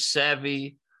super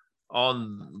savvy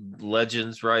on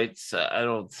Legends, right? I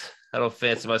don't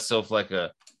fancy myself like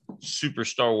a super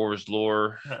Star Wars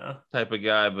lore type of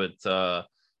guy, but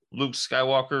Luke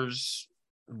Skywalker's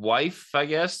wife, I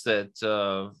guess,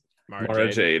 that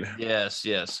Mara Jade. Yes.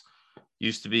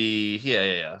 Used to be,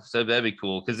 yeah. So that'd be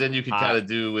cool because then you could kind of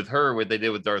do with her what they did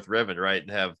with Darth Revan, right?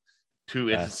 And have two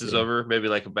instances of her, maybe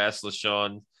like a Bastila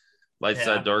Shan, light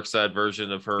side, dark side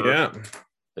version of her. Yeah.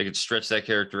 They could stretch that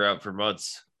character out for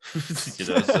months.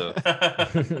 So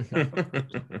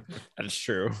That's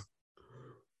true.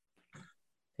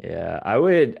 Yeah,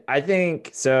 I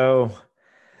think so.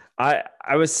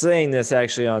 I was saying this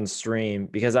actually on stream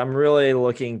because I'm really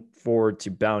looking forward to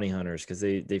bounty hunters because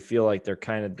they feel like they're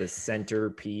kind of the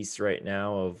centerpiece right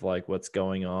now of like what's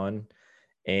going on.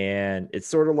 And it's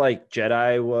sort of like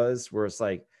Jedi was, where it's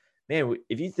like, man,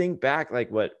 if you think back,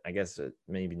 like what I guess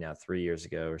maybe now 3 years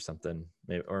ago or something,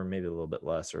 maybe a little bit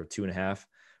less, or 2.5,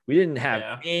 we didn't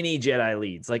have any Jedi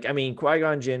leads. Like, I mean,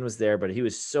 Qui-Gon Jinn was there, but he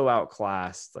was so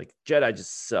outclassed. Like, Jedi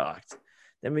just sucked.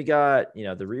 Then we got, the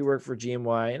rework for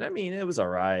GMY, and I mean, it was all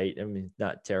right. I mean,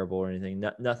 not terrible or anything,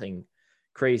 nothing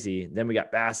crazy. Then we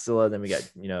got Bastila, then we got,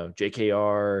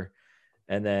 JKR,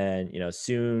 and then,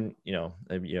 soon,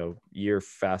 year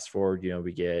fast forward,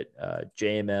 we get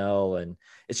JML, and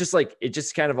it's just like, it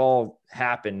just kind of all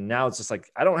happened. Now it's just like,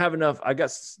 I don't have enough. I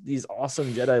got these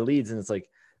awesome Jedi leads, and it's like,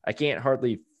 I can't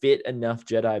hardly fit enough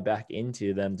Jedi back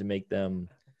into them to make them,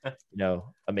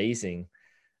 amazing.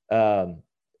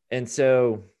 And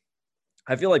so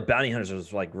I feel like Bounty Hunters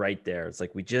was like right there. It's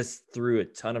like we just threw a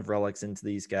ton of relics into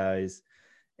these guys.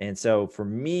 And so for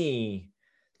me,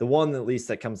 the one at least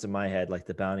that comes to my head, like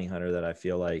the Bounty Hunter that I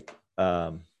feel like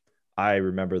I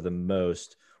remember the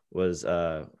most was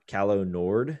Calo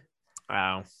Nord.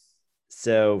 Wow.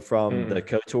 So from the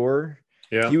KOTOR.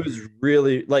 Yeah, he was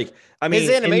really like, I mean, his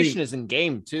animation is in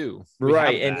game too.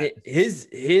 Right. And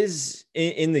his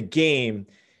in the game,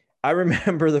 I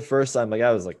remember the first time, like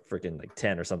I was like freaking like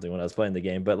 10 or something when I was playing the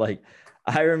game, but like,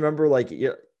 I remember like,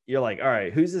 you're like, all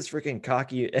right, who's this freaking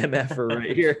cocky MFer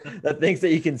right here that thinks that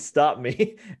he can stop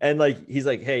me? And like, he's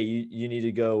like, hey, you need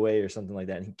to go away or something like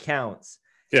that. And he counts.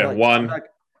 Yeah. Like, one.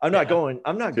 I'm not going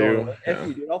two, away. F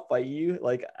you, dude, I'll fight you.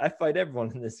 Like I fight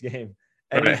everyone in this game.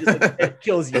 And he just like, it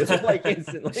kills you like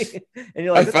instantly. And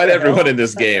you're like, I fight everyone in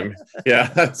this game. Yeah,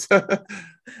 that's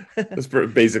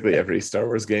basically every Star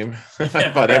Wars game. I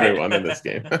fight everyone in this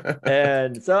game.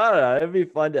 And so I don't know, it'd be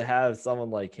fun to have someone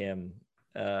like him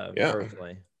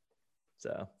personally.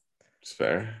 So it's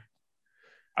fair.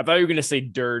 I thought you were going to say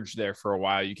Dirge there for a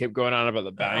while. You kept going on about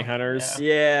the bounty hunters.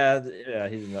 Yeah.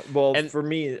 He's well. And for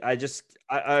me, I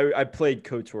played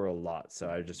KOTOR a lot, so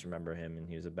I just remember him, and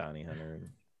he was a bounty hunter. And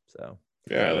so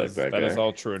yeah, I like that guy. That is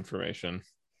all true information.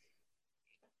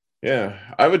 Yeah,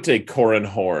 I would take Corran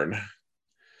Horn.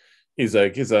 He's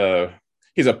an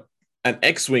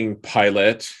X-wing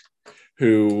pilot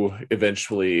who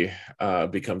eventually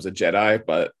becomes a Jedi.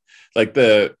 But like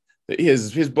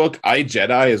his book I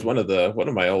Jedi is one of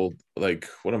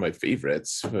my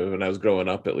favorites when I was growing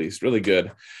up, at least. Really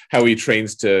good. How he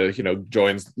trains to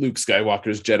joins Luke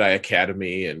Skywalker's Jedi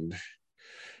Academy. And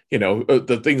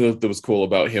the thing that was cool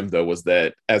about him though was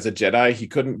that as a Jedi he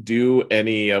couldn't do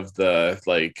any of the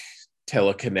like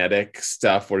telekinetic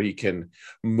stuff where he can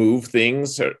move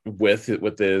things with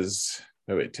his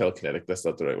telekinetic, that's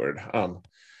not the right word.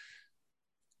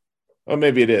 Oh,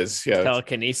 maybe it is. Yeah,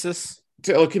 telekinesis.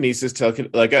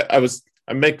 Like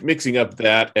I'm mixing up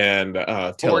that and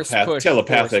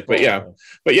telepathic, but yeah,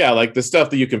 like the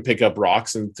stuff that you can pick up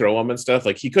rocks and throw them and stuff.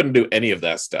 Like he couldn't do any of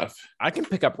that stuff. I can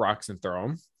pick up rocks and throw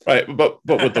them. Right, but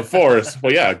with the Force,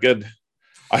 well, yeah, good.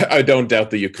 I don't doubt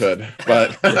that you could,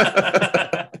 but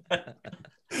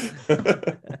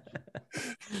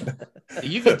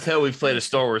you can tell we've played a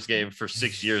Star Wars game for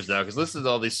 6 years now because listen to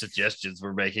all these suggestions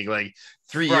we're making. Like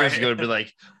 3 years ago, it'd be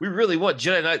like, we really want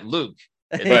Jedi Knight Luke.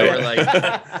 And they were like,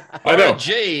 I know.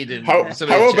 Jade. And how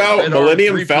about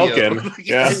Millennium Falcon?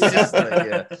 Yeah. It's just like,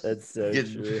 yeah. That's so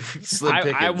true.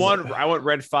 I want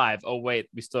Red 5. Oh, wait,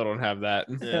 we still don't have that.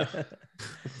 Yeah.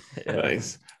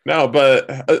 Nice. No, but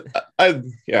I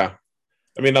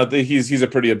mean, he's a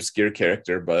pretty obscure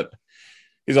character, but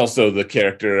he's also the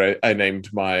character I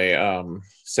named my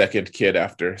second kid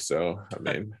after. So I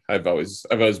mean, I've always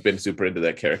been super into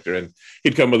that character, and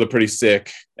he'd come with a pretty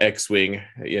sick X-wing,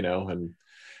 and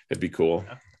it'd be cool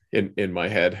in my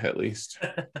head at least.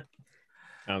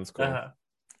 Sounds cool.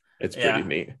 It's pretty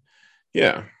neat.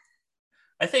 Yeah.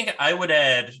 I think I would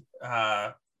add,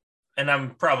 and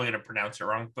I'm probably going to pronounce it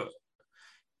wrong, but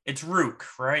it's Rook,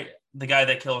 right? The guy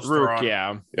that kills Rook, Thrawn.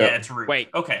 yeah, it's Rook. Wait,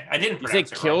 okay, I didn't. You say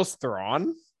kills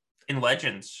Thrawn in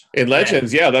Legends? In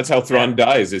Legends, yeah, that's how Thrawn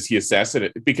dies. Is he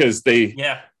assassinated because the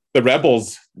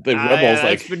rebels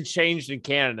like it's been changed in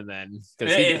canon then.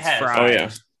 It has. Oh yeah.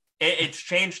 It's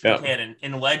changed in canon.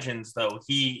 In Legends, though,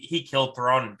 he killed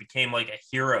Thrawn and became like a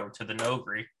hero to the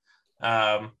Nogri.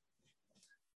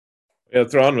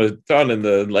 Thrawn in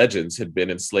the Legends had been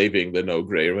enslaving the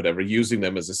Nogri or whatever, using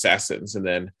them as assassins, and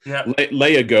then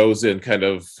Leia goes and kind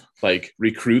of like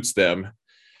recruits them,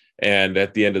 and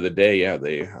at the end of the day,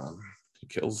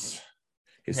 he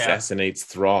assassinates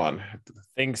Thrawn.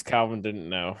 Things Calvin didn't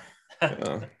know.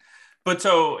 But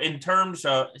so in terms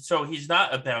of, so he's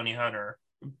not a bounty hunter,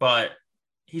 but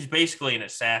he's basically an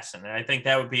assassin, and I think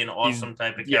that would be an awesome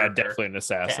type of character. Yeah, definitely an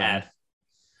assassin.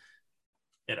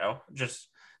 Just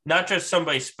not just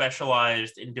somebody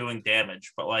specialized in doing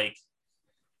damage, but like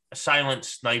a silent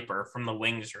sniper from the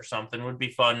wings or something would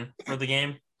be fun for the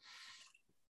game.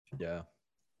 Yeah,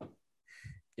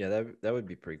 that would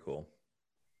be pretty cool.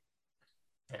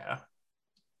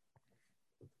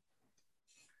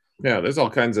 Yeah, there's all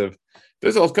kinds of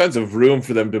room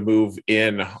for them to move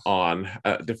in on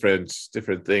different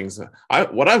things.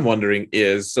 What I'm wondering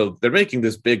is, so they're making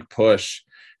this big push,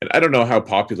 and I don't know how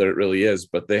popular it really is,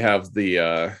 but they have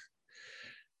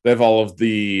all of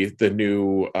the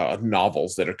new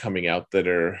novels that are coming out that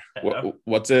are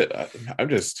what's it? I'm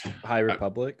just High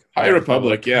Republic. High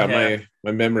Republic. Yeah,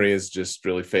 my memory is just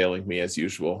really failing me as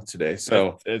usual today.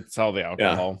 So it's all the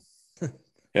alcohol.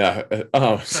 Yeah.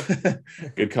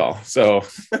 Good call. So,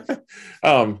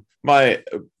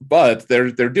 but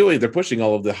they're pushing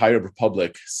all of the High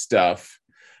Republic stuff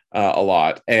a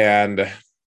lot, and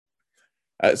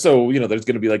so there's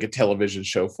going to be like a television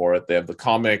show for it. They have the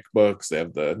comic books, they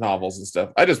have the novels and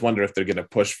stuff. I just wonder if they're going to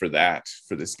push for that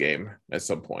for this game at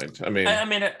some point.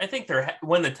 I think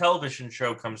when the television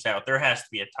show comes out, there has to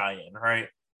be a tie-in, right?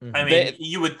 Mm-hmm. I mean,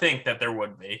 you would think that there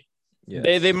would be.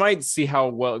 Yes. They might see how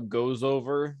well it goes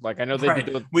over. Like I know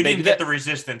we didn't get the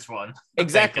Resistance one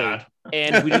exactly,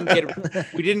 and we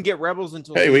didn't get Rebels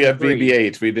until we got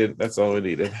BB-8. We did. That's all we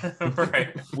needed. Right.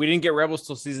 We didn't get Rebels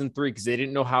till season 3 because they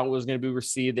didn't know how it was going to be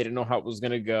received. They didn't know how it was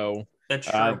going to go. That's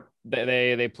true.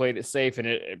 They played it safe and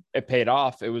it paid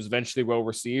off. It was eventually well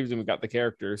received, and we got the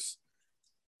characters.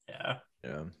 Yeah.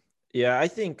 I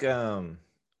think I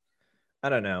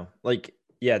don't know. Like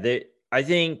I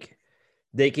think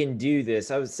they can do this.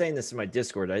 I was saying this in my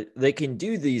Discord. They can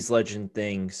do these legend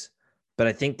things, but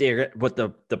I think what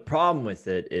the problem with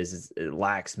it is it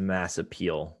lacks mass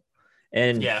appeal.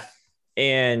 And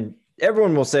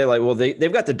everyone will say like, well,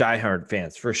 they've got the diehard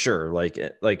fans for sure. Like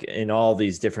in all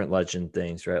these different legend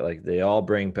things, right? Like they all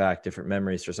bring back different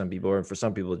memories for some people, or for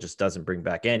some people, it just doesn't bring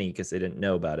back any because they didn't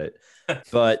know about it.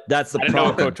 But that's the problem. I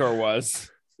didn't know what KOTOR was.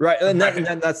 Right, and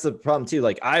that's the problem too.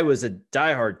 Like I was a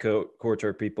diehard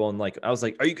KOTOR people, and like I was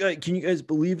like, "Are you guys? Can you guys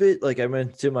believe it?" Like I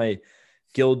went to my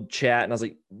guild chat, and I was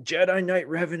like, Jedi Knight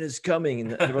Revan is coming,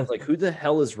 and everyone's like, who the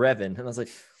hell is Revan? And I was like,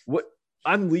 what?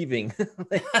 I'm leaving.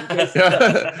 Like,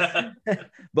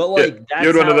 but like that's you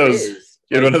had one how of those. it is.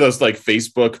 You had one of those like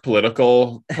Facebook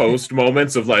political post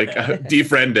moments of like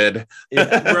defriended.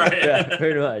 Yeah, Right. yeah,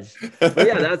 pretty much. But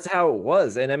yeah, that's how it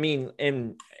was. And I mean,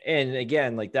 and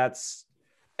again, like that's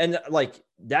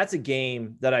a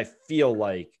game that I feel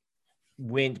like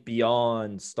went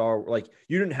beyond like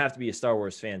you didn't have to be a Star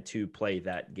Wars fan to play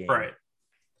that game. Right.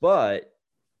 But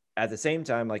at the same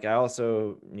time, like I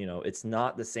also, it's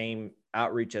not the same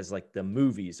outreach as like the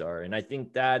movies are. And I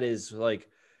think that is like,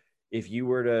 if you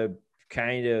were to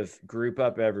kind of group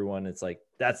up everyone, it's like,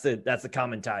 that's the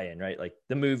common tie-in, right? Like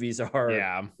the movies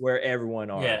are where everyone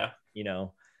are,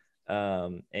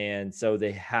 and so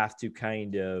they have to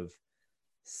kind of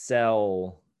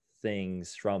sell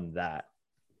things from that.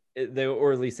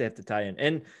 Or at least they have to tie in,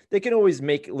 and they can always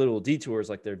make little detours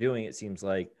like they're doing, it seems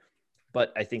like,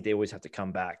 but I think they always have to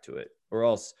come back to it, or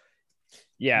else.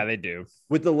 Yeah, they do.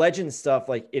 With the Legends stuff,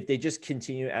 like if they just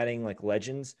continue adding like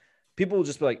Legends, people will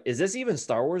just be like, is this even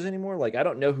Star Wars anymore? Like, I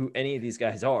don't know who any of these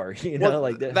guys are,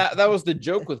 like that was the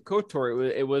joke with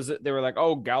KOTOR. It was they were like,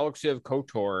 oh, Galaxy of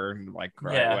KOTOR, like,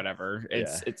 right, whatever.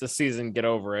 It's a season, get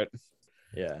over it.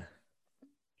 Yeah.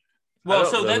 Well,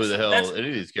 I don't know who the hell any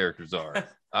of these characters are.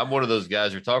 I'm one of those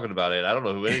guys who are talking about it. I don't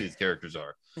know who any of these characters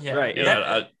are. Yeah.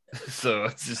 Right. So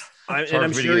it's just hard for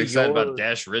me to get excited about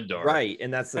Dash Rendar. Right.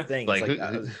 And that's the thing. Like,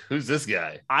 who's this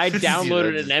guy? I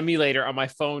downloaded an emulator on my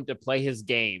phone to play his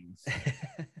game.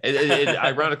 and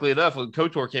ironically enough, when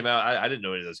KOTOR came out, I didn't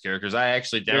know any of those characters. I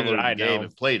actually downloaded the game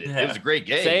and played it. Yeah. It was a great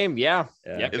game. Same, yeah.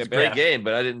 It was a great game,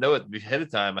 but I didn't know it ahead of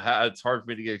time. It's hard for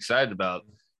me to get excited about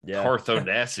Cartho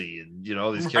Nassi and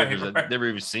all these characters I've never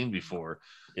even seen before.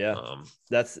 Yeah,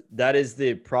 that is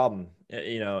the problem,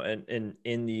 and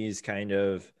in these kind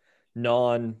of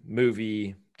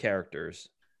non-movie characters.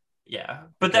 Yeah,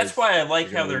 but that's why I like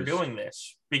how they're doing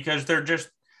this, because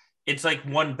it's like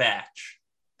one batch.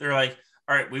 They're like,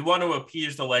 all right, we want to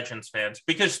appease the Legends fans,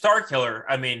 because Starkiller,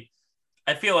 I mean,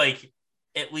 I feel like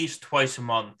at least twice a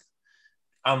month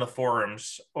on the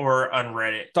forums or on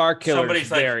Reddit, somebody's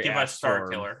like, give us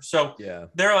Starkiller. So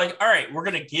they're like, all right, we're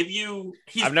gonna give you.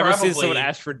 I've never seen someone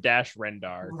ask for Dash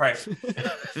Rendar, right?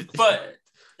 but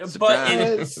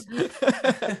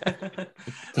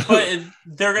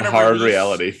they're gonna hard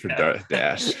reality for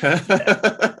Dash.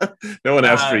 No one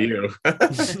asked for you.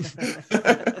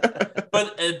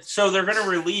 But so they're gonna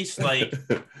release like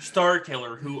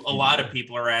Starkiller, who a lot of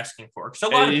people are asking for. So a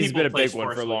lot of people, he's been a big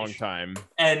one for a long time,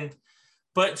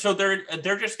 But so they're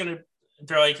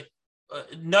like,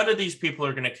 none of these people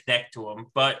are going to connect to them,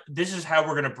 but this is how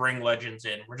we're going to bring Legends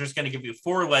in. We're just going to give you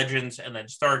 4 Legends and then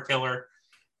Starkiller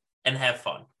and have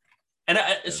fun. And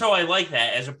so I like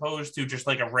that, as opposed to just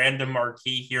like a random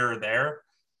marquee here or there,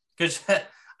 because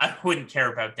I wouldn't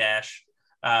care about Dash.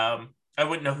 I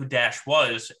wouldn't know who Dash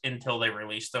was until they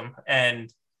released him. And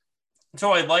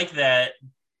so I like that.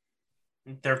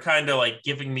 They're kind of like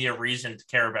giving me a reason to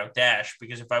care about Dash,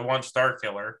 because if I want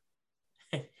Starkiller,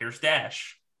 here's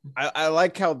Dash. I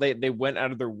like how they went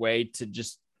out of their way to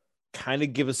just kind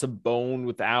of give us a bone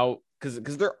without,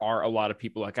 because there are a lot of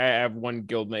people. Like I have one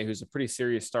guildmate who's a pretty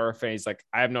serious Star fan. He's like,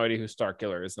 I have no idea who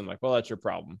Starkiller is. I'm like, well, that's your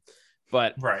problem.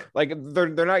 But like they're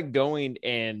not going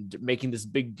and making this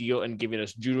big deal and giving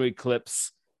us Juno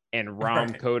Eclipse and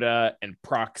Ram Koda and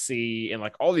Proxy and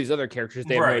like all these other characters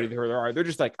they have no idea who there are. They're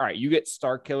just like, all right, you get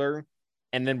Starkiller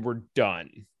and then we're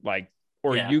done. Like,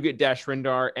 or you get Dash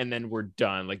Rendar and then we're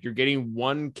done. Like you're getting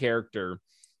one character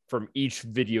from each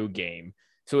video game.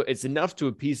 So it's enough to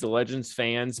appease the Legends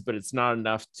fans, but it's not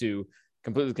enough to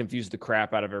completely confuse the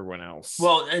crap out of everyone else.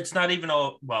 Well, it's not even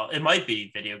it might be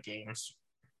video games.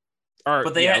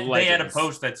 But they had a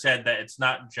post that said that it's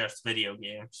not just video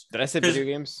games. Did I say video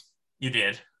games? You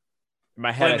did. In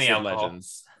my head, I said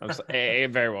Legends.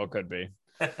 It very well could be.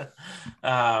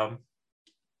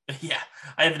 Yeah,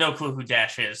 I have no clue who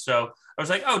Dash is. So I was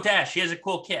like, oh, Dash, he has a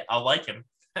cool kit. I'll like him.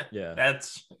 Yeah.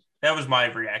 That was my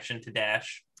reaction to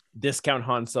Dash. Discount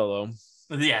Han Solo.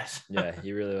 Yes. Yeah,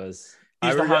 he really was.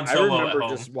 He's the Han Solo. I remember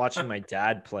just watching my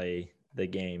dad play the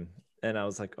game, and I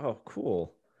was like, oh,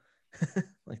 cool.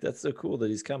 Like, that's so cool that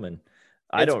he's coming.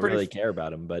 I don't really care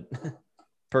about him, but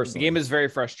personally. The game is very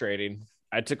frustrating.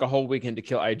 I took a whole weekend to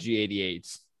kill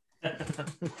IG-88s.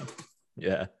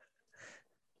 Yeah.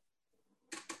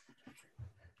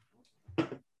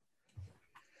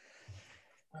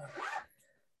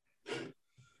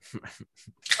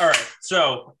 All right.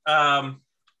 So,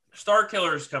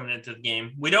 Starkiller is coming into the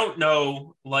game. We don't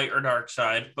know light or dark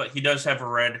side, but he does have a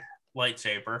red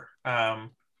lightsaber.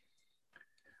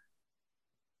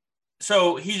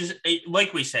 So he's,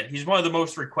 like we said, he's one of the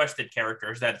most requested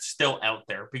characters that's still out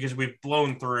there because we've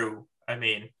blown through, I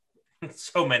mean,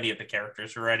 so many of the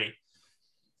characters already.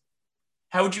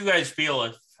 How would you guys feel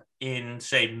if in,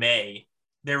 say, May,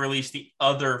 they release the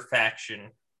other faction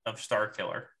of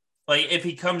Starkiller? Like, if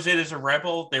he comes in as a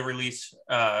rebel, they release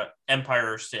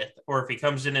Empire Sith. Or if he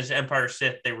comes in as Empire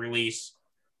Sith, they release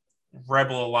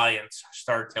Rebel Alliance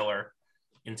Starkiller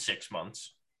in 6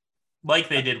 months. Like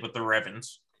they did with the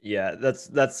Revens. Yeah,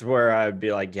 that's where I would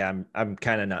be like, yeah, I'm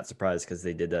kind of not surprised because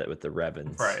they did that with the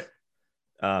Revens, Right.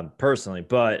 Personally,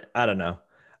 but I don't know.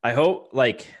 I hope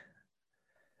like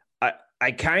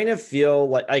I kind of feel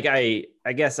like I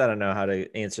guess I don't know how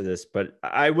to answer this, but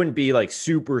I wouldn't be like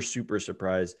super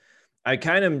surprised. I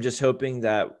kind of am just hoping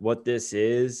that what this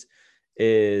is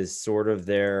sort of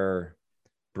their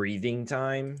breathing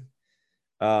time,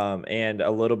 and a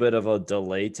little bit of a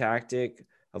delay tactic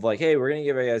of like, hey, we're going to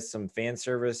give you guys some fan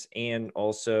service. And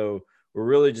also we're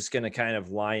really just going to kind of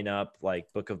line up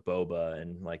like Book of Boba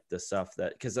and like the stuff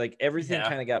that, cause like everything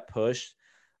kind of got pushed.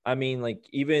 I mean, like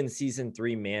even season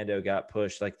 3 Mando got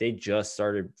pushed. Like they just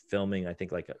started filming, I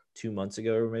think like 2 months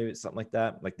ago or maybe something like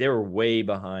that. Like they were way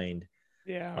behind.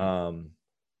 Yeah.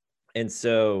 And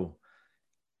so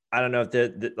I don't know if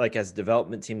the like as a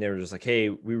development team, they were just like, hey,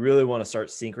 we really want to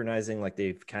start synchronizing like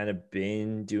they've kind of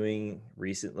been doing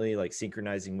recently, like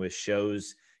synchronizing with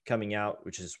shows coming out,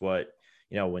 which is what,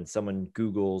 when someone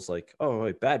Googles like, oh,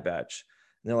 wait, Bad Batch,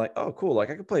 and they're like, oh, cool. Like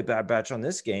I could play Bad Batch on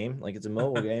this game. Like it's a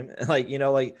mobile game. Like,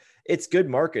 like it's good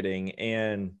marketing.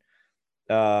 And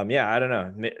yeah, I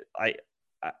don't know.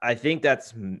 I think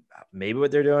that's maybe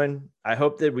what they're doing. I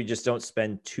hope that we just don't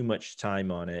spend too much time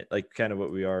on it. Like kind of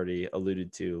what we already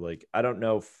alluded to. Like, I don't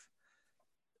know if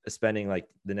spending like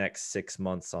the next 6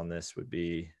 months on this would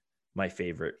be my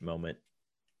favorite moment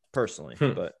personally,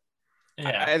 but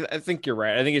yeah, I think you're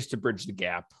right. I think it's to bridge the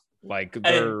gap. Like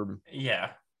we're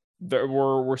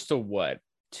still what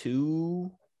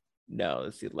 2? No,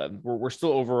 it's the 11th. We're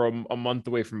still over a month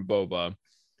away from Boba.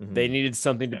 They needed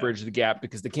something to bridge the gap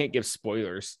because they can't give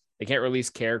spoilers. They can't release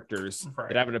characters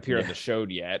that haven't appeared on the show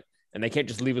yet. And they can't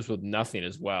just leave us with nothing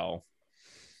as well.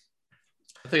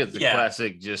 I think it's a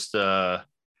classic, just what's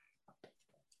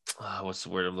the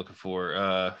word I'm looking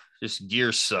for? Just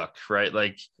gear suck, right?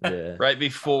 Like right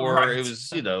before it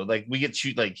was, like we get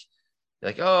you like,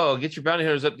 oh, get your bounty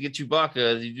hunters up to get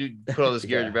Chewbacca. You do put all this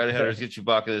gear on your bounty hunters, get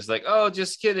Chewbacca. It's like, oh,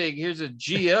 just kidding. Here's a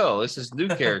GL. This is new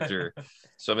character.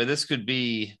 So I mean, this could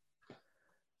be.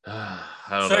 I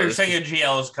don't know. So you're saying a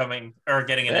GL is coming or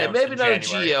getting announced? Maybe not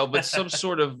January. a GL, but some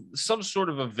sort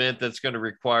of event that's going to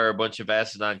require a bunch of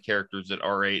asinine characters at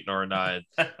R8 and R9,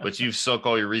 but you've sunk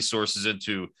all your resources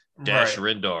into Dash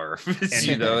Rendar.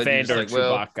 And and Vandor like,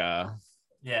 Chewbacca.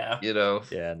 Yeah. Yeah,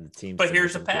 and the team. But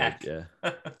here's a pack. Yeah.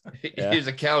 Here's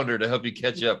a calendar to help you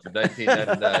catch up for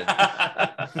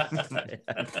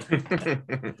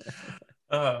 $19.99.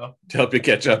 To help you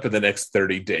catch up in the next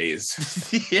 30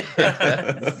 days.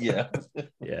 Yeah.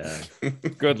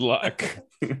 Good luck.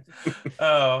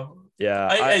 Oh. Yeah.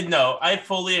 I know. I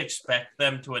fully expect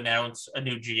them to announce a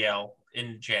new GL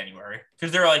in January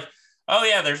because they're like, oh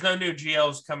yeah, there's no new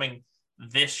GLs coming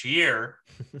this year.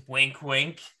 Wink,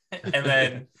 wink.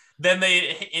 And then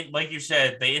they, like you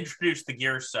said, they introduced the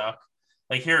gear suck.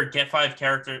 Like here, get 4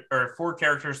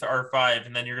 characters to R5,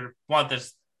 and then you're gonna want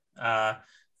this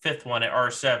 5th one at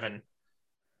R7.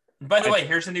 By the way,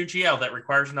 here's a new GL that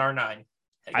requires an R9.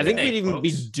 I think we'd even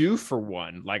be due for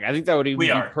one. Like I think that would even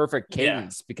be perfect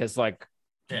cadence because like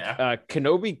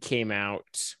Kenobi came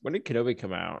out. When did Kenobi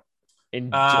come out? In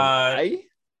July?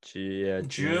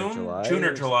 June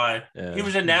or July. Yeah. He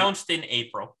was announced in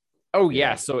April. Oh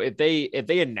yeah. So if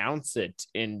they announce it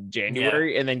in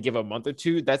January and then give a month or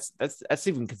two, that's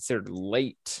even considered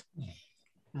late.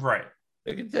 Right.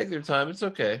 They can take their time. It's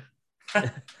okay.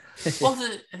 Well,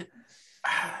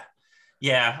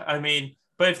 yeah. I mean,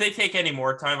 but if they take any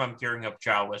more time, I'm gearing up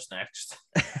Jawas next.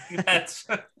 That's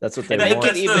what they want.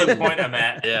 That's the point I'm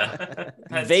at. Yeah.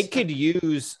 They could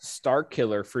use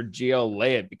Starkiller for GL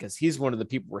Leia because he's one of the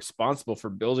people responsible for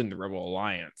building the Rebel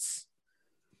Alliance.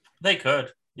 They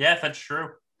could. Yeah, that's true.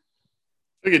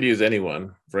 We could use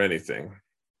anyone for anything.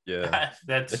 Yeah,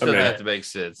 that's doesn't have to make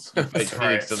sense. That's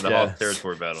right. In the Hawk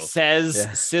territory battle says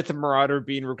Sith Marauder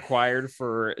being required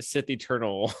for Sith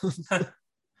Eternal.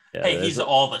 Hey, he's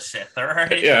all the Sith, all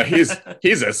right? Yeah,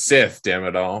 he's a Sith, damn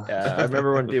it all. Yeah, I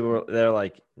remember when people they're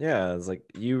like, yeah, it's like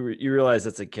you realize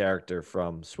it's a character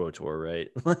from SWTOR, right?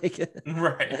 Like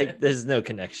there's no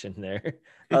connection there,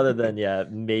 other than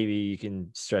maybe you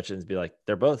can stretch it and be like,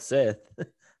 they're both Sith.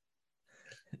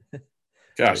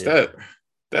 Gosh,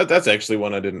 That's actually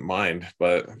one I didn't mind,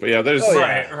 but yeah, there's Oh,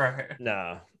 yeah. Right.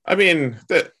 Nah. I mean,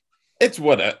 it's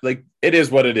like it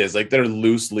is what it is. Like they're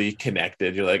loosely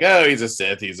connected. You're like, oh, he's a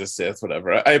Sith,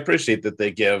 whatever. I appreciate that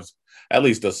they give at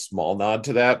least a small nod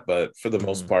to that, but for the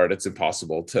most part, it's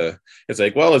impossible to. It's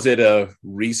like, well, is it a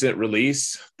recent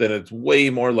release? Then it's way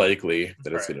more likely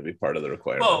that it's going to be part of the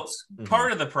requirements. Well,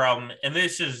 part of the problem, and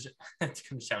this is it's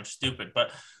going to sound stupid,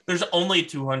 but there's only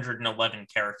 211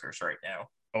 characters right now,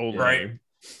 right?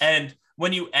 And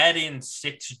when you add in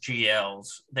 6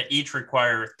 GLs that each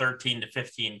require 13 to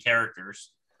 15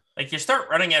 characters, like you start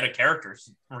running out of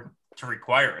characters to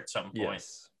require at some point.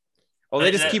 Yes. Well, they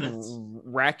just keep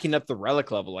racking up the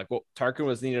relic level. Like, well, Tarkin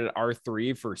was needed at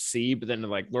R3 for C, but then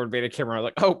like Lord Vader came around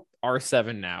like, oh,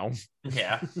 R7 now.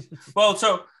 Yeah. Well,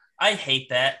 so I hate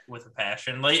that with a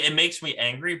passion. Like, it makes me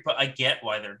angry, but I get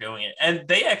why they're doing it. And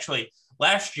they actually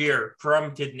last year,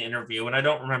 Crumb did an interview, and I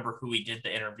don't remember who he did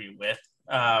the interview with.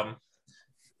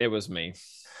 It was me.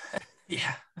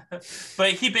 Yeah.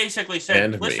 But he basically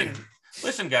said,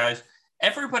 listen, guys,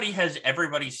 everybody has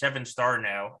everybody 7-star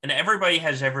now, and everybody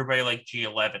has everybody like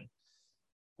G11.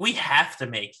 We have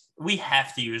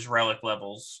to use relic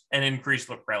levels and increase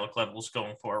relic levels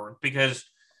going forward because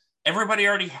everybody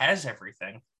already has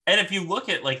everything. And if you look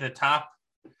at like the top,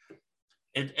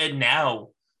 and now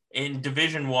in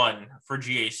Division 1 for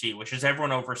GAC, which is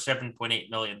everyone over 7.8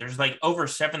 million, there's like over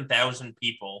 7,000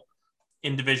 people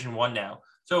in Division 1 now.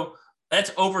 So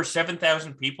that's over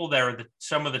 7,000 people that are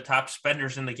some of the top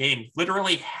spenders in the game,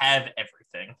 literally have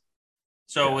everything.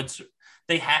 So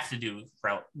they have to do,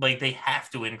 they have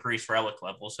to increase relic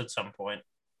levels at some point.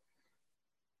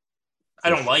 I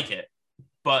don't like it,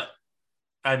 but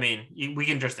I mean, we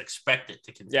can just expect it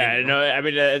to continue. Yeah, no, I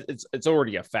mean, it's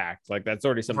already a fact. Like that's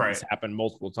already something that's happened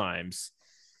multiple times.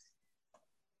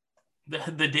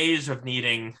 The days of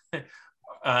needing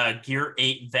Gear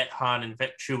 8 Vet Han and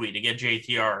Vet Chewie to get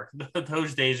JTR,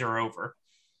 those days are over.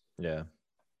 Yeah.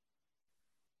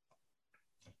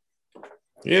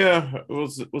 Yeah, we'll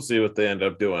see what they end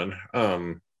up doing.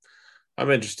 I'm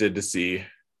interested to see.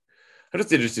 I'm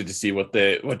just interested to see what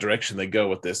direction they go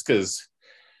with this, because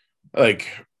like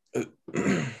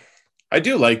I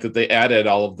do like that they added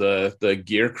all of the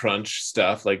gear crunch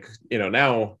stuff. Like, you know,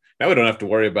 now we don't have to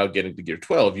worry about getting to gear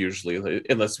 12 usually,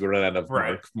 unless we run out of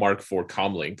Mark 4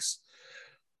 comlinks,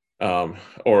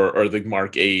 or the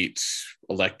Mark 8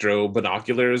 electro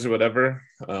binoculars or whatever.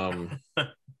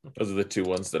 Those are the two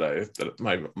ones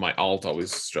that my alt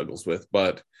always struggles with.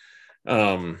 But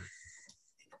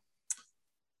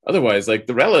otherwise, like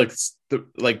the relics,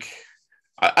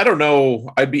 I don't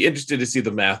know. I'd be interested to see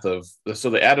the math of. So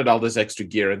they added all this extra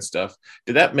gear and stuff.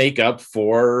 Did that make up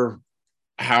for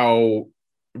how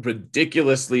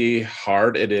ridiculously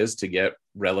hard it is to get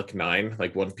Relic 9,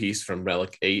 like one piece from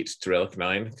Relic 8 to Relic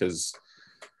 9? Because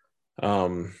I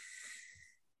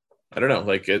don't know.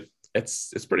 Like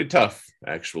it's pretty tough,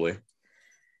 actually.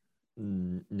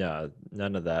 No,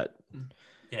 none of that.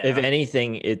 Yeah. If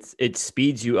anything, it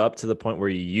speeds you up to the point where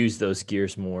you use those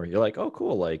gears more. You're like, oh,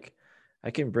 cool. Like, I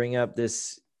can bring up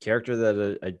this character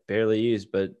that I barely use,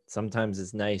 but sometimes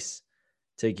it's nice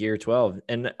to gear 12.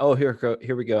 And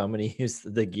here we go. I'm going to use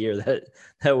the gear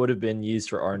that would have been used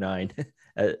for R9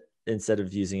 instead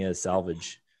of using it as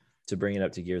salvage to bring it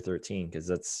up to gear 13, because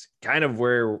that's kind of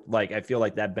where, like, I feel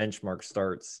like that benchmark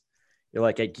starts. You're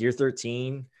like at gear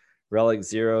 13, Relic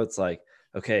 0. It's like,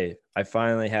 okay, I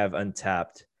finally have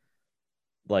untapped,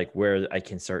 like, where I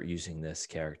can start using this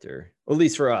character, at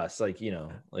least for us. Like, you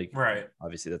know, like, right.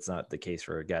 Obviously that's not the case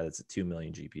for a guy that's a 2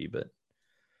 million GP,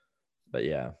 but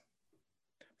yeah,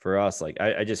 for us, like,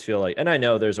 I just feel like, and I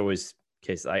know there's always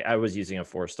cases. I was using a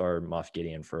 4-star Moff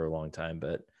Gideon for a long time,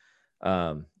 but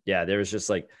yeah, there was just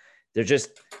like, it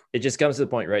just comes to the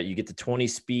point, right? You get the 20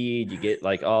 speed, you get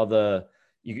like all the,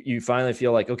 you finally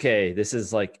feel like, okay, this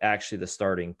is like actually the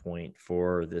starting point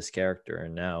for this character.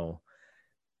 And now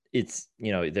it's,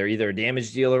 you know, they're either a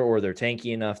damage dealer or they're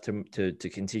tanky enough to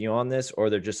continue on this, or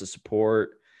they're just a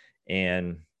support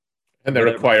and they're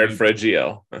required for a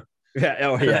GL. Yeah.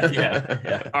 Oh yeah.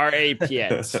 Yeah.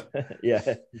 RAPS.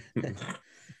 Yeah.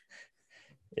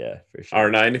 Yeah, for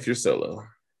sure. R9 if you're solo.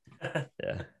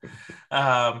 Yeah.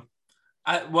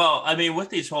 I mean, with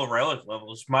these whole relic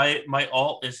levels, my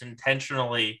alt is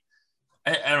intentionally,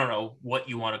 I don't know what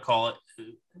you want to call it,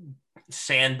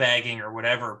 sandbagging or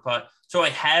whatever, but so I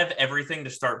have everything to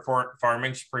start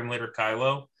farming Supreme Leader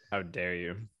Kylo. How dare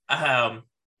you? I'm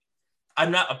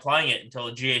not applying it until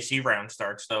the GAC round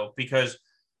starts, though, because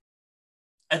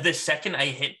the second I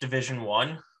hit Division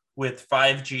 1 with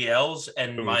 5 GLs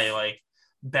and my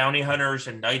bounty hunters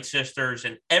and night sisters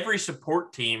and every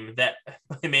support team that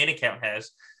my main account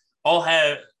has all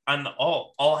have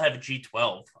all have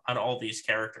G12 on all these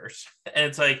characters. And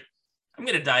it's like, I'm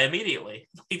gonna die immediately.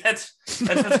 Like, that's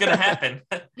what's gonna happen.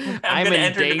 I'm gonna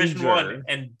enter Division 1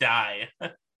 and die.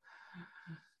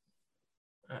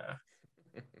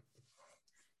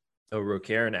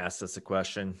 Rokaren asked us a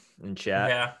question in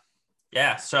chat.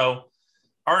 Yeah. So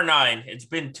R9, it's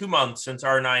been 2 months since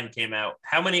R9 came out.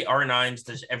 How many R9s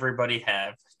does everybody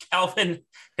have? Calvin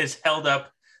has held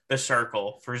up the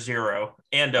circle for 0.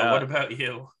 Ando, what about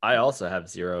you? I also have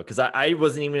 0 because I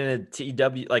wasn't even in a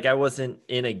TW. Like, I wasn't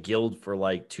in a guild for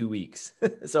like 2 weeks.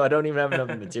 So I don't even have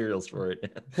enough materials for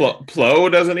it.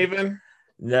 Plo doesn't even?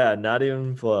 Yeah, not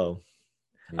even Plo.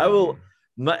 I will.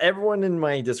 Everyone in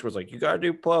my Discord's like, you gotta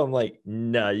do Plo. I'm like,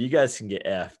 no, you guys can get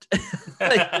effed.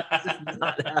 Like, that's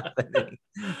not happening.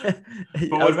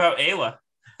 But what about Ayla?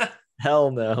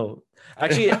 Hell no.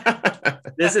 Actually,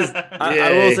 this is.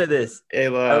 I will say this.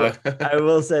 Ayla. I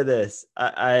will say this.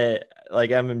 I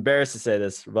like. I'm embarrassed to say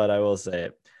this, but I will say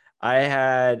it.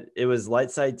 It was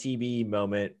Lightside TV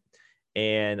moment,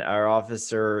 and our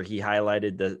officer, he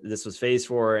highlighted this was phase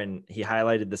 4, and he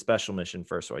highlighted the special mission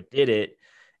first, so I did it.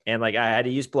 And like, I had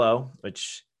to use Plo,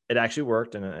 which it actually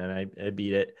worked, and I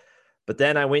beat it. But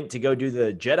then I went to go do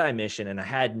the Jedi mission, and I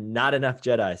had not enough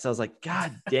Jedi. So I was like,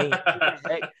 God dang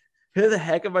it. Who the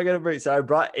heck am I going to bring? So I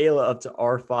brought Ayla up to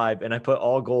R5, and I put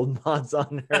all gold mods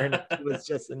on her, and it was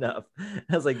just enough. I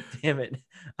was like, damn it.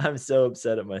 I'm so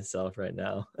upset at myself right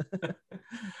now.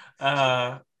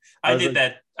 I did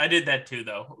that too,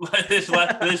 though. this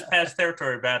past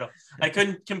territory battle, I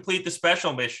couldn't complete the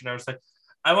special mission. I was like,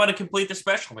 I want to complete the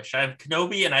special mission. I have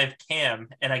Kenobi and I have Cam,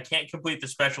 and I can't complete the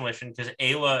special mission because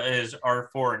Ayla is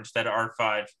R4 instead of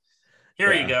R5.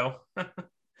 Here you go.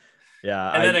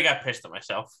 Yeah. And then I got pissed at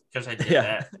myself because I did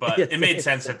that, but it made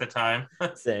sense at the time.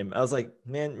 Same. I was like,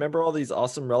 man, remember all these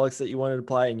awesome relics that you wanted to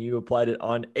apply, and you applied it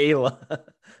on Ayla.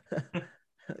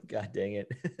 God dang it.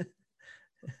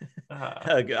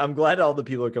 I'm glad all the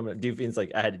people are coming. Doofen's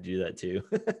like, I had to do that too.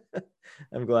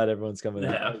 I'm glad everyone's coming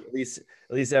out. At least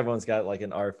everyone's got like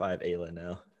an R5 Ayla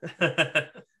now.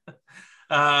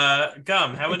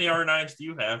 Gum, how many R9s do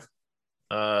you have?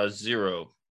 0.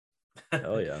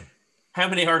 Oh yeah. How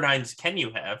many R9s can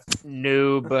you have?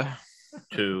 Noob.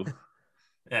 2.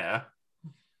 Yeah.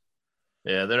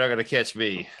 Yeah, they're not gonna catch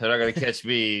me. They're not gonna catch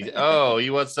me. Oh,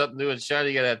 you want something new and shiny?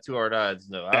 You gotta have 2 R9s.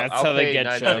 No, I'll pay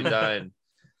 $9.99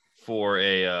 for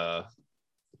a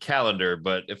calendar,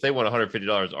 but if they want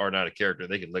 $150 R9 a character,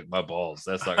 they can lick my balls.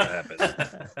 That's not gonna happen.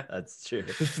 That's true.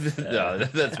 No,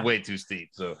 that's way too steep.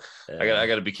 So I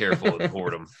gotta be careful and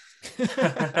hoard them.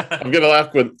 I'm gonna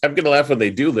laugh when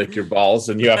they do lick your balls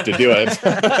and you have to do it.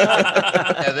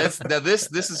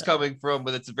 This is coming from,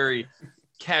 but it's a very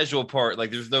casual part. Like,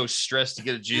 there's no stress to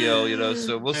get a GL,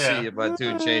 so we'll see if my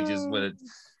tune changes when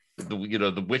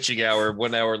the witching hour,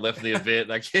 1 hour left in the event.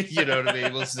 Like, what I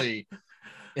mean? We'll see.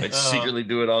 I secretly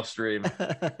do it off stream.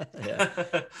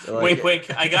 Wink, wink.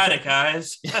 I got it,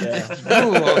 guys.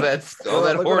 Ooh, all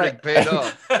that hoarding paid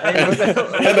off.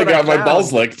 And I got my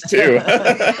balls licked too.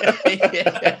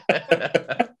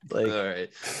 All right.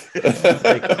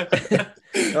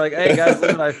 Like, hey guys,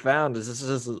 look what I found. This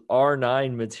is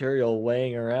R9 material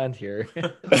laying around here.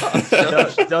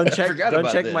 Don't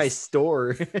check my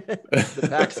store. The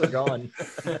packs are gone.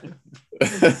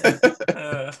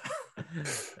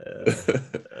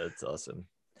 That's awesome.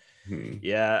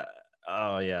 Yeah.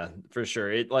 Oh yeah, for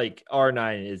sure. It like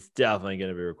R9 is definitely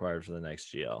going to be required for the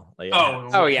next GL. Like,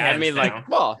 oh yeah. I mean, like,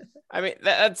 well, I mean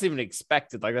that's even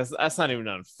expected. Like that's not even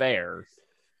unfair.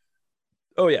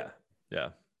 Oh yeah.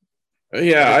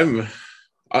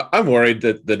 I'm worried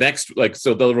that the next, like,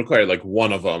 so they'll require like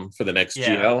one of them for the next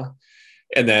GL,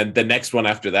 and then the next one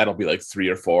after that will be like 3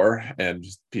 or 4, and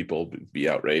people be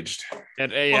outraged.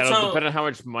 And it'll depend on how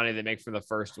much money they make for the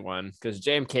first one, because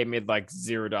JMK made like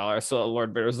 $0, so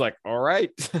Lord Vader was like, all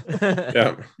right,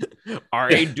 Yeah,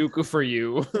 R8 Dooku for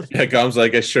you. Yeah, Gom's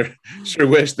like, I sure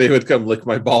wish they would come lick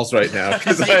my balls right now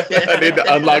because I need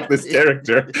to unlock this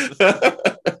character.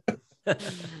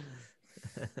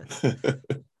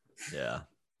 Yeah.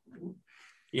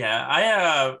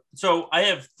 I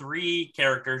have 3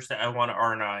 characters that I want to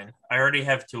R9. I already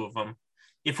have 2 of them.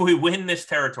 If we win this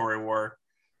territory war,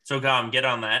 so Gom, get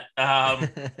on that.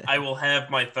 I will have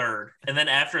my 3rd, and then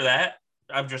after that,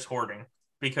 I'm just hoarding,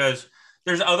 because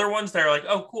there's other ones that are like,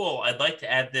 oh cool, I'd like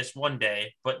to add this one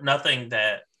day, but nothing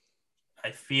that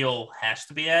I feel has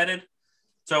to be added.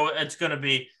 So it's going to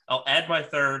be, I'll add my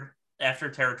 3rd after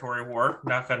territory war,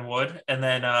 knock on wood, and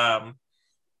then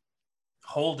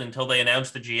hold until they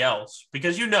announce the GLs,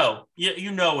 because you know an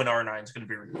R9 is going to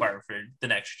be required for the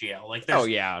next GL. Like, there's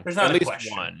there's not at a least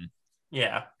question. one,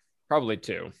 Yeah, probably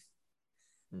two.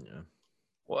 Yeah.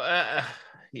 Well, I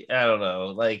don't know.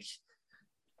 Like,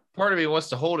 part of me wants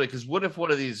to hold it because what if one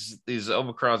of these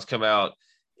Omicrons come out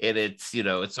and it's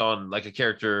it's on like a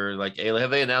character like Ayla?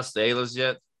 Have they announced the Aylas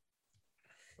yet?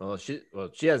 Well, she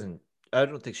hasn't. I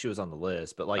don't think she was on the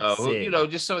list, but like Sid,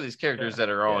 just some of these characters that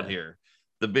are on here,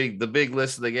 the big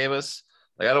list that they gave us.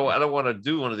 Like, I don't want to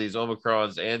do one of these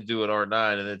Omicrons and do an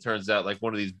R9, and then it turns out like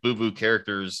one of these boo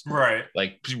characters, right?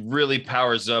 Like, really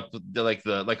powers up like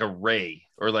a Rey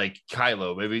or like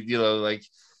Kylo, maybe like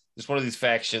just one of these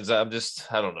factions. I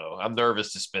don't know. I'm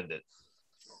nervous to spend it.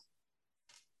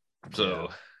 So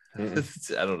I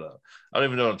don't know. I don't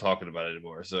even know what I'm talking about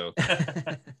anymore. So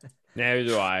Neither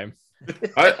do I.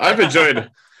 I've enjoyed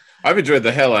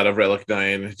the hell out of Relic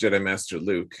 9 Jedi Master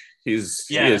Luke. He is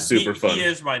super fun. He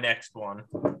is my next one.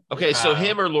 Okay, so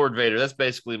him or Lord Vader, that's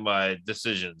basically my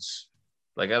decisions.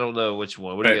 Like, I don't know which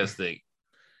one. What do you guys think?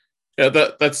 Yeah,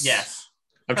 that's yes.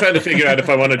 I'm trying to figure out if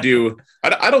I want to do.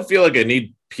 I don't feel like I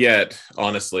need Piet,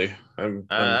 honestly. I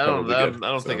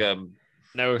don't think I'm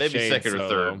maybe second or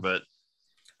third, but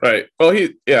right. Well,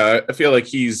 I feel like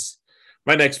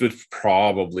my next was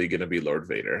probably going to be Lord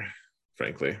Vader,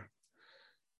 frankly.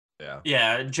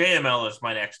 Yeah, JML is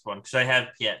my next one because I have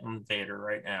Piet and Vader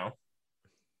right now.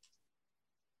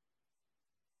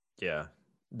 Yeah,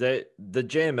 the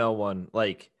JML one,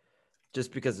 like,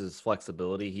 just because of his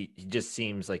flexibility, he just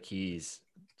seems like he's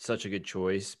such a good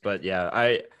choice. But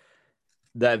yeah,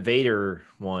 that Vader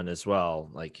one as well,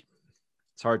 like,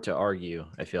 it's hard to argue.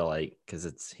 I feel like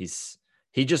because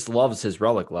he just loves his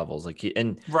relic levels, like he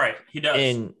does.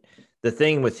 And the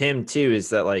thing with him too is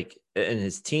that, like, in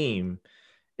his team,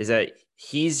 is that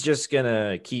he's just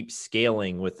gonna keep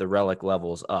scaling with the relic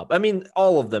levels up. I mean,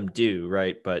 all of them do,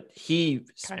 right? But he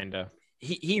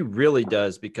really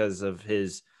does because of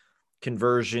his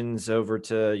conversions over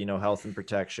to health and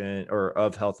protection, or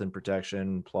of health and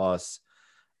protection, plus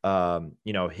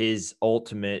his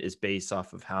ultimate is based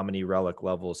off of how many relic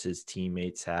levels his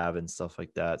teammates have and stuff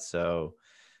like that. So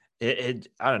it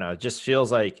I don't know, it just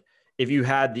feels like if you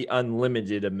had the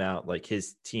unlimited amount, like,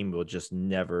 his team will just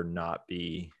never not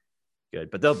be good.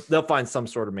 But they'll find some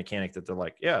sort of mechanic that they're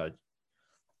like, yeah,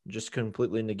 just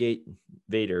completely negate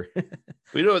Vader.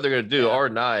 We know what they're going to do. Yeah.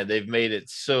 R9, they've made it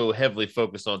so heavily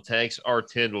focused on tanks.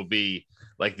 R10 will be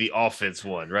like the offense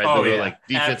one, right? Oh, yeah. Like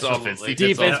defense, absolutely. offense,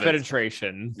 defense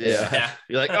penetration. Yeah.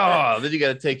 You're like, then you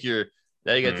got to take your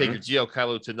GL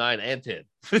Kylo to 9 and 10,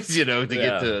 to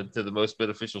get to the most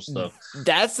beneficial stuff.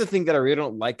 That's the thing that I really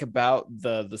don't like about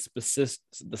the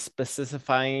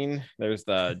specifying. There's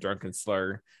the drunken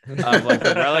slur of like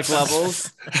the relic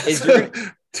levels.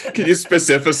 Can you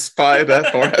specify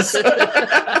that for us?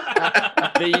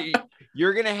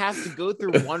 You're gonna have to go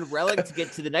through one relic to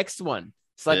get to the next one.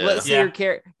 It's like, let's say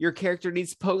your character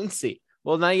needs potency.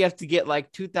 Well, now you have to get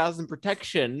like 2,000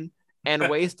 protection and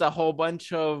waste a whole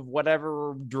bunch of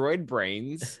whatever droid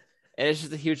brains, and it's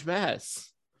just a huge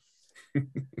mess.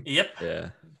 Yep. Yeah.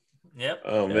 Yep.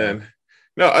 Oh man.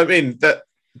 No, I mean that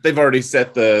they've already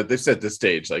set the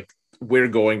stage. Like, we're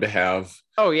going to have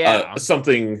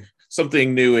something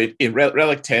new in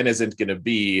Relic 10 isn't going to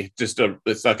be it's not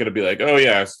going to be like, oh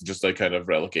yeah, it's just like kind of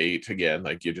Relic 8 again.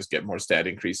 Like, you just get more stat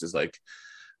increases. Like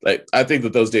I think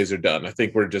that those days are done. I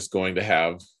think we're just going to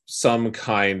have some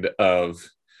kind of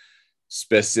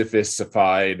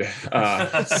specified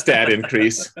stat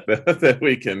increase that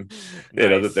we can,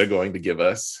 that they're going to give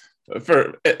us.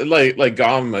 For like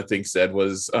Gom, I think, said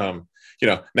was, now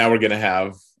we're going to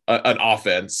have an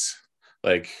offense,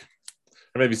 like,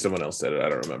 or maybe someone else said it. I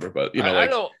don't remember, but I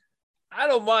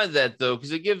don't mind that though,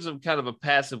 because it gives them kind of a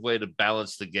passive way to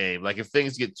balance the game. Like, if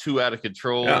things get too out of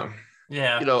control,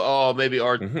 maybe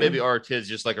R10 is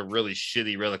just like a really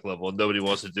shitty relic level and nobody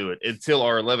wants to do it until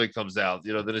R11 comes out.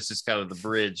 Then it's just kind of the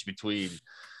bridge between.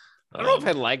 I don't know if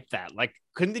I like that. Like,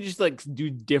 couldn't they just like do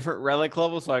different relic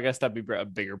levels? So I guess that'd be a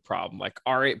bigger problem. Like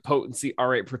R8 potency,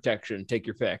 R8 protection. Take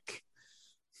your pick.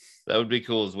 That would be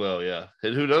cool as well, yeah.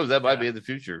 And who knows? That might be in the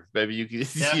future. Maybe you can,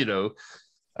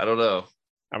 I don't know.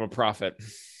 I'm a prophet.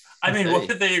 I mean, what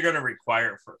are they going to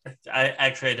require for? I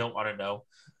don't want to know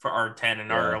for R10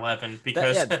 and R11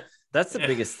 because that's the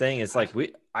biggest thing. It's like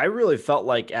I really felt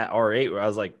like at R8 where I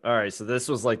was like, all right, so this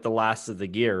was like the last of the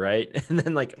gear, right? And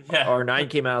then R9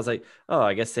 came out. I was like, oh,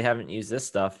 I guess they haven't used this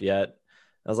stuff yet.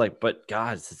 I was like, but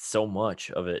God, it's so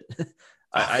much of it.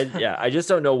 I just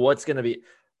don't know what's going to be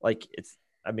like. It's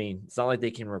not like they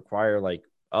can require like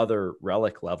other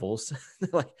relic levels.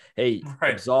 Like, hey,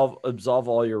 Right. absolve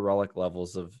all your relic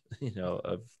levels of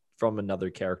from another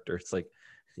character. It's like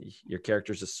your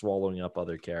character's just swallowing up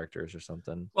other characters or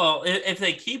something. Well, if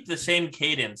they keep the same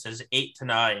cadence as 8 to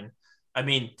 9, I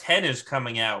mean 10 is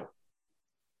coming out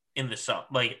in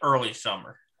the early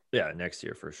summer. Yeah, next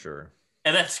year for sure.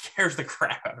 And that scares the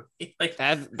crap out of me. Like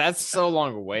that's so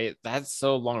long away. That's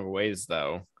so long ways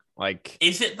though. Like,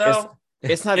 is it though?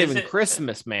 It's not Is even it?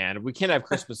 Christmas, man. We can't have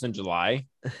Christmas in July.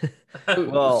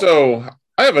 Well, So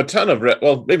I have a ton of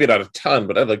well, maybe not a ton,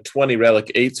 but I have like 20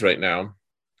 Relic 8s right now.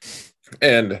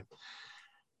 And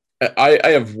I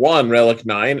have one Relic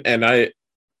 9, and I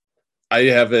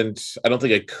don't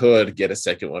think I could get a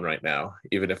second one right now,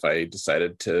 even if I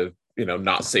decided to,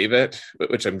 not save it,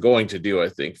 which I'm going to do, I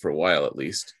think, for a while at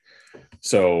least.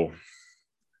 So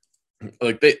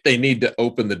like they need to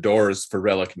open the doors for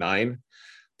Relic 9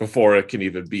 before it can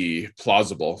even be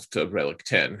plausible to Relic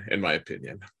 10, in my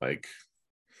opinion. Like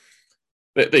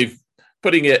they've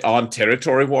putting it on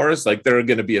Territory Wars, like there are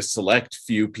going to be a select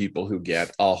few people who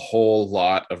get a whole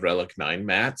lot of Relic 9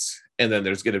 mats, and then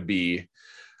there's going to be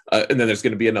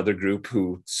another group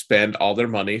who spend all their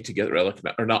money to get Relic,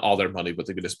 or not all their money, but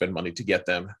they're going to spend money to get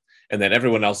them, and then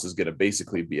everyone else is going to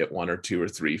basically be at 1 or 2 or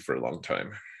 3 for a long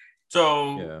time.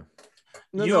 So yeah.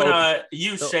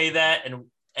 Say that, and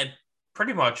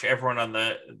pretty much everyone on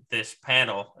this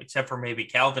panel, except for maybe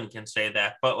Calvin, can say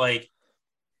that. But like,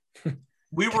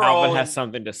 we were Calvin has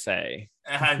something to say.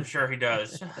 I'm sure he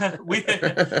does. we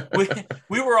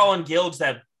were all in guilds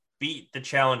that beat the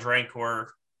challenge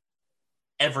Rancor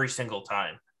every single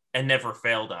time and never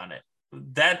failed on it.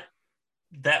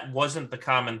 That wasn't the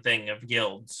common thing of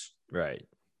guilds. Right.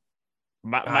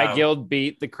 My guild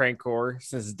beat the Crankcore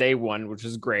since day one, which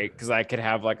is great because I could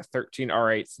have like a 13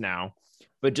 R8s now.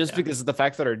 But just because of the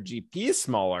fact that our GP is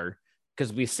smaller,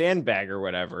 because we sandbag or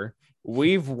whatever,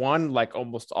 we've won like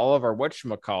almost all of our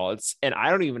whatchamacallits, and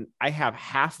I have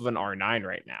half of an R9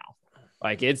 right now.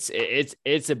 Like it's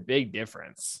a big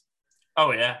difference.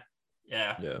 Oh yeah.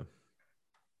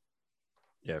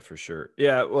 Yeah, for sure.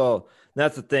 Yeah, well,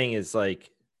 that's the thing is like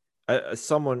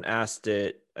someone asked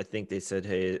it. I think they said,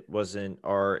 hey, it wasn't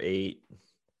R8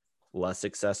 less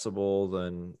accessible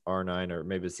than R9, or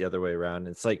maybe it's the other way around.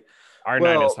 It's like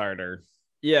R9 is harder.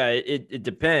 Yeah, it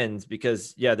depends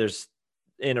because there's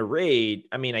in a raid.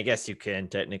 I mean, I guess you can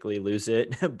technically lose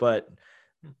it, but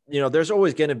there's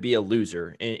always going to be a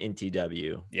loser in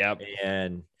TW. Yep.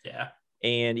 And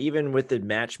even with the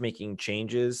matchmaking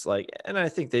changes, and I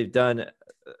think they've done,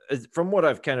 from what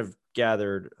I've kind of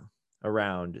gathered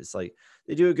around, it's like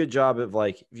they do a good job of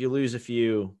like, if you lose a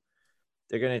few,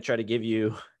 they're going to try to give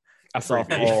you a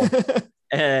softball,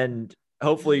 and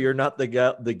hopefully you're not the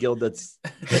guild that's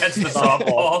the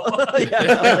softball.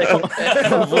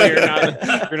 Hopefully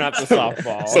you're not the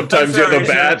softball. Sometimes you're the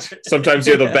bat, sometimes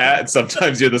you're the bat,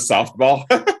 sometimes you're the softball.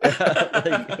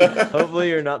 Hopefully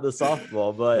you're not the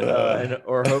softball, but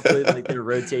or hopefully like they're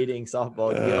rotating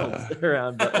softball guilds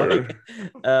around. But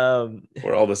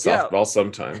we're all the softball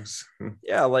sometimes.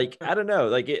 Yeah, like I don't know.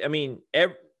 Like I mean,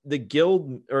 the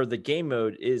guild or the game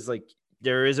mode is like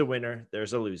there is a winner,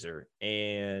 there's a loser,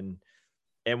 and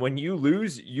when you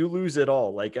lose it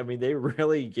all. Like, I mean, they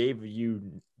really give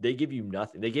you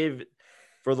nothing. They gave,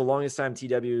 for the longest time,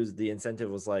 TW's, the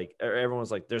incentive was like, everyone was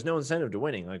like, there's no incentive to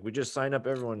winning. Like, we just sign up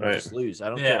everyone and just lose. I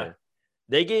don't care.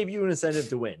 They gave you an incentive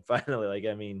to win, finally. Like,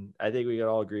 I mean, I think we could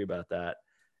all agree about that.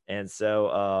 And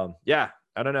so,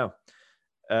 I don't know.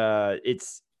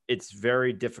 It's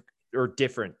very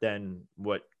different than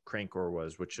what Crankcore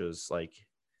was, which was like,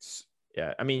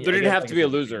 yeah, I mean, there didn't have to be a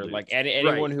loser. Like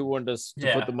anyone who wanted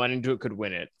to put the money into it could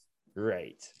win it,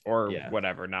 right? Or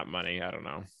whatever, not money. I don't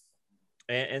know.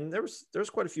 And there was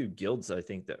quite a few guilds. I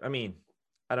think that, I mean,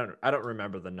 I don't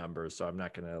remember the numbers, so I'm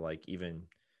not gonna like even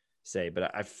say.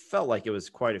 But I felt like it was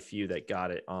quite a few that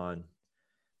got it on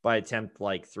by attempt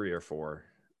like 3 or 4.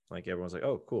 Like everyone's like,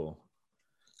 oh, cool,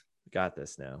 got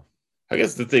this now. I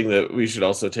guess the thing that we should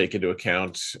also take into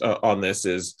account on this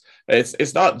is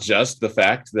it's not just the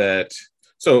fact that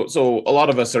so a lot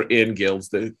of us are in guilds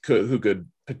who could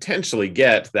potentially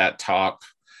get that top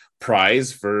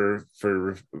prize for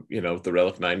the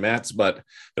Relic 9 mats, but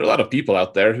there are a lot of people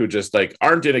out there who just like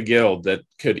aren't in a guild that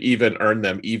could even earn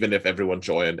them, even if everyone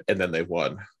joined and then they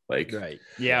won. Like, right?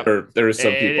 Yeah, there are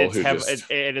some people who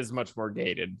it is much more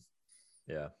gated.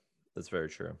 Yeah, that's very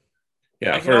true.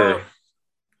 Yeah,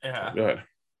 yeah. Go ahead.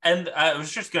 And I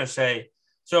was just going to say,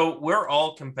 so we're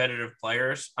all competitive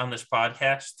players on this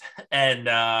podcast, and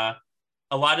a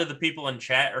lot of the people in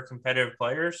chat are competitive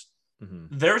players.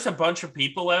 There's a bunch of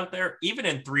people out there, even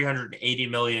in 380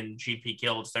 million GP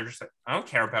guilds, they're just like, I don't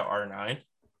care about R9.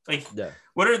 Like,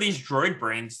 what are these droid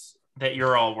brains that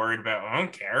you're all worried about? I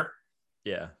don't care.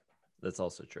 Yeah, that's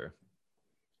also true.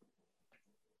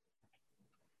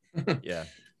 Yeah.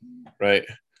 Right.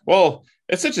 Well,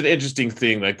 it's such an interesting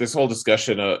thing, like this whole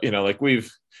discussion of, like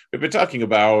we've been talking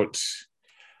about,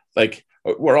 like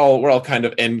we're all kind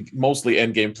of mostly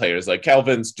end game players. Like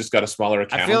Calvin's just got a smaller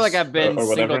account. I feel like I've been or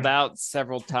whatever. singled out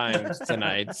several times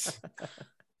tonight.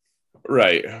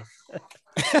 Right.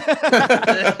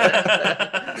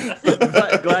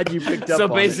 Glad you picked up. So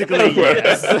basically,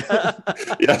 yes.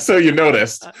 Yeah. So you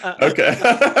noticed. Okay.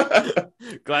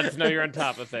 Glad to know you're on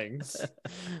top of things.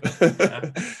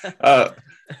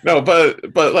 No,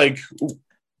 but like,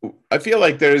 I feel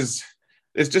like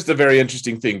it's just a very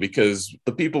interesting thing because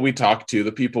the people we talk to,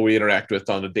 the people we interact with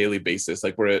on a daily basis,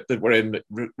 like we're in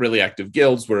really active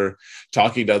guilds. We're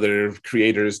talking to other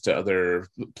creators, to other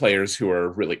players who are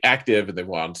really active and they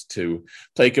want to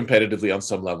play competitively on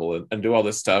some level and do all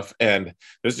this stuff. And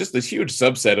there's just this huge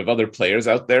subset of other players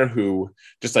out there who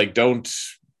just like don't,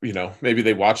 maybe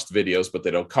they watch the videos, but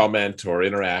they don't comment or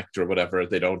interact or whatever.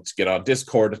 They don't get on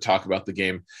Discord to talk about the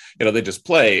game. They just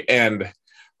play. And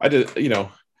I did,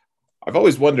 I've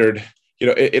always wondered,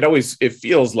 it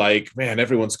feels like, man,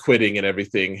 everyone's quitting and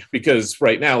everything because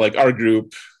right now, like our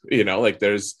group, like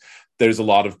there's a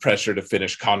lot of pressure to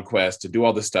finish Conquest, to do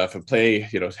all this stuff and play,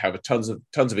 have tons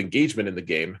of engagement in the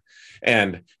game.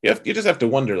 And you just have to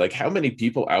wonder, like, how many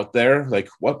people out there, like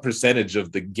what percentage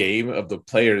of the game, of the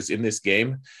players in this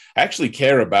game actually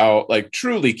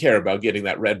truly care about getting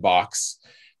that red box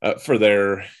for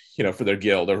their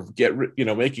guild, or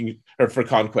for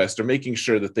Conquest, or making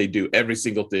sure that they do every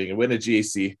single thing and win a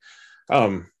GAC.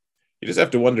 You just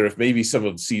have to wonder if maybe some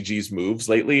of CG's moves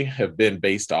lately have been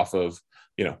based off of,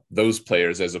 those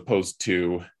players, as opposed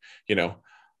to,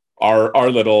 our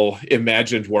little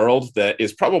imagined world that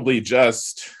is probably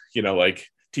just, like,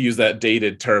 to use that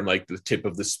dated term, like the tip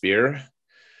of the spear.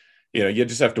 You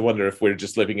just have to wonder if we're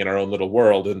just living in our own little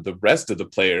world and the rest of the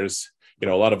players, a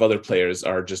lot of other players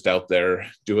are just out there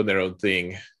doing their own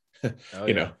thing,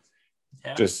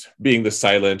 just being the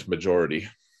silent majority.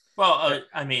 Well,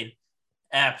 I mean,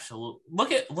 absolutely.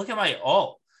 Look at my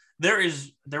alt. There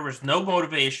was no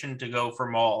motivation to go for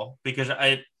Maul because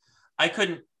I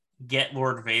couldn't get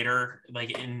Lord Vader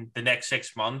like in the next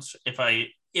 6 months if I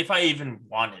even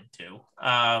wanted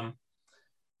to.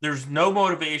 There's no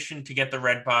motivation to get the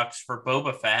red box for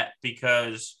Boba Fett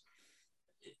because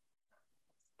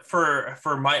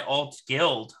for my alt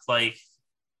guild, like,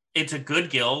 it's a good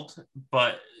guild,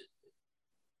 but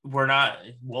we're not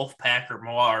Wolfpack or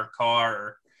Moa or Car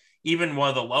or even one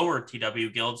of the lower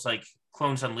TW guilds like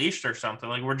Clones Unleashed or something.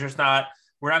 Like, we're not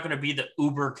going to be the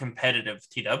uber competitive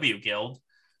TW guild.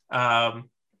 So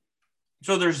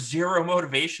there's zero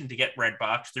motivation to get red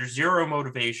box. There's zero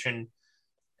motivation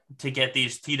to get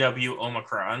these TW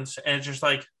Omicrons. And it's just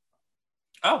like,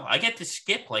 oh, I get to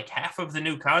skip like half of the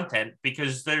new content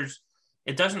because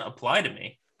it doesn't apply to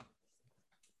me.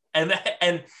 And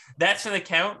that's an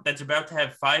account that's about to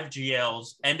have 5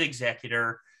 GLs and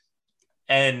Executor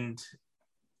and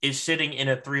is sitting in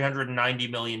a 390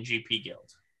 million GP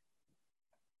guild.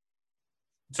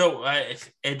 So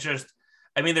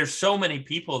there's so many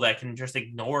people that can just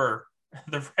ignore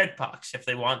the red box if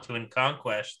they want to in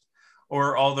Conquest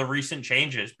or all the recent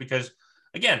changes. Because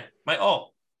again, my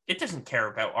alt, it doesn't care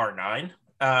about R9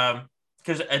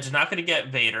 because it's not going to get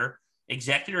Vader.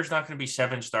 Executor is not going to be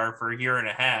 7-star for a year and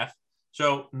a half.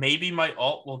 So maybe my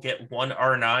alt will get one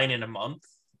R9 in a month,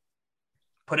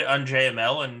 put it on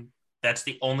JML, and that's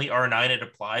the only R9 it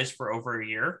applies for over a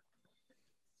year.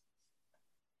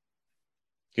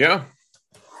 Yeah.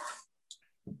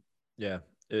 Yeah.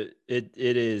 It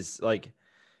is like,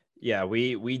 yeah,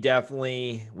 we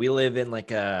definitely, we live in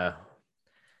like a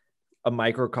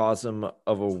microcosm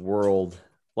of a world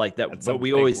like that. That's but a we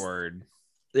big always word.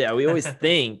 Yeah, we always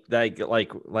think like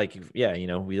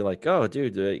yeah, we're like, oh,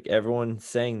 dude, like, everyone's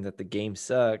saying that the game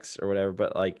sucks or whatever.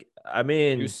 But like, I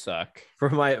mean, You suck. for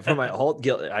my alt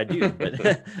guild, I do.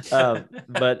 But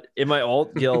but in my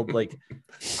alt guild, like,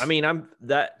 I mean, I'm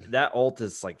that alt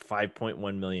is like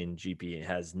 5.1 million GP and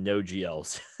has no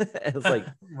GLs. It's like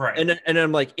right, and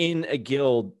I'm like in a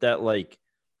guild that, like,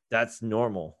 that's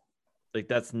normal. Like,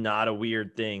 that's not a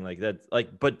weird thing. Like, that's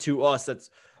like, but to us, that's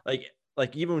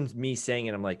like even me saying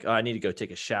it, I'm like, oh, I need to go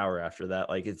take a shower after that.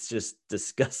 Like, it's just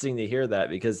disgusting to hear that,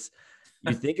 because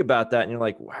you think about that and you're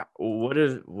like, wow, what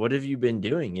have you been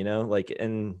doing? Like,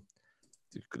 and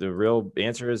the real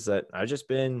answer is that I've just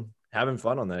been having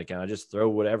fun on that account. I just throw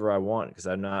whatever I want because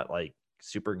I'm not like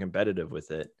super competitive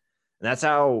with it. And that's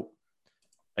how,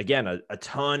 again, a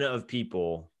ton of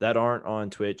people that aren't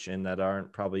on Twitch and that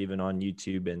aren't probably even on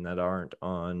YouTube and that aren't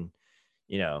on,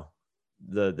 you know,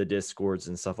 the Discords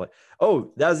and stuff like.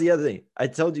 Oh, that was the other thing. I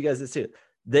told you guys this too.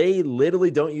 They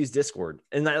literally don't use Discord,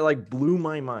 and that like blew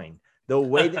my mind. The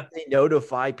way that they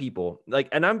notify people, like,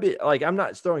 and I'm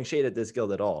not throwing shade at this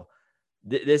guild at all.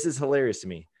 This is hilarious to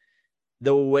me.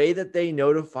 The way that they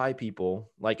notify people,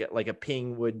 like a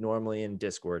ping would normally in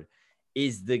Discord,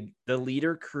 is the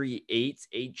leader creates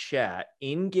a chat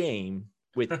in game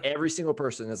with every single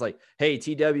person. It's like, hey,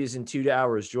 TW's in 2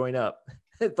 hours, join up.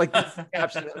 It's like the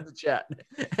caption of the chat,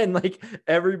 and like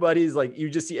everybody's like, you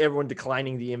just see everyone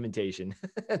declining the invitation,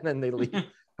 and then they leave,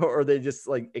 or they just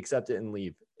like accept it and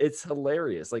leave. It's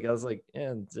hilarious. Like I was like,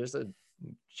 yeah, there's a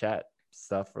chat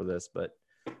stuff for this, but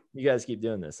you guys keep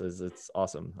doing this. It's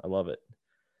awesome. I love it.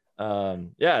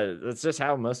 Yeah, that's just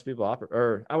how most people operate,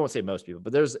 or I won't say most people,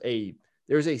 but there's a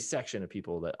section of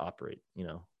people that operate, you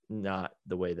know, not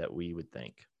the way that we would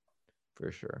think,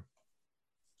 for sure.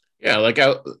 Yeah,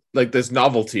 like this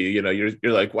novelty, you know, you're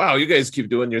like, wow, you guys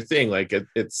keep doing your thing. Like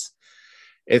it's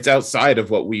outside of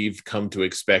what we've come to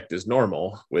expect as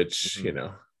normal, which, you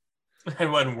know.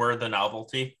 And when we're the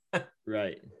novelty.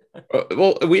 Right.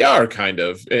 Well, we are kind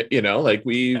of, you know, like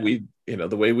we, you know,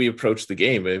 the way we approach the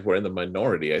game, we're in the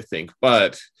minority, I think,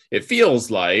 but it feels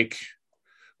like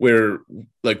we're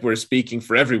speaking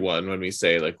for everyone when we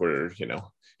say like we're, you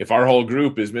know, if our whole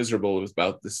group is miserable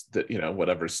about this, you know,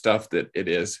 whatever stuff that it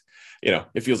is, you know,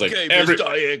 it feels like every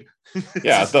dying.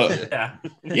 Yeah,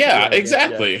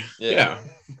 exactly. Yeah.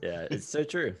 It's so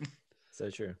true. So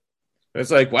true.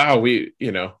 It's like, wow, we,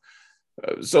 you know,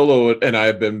 Solo and I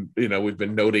have been, you know, we've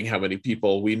been noting how many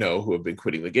people we know who have been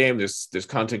quitting the game. There's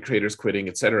content creators quitting,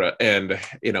 etc. And,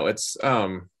 you know, it's,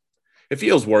 it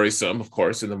feels worrisome, of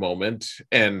course, in the moment.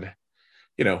 And,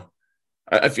 you know,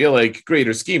 I feel like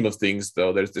greater scheme of things,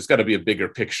 though, there's got to be a bigger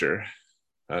picture.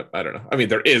 I don't know. I mean,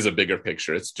 there is a bigger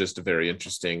picture. It's just a very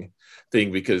interesting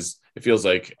thing because it feels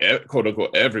like, quote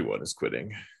unquote, everyone is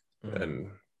quitting. And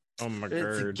oh my god,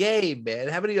 it's a game, man.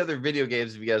 How many other video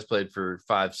games have you guys played for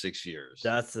 5-6 years?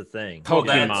 That's the thing.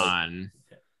 Pokemon.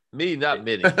 Me, not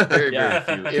many. Very, very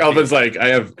few. Calvin's like, I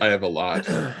have a lot.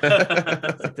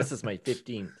 Like, this is my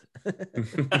 15th.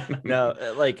 No,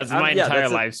 like that's my entire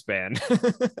lifespan.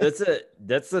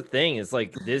 That's the thing. It's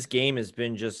like this game has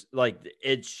been just like,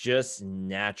 it's just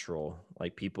natural.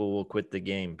 Like people will quit the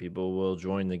game, people will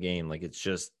join the game. Like it's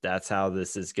just, that's how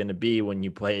this is going to be when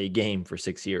you play a game for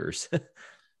 6 years.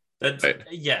 That's right.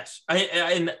 Yes,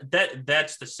 and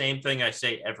that's the same thing I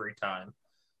say every time.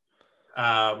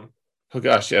 Oh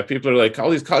gosh, yeah. People are like, all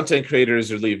these content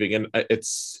creators are leaving, and it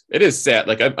is sad.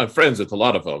 Like I'm friends with a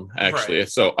lot of them, actually. Right.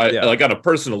 So like on a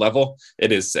personal level,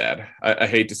 it is sad. I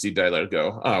hate to see Dylar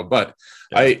go, but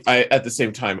yeah. I at the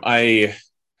same time,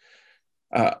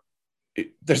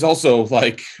 there's also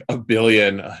like a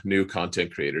billion new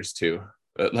content creators too.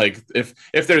 Like if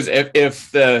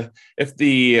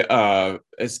the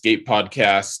escape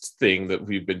podcast thing that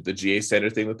we've been, the GA Center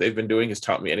thing that they've been doing has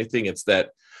taught me anything, it's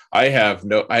that there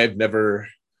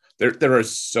are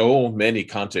so many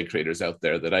content creators out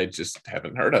there that I just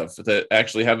haven't heard of that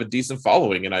actually have a decent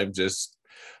following, and I'm just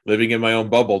living in my own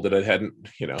bubble that I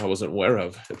wasn't aware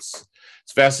of. It's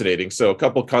fascinating. So a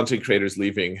couple content creators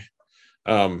leaving.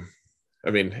 I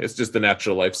mean, it's just the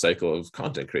natural life cycle of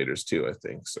content creators too, I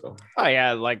think. So oh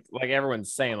yeah, like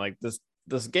everyone's saying, like this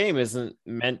game isn't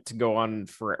meant to go on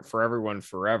for everyone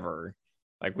forever.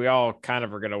 Like we all kind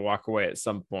of are going to walk away at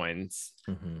some points.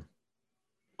 Mm-hmm.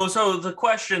 Well, so the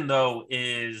question though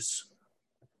is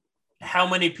how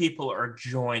many people are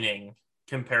joining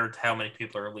compared to how many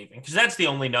people are leaving? Because that's the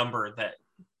only number that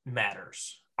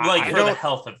matters. Like for the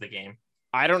health of the game.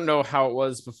 I don't know how it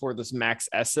was before this mass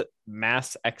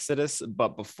exodus,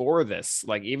 but before this,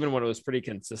 like even when it was pretty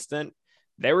consistent,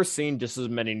 they were seeing just as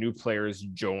many new players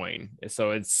join.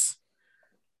 So it's,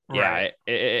 right.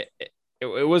 Yeah,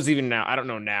 it was even now. I don't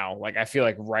know now. Like, I feel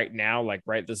like right now, like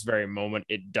right this very moment,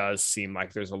 it does seem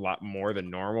like there's a lot more than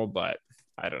normal, but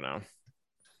I don't know.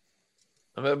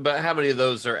 I mean, but how many of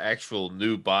those are actual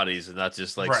new bodies and not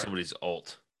just like somebody's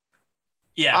alt?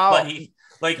 Yeah, we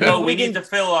need to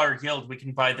fill our guild. We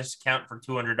can buy this account for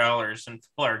 $200 and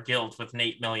fill our guild with an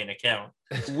 8 million account.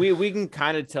 We can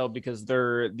kind of tell because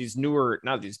they're not these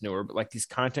newer, but like these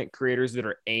content creators that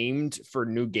are aimed for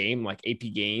new game, like AP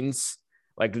Gains.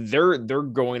 Like they're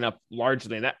going up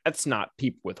largely, and that's not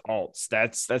people with alts.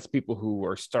 That's people who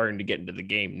are starting to get into the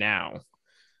game now.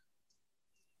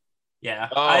 Yeah.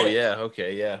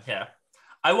 Okay. Yeah.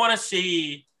 I want to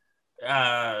see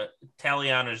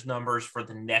Taliana's numbers for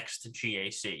the next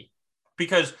GAC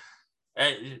because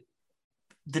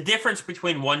the difference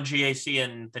between one GAC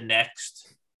and the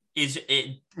next is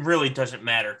it really doesn't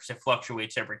matter because it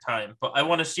fluctuates every time. But I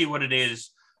want to see what it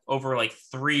is over like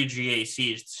 3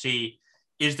 GACs to see,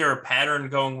 is there a pattern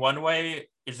going one way?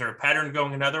 Is there a pattern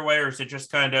going another way? Or is it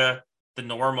just kind of the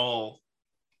normal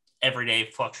everyday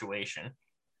fluctuation?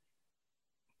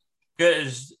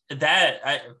 Because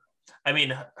I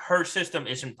mean, her system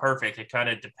isn't perfect. It kind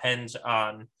of depends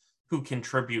on who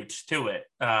contributes to it.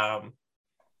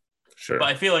 Sure. But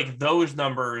I feel like those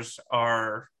numbers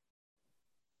are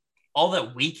all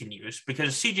that we can use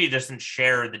because CG doesn't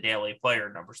share the daily player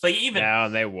numbers. Like even no,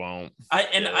 they won't.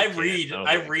 I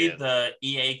read the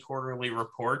EA quarterly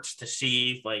reports to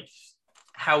see like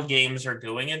how games are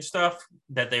doing and stuff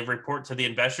that they report to the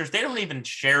investors. They don't even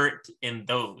share it in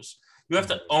those. You have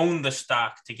to own the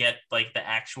stock to get like the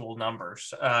actual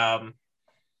numbers. And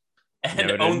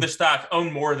Noted. own the stock,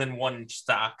 own more than one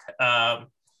stock. No.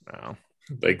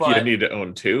 Like you need to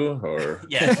own 2 or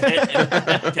yes,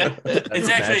 it's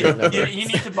actually you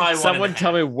need to buy one. Someone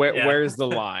tell me where's the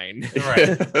line.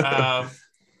 Right.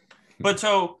 But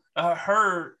so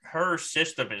her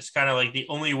system is kind of like the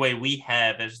only way we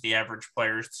have as the average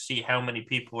players to see how many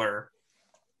people are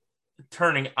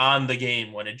turning on the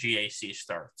game when a GAC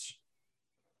starts.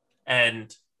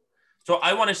 And so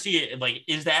I want to see it like,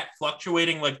 is that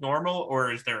fluctuating like normal,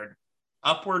 or is there an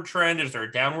upward trend? Is there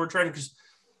a downward trend? Because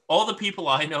all the people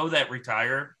I know that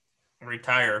retire,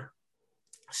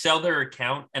 sell their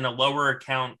account, and a lower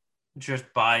account just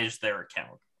buys their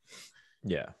account.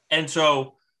 Yeah. And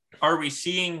so are we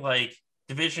seeing like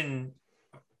Division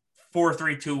 4,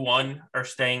 3, 2, 1 are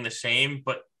staying the same,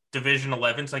 but Division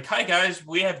 11's like, hi guys,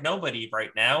 we have nobody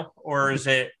right now? Or is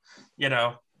it,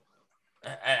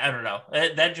 I don't know.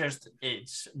 That just,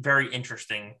 it's very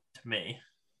interesting to me.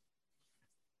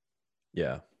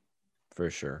 Yeah, for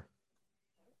sure.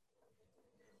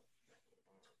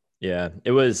 Yeah,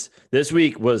 it was, this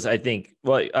week was, I think,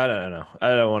 well, I don't know. I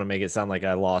don't want to make it sound like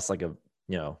I lost like a,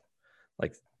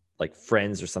 like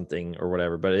friends or something or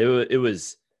whatever, but it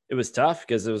was tough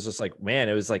because it was just like, man,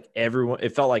 it was like everyone,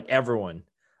 it felt like everyone,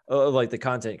 like the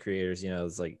content creators, it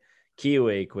was like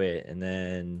Kiwi quit, and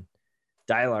then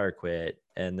Dylar quit,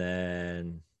 and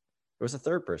then there was a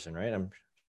third person, right? I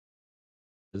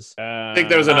think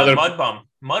there was another Mudbum.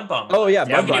 Oh yeah,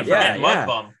 Mudbum. Yeah.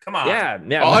 Mudbum. Come on. Yeah.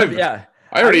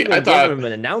 I thought gave him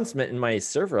an announcement in my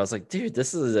server. I was like, dude,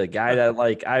 this is a guy that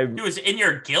like he was in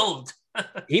your guild.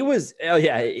 He was, oh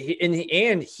yeah,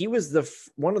 he was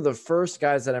one of the first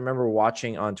guys that I remember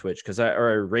watching on Twitch because I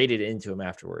raided into him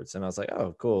afterwards, and I was like,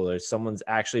 oh cool, there's someone's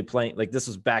actually playing. Like this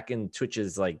was back in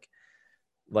Twitch's like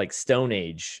Stone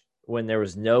Age when there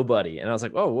was nobody, and I was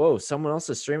like, oh whoa, someone else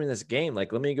is streaming this game.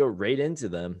 Like let me go raid into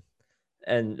them,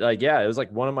 and like yeah, it was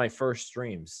like one of my first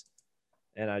streams,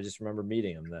 and I just remember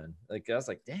meeting him then. Like I was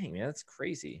like, dang man, that's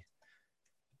crazy.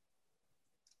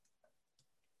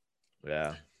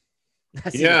 Yeah.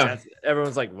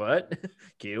 Everyone's like, what?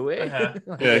 Kiwi?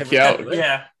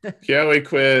 Kiwi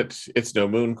quit. It's No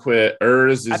Moon quit.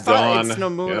 Is gone. It's No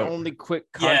Moon only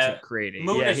quit content creating.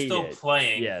 Moon is still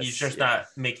playing. Yes, he's just not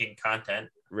making content.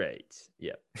 Right.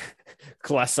 Yeah.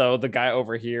 Klesso, the guy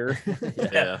over here.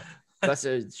 Yeah.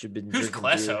 Klesso should be. Who's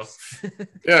Klesso?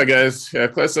 Yeah, guys. Yeah,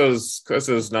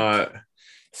 Klesso's not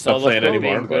playing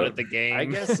anymore. Good at the game. I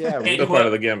guess yeah. We're part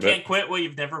of the Gambit. Can't quit what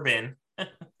you've never been.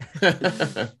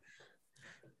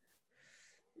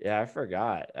 Yeah, I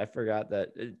forgot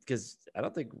that because I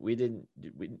don't think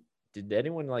did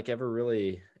anyone like ever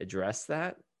really address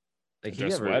that? Like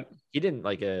he didn't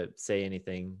like say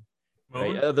anything,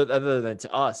 right? Other than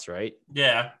to us, right?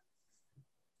 Yeah.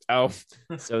 Oh,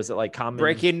 so is it like common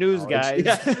breaking news, guys?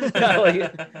 Yeah,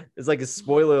 it's like a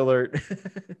spoiler alert.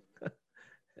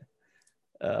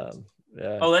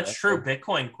 Yeah. Oh, that's true. Cool.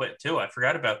 Bitcoin quit too. I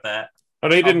forgot about that. Oh,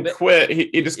 no, he didn't quit.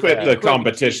 He just quit the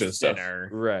competition stuff.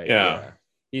 Right. Yeah.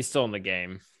 He's still in the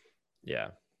game.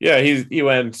 Yeah. Yeah, he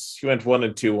went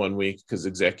 1-2 1 week because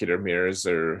executor mirrors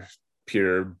are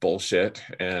pure bullshit,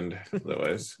 and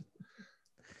otherwise,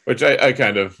 which I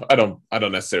don't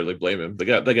necessarily blame him.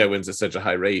 The guy wins at such a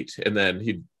high rate, and then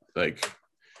he like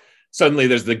suddenly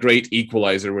there's the great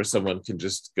equalizer where someone can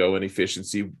just go and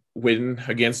efficiency win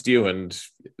against you and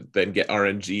then get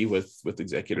RNG with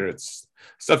executor. It's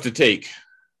stuff to take,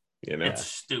 It's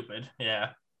stupid.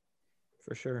 Yeah,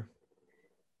 for sure.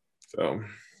 So,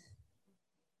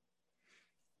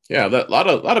 yeah, a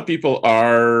lot of people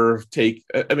are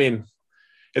I mean,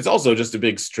 it's also just a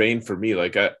big strain for me.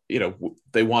 Like,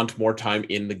 they want more time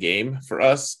in the game for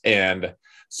us, and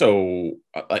so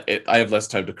I have less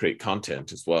time to create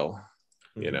content as well.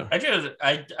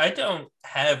 I don't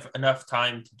have enough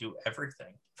time to do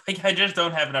everything. Like I just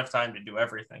don't have enough time to do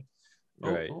everything.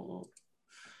 Right.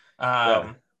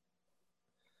 Like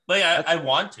I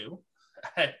want to.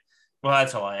 Well,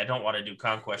 that's a lie. I don't want to do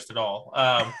Conquest at all.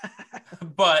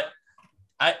 But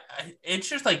it's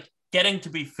just like getting to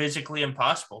be physically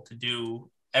impossible to do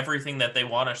everything that they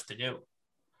want us to do.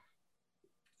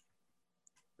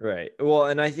 Right. Well,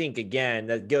 and I think again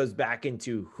that goes back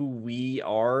into who we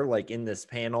are, like in this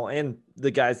panel, and the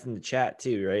guys in the chat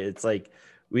too, right? It's like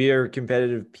we are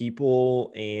competitive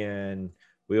people, and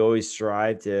we always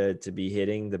strive to be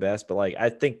hitting the best. But like I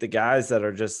think the guys that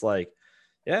are just like,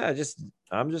 yeah,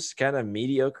 I'm just kind of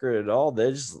mediocre at all.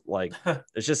 They're just like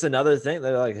it's just another thing.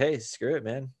 They're like, hey, screw it,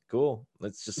 man. Cool.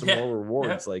 Let's just some more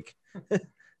rewards. Like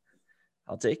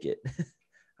I'll take it.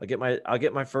 I'll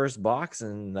get my first box,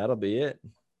 and that'll be it.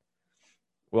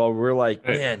 Well, we're like,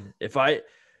 man, if I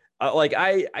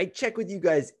check with you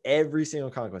guys every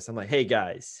single conquest. I'm like, hey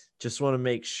guys, just want to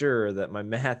make sure that my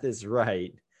math is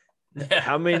right. Yeah.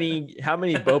 How many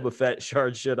Boba Fett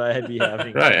shards should I be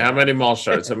having? Right. How many mall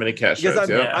shards? How many cash shards?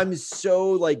 Because I'm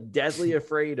so like deadly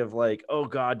afraid of like, oh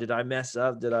God, did I mess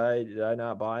up? Did I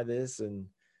not buy this? And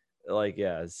like,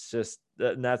 yeah, it's just,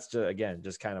 and that's just, again,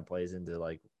 just kind of plays into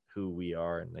like who we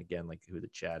are. And again, like who the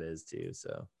chat is too.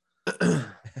 So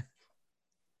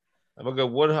I'm gonna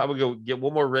go get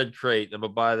one more red crate. I'm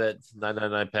gonna buy that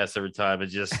 $9.99 pass every time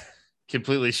and just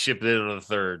completely ship it in on the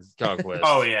third conquest.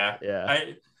 Oh yeah.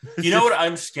 You know what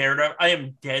I'm scared of? I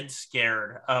am dead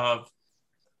scared of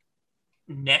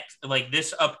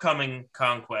this upcoming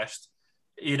conquest.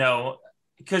 You know,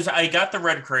 because I got the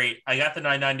red crate, I got the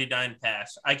 $9.99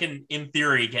 pass. I can, in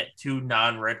theory, get 2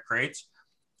 non-red crates.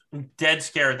 I'm dead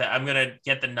scared that I'm gonna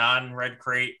get the non-red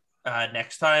crate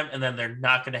next time, and then they're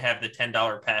not going to have the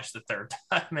 $10 pass the third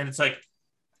time, and it's like,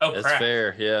 oh, that's crap.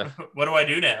 Fair, yeah. What do I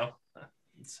do now?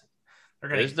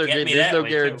 There's no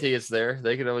guarantee too. It's there.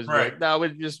 They can always be like, no, we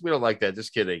don't like that.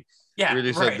 Just kidding. Yeah, we're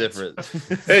gonna do something different.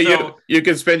 Hey, you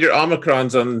can spend your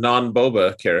Omicrons on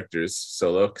non-Boba characters,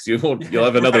 Solo, because you'll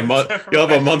have another month. You'll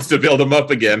have a month to build them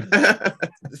up again.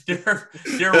 Dear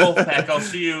Wolfpack, I'll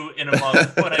see you in a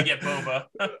month when I get Boba.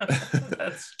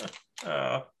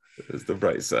 That's the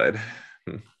bright side.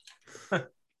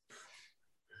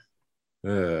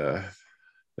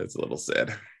 That's a little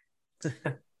sad.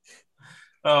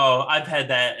 Oh, I've had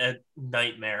that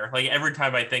nightmare. Like every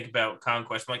time I think about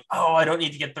Conquest, I'm like, oh, I don't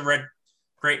need to get the red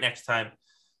crate next time.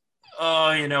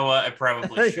 Oh, you know what? I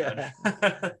probably should.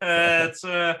 Let's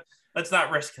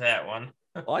not risk that one.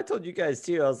 Well, I told you guys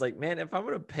too. I was like, man, if I'm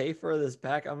gonna pay for this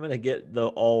pack, I'm gonna get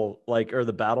the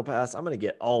battle pass. I'm gonna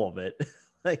get all of it.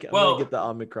 Like, I'm gonna get the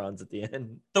Omicrons at the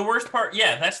end. The worst part,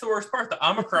 yeah, that's the worst part. The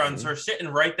Omicrons are sitting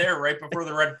right there, right before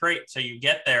the red crate. So you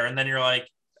get there, and then you're like,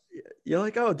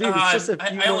 oh, dude, it's just a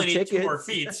few I more only need tickets. 2 more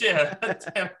feats. Yeah,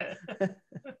 damn it.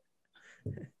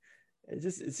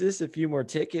 It's just a few more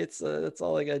tickets. That's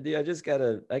all I gotta do.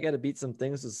 I gotta beat some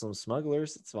things with some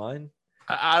smugglers. It's fine.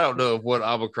 I don't know if one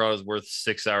Omicron is worth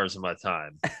 6 hours of my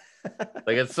time.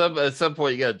 Like at some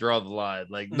point you got to draw the line.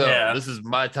 Like, no, This is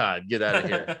my time. Get out of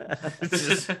here. It's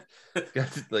just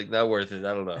like not worth it.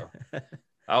 I don't know.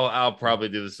 I'll probably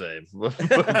do the same. But,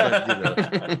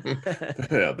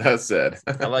 yeah, that's it.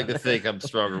 I like to think I'm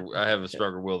stronger. I have a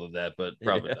stronger will than that, but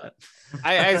probably not.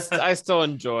 I still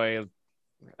enjoy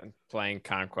playing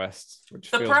Conquest, which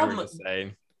feels weird to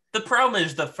say. The problem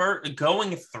is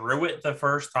going through it the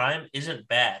first time isn't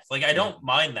bad. Like I don't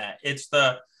mind that. It's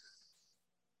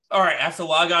all right, I have to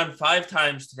log on 5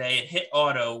 times today and hit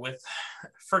auto with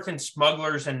freaking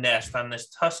smugglers and nest on this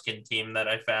Tuscan team that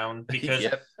I found because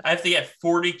I have to get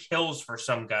 40 kills for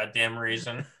some goddamn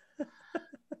reason.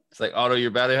 It's like auto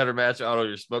your bounty hunter match, auto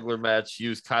your smuggler match,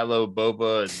 use Kylo,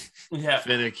 Boba, and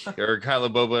Finnick, or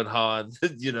Kylo, Boba, and Han,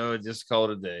 and just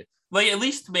call it a day. Like, at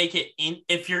least make it,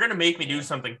 if you're going to make me do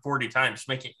something 40 times,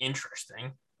 make it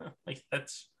interesting. Like,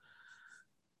 that's...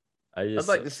 I'd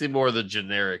like to see more of the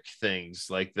generic things,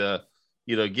 like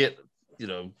get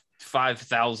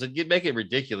 5,000. Make it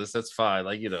ridiculous. That's fine.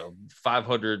 Like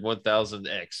 500, 1,000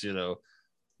 X.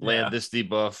 Land this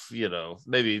debuff.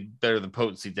 Maybe better than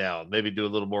potency down. Maybe do a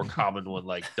little more common one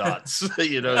like dots.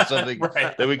 Something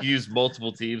that we can use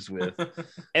multiple teams with.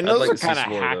 And those are kind of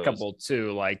hackable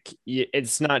too. Like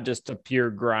it's not just a pure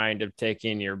grind of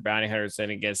taking your bounty hunters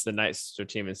in against the Night Sister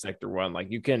team in Sector 1. Like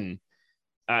you can.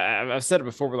 I've said it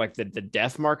before, but like the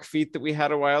Death Mark feat that we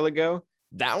had a while ago,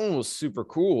 that one was super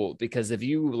cool because if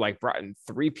you like brought in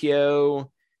 3PO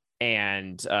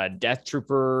and Death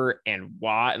Trooper and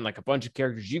Watt and like a bunch of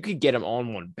characters, you could get them all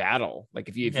in one battle. Like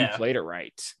if you played it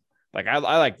right, like I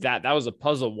like that. That was a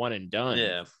puzzle one and done.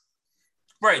 Yeah,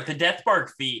 right. The Death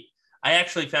Mark feat I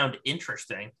actually found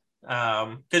interesting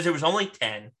because it was only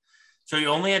 10. So you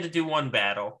only had to do one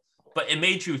battle, but it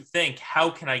made you think, how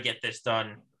can I get this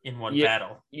done in one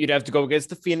battle? You'd have to go against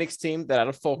the Phoenix team that had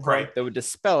a fulcrum that would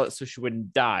dispel it so she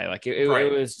wouldn't die. Like it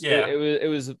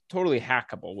was totally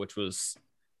hackable, which was,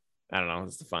 I don't know,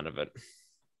 it's the fun of it.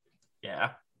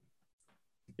 Yeah.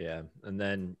 Yeah. And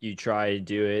then you try to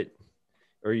do it,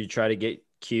 or you try to get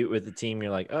cute with the team.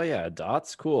 You're like, oh yeah,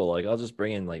 Dot's cool. Like I'll just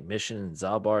bring in like Mission and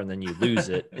Zalbar, and then you lose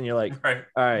it. And you're like, right.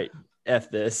 All right,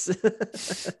 F this.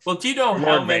 Well, do you know Lord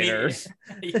how many? Vader.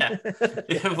 Yeah.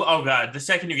 Oh God. The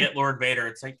second you get Lord Vader,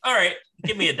 it's like, all right,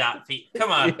 give me a dot feat.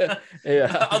 Come on.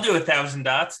 Yeah. I'll do 1,000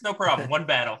 dots. No problem. One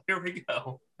battle. Here we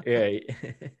go. Yeah.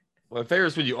 Well, favorite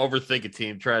is when you overthink a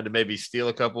team trying to maybe steal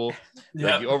a couple.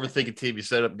 Like you overthink a team, you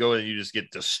set up going, and you just get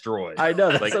destroyed. I know.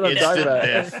 That's like what I'm talking about.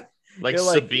 death. Like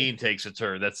Sabine takes a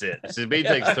turn. That's it. Sabine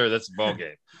takes a turn. That's a ball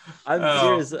game. I'm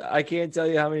serious. I can't tell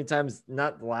you how many times,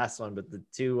 not the last one, but the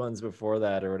 2 ones before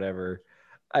that or whatever,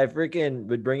 I freaking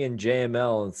would bring in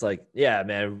JML, and it's like, yeah,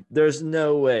 man, there's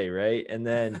no way, right? And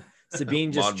then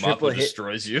Sabine just triple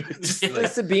destroys you.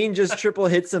 Sabine just triple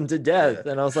hits him to death,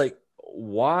 and I was like,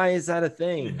 why is that a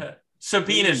thing? Yeah.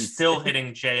 Sabine is still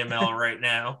hitting JML right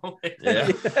now. Yeah.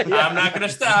 I'm not going to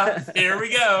stop. Here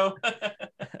we go.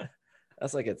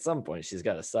 That's like, at some point she's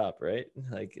got to stop, right?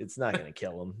 Like it's not going to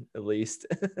kill him, at least.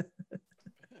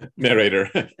 Narrator,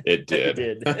 it did.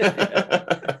 It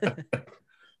did.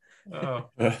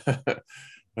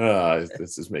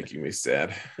 This is making me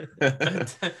sad.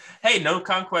 Hey, no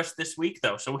conquest this week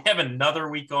though, so we have another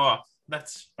week off.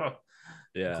 That's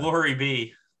glory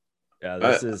be. Yeah,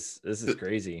 this is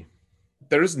crazy.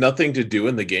 There's nothing to do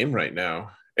in the game right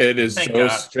now. It is Thank so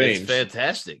God. strange. It's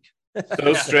fantastic.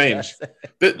 So strange.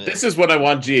 This is what I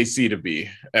want GAC to be,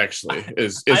 actually,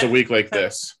 is a week like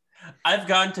this. I've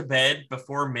gone to bed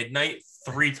before midnight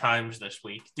 3 times this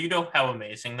week. Do you know how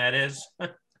amazing that is?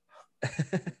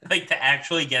 Like to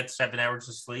actually get 7 hours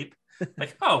of sleep.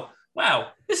 Like, oh, wow.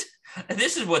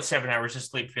 This is what 7 hours of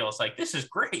sleep feels like. This is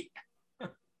great.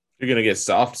 You're going to get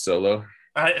soft solo.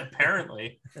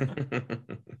 Apparently.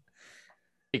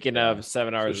 Speaking of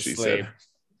 7 hours of she sleep, said.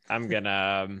 I'm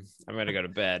gonna go to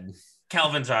bed.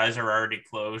 Calvin's eyes are already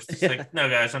closed. It's like, no,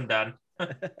 guys, I'm done.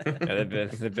 Yeah,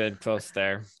 they've been close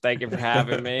there. Thank you for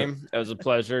having me. It was a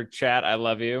pleasure. Chat, I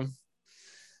love you.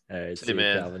 All right, See you,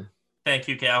 man. Calvin. Thank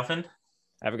you, Calvin.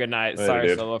 Have a good night. Later, Sorry,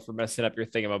 dude. Solo, for messing up your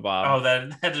thingamabob. Oh,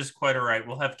 that is quite all right.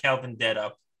 We'll have Calvin dead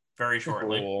up very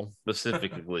shortly. Cool.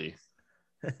 Specifically.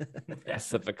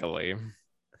 Specifically.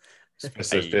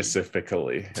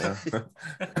 Specifically. Yeah.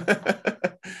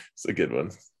 It's a good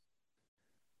one.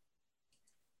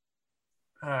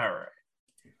 All right.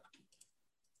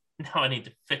 Now I need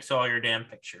to fix all your damn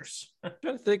pictures. I'm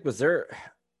trying to think, was there,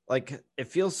 like, it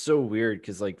feels so weird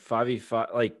because like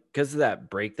 5v5, like because of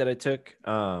that break that I took,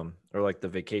 or like the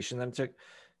vacation that I took,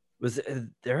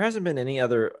 there hasn't been any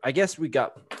other. I guess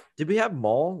did we have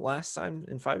Maul last time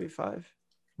in 5v5?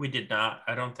 We did not.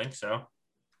 I don't think so.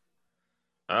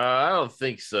 I don't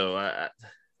think so.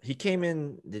 He came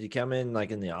in. Did he come in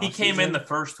like in the off? He came in the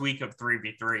first week of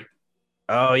 3v3.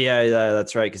 Oh yeah,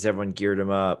 that's right. Because everyone geared him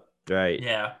up, right?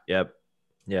 Yeah. Yep.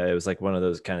 Yeah, it was like one of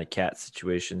those kind of cat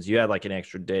situations. You had like an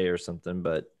extra day or something,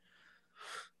 but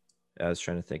I was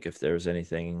trying to think if there was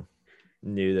anything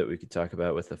new that we could talk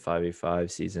about with the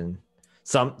 5v5 season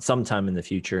sometime in the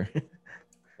future.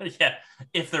 Yeah,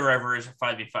 if there ever is a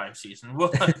 5v5 season.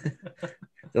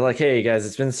 They're like, hey guys,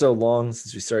 it's been so long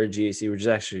since we started GAC.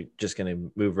 We're just gonna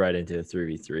move right into a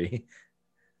 3v3.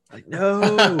 Like, no.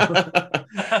 Oh,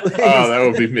 that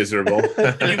would be miserable.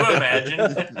 Can you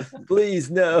imagine?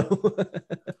 Please, no.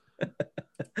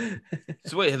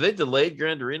 So wait, have they delayed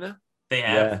Grand Arena? They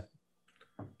have.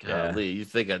 Golly, you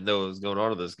think I know what's going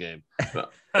on in this game?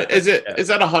 Is that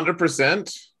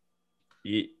 100%?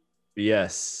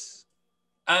 Yes.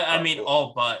 I mean,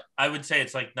 all but. I would say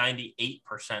it's like 98%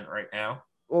 right now.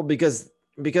 Well, because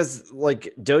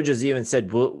like Doja's even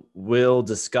said we'll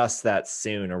discuss that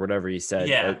soon or whatever he said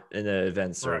in the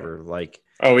event server. Right. Like,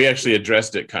 oh, he actually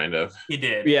addressed it, kind of. He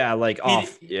did. Yeah, like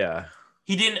yeah.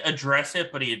 He didn't address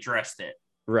it, but he addressed it.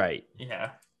 Right. Yeah.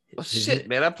 Well, shit,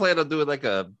 man. I plan on doing like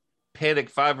a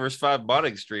Panic 5v5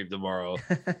 modding stream tomorrow.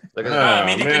 Like, I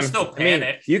mean, you can still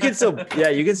panic. I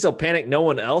mean, you can still panic. No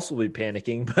one else will be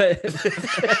panicking, but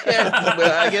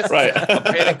I guess right. A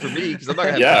panic for me because I'm not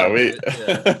gonna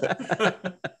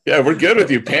have yeah, we're good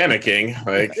with you panicking.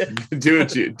 Like, do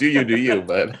you,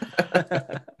 but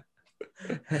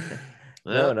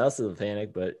no one else will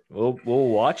panic, but we'll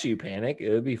watch you panic. It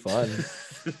would be fun.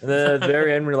 And then at the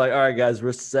very end, we're like, all right, guys,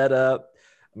 we're set up.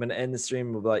 I'm gonna end the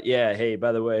stream with like, yeah, hey,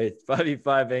 by the way,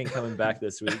 5v5 ain't coming back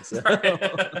this week. So,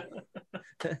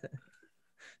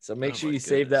 so make sure you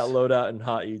save that loadout in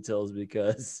hot utils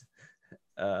because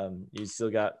you still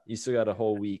got a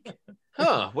whole week.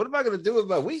 What am I gonna do with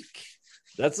my week?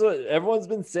 That's what everyone's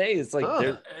been saying. It's like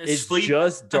it's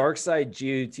just Dark Side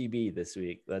GOTB this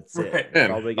week. That's it.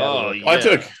 Probably got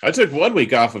I took 1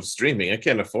 week off of streaming. I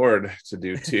can't afford to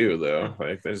do 2 though.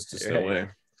 Like there's just no way.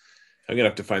 I'm gonna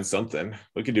have to find something.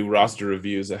 We could do roster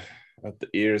reviews at the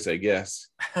ears, I guess.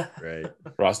 Right.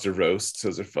 Roster roasts,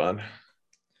 those are fun.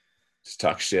 Just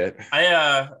talk shit.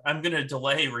 I'm gonna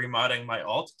delay remodding my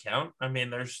alt account. I mean,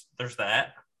 there's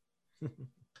that.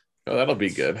 Oh, that'll be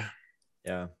good.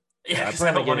 Yeah. Yeah, because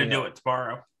I don't want to do it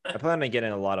tomorrow. I plan on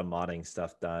getting a lot of modding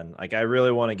stuff done. Like I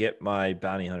really want to get my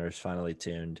bounty hunters finally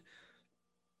tuned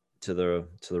to the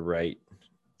right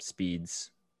speeds,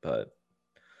 but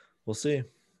we'll see.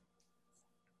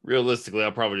 Realistically,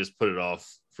 I'll probably just put it off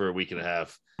for a week and a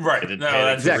half. Right. No,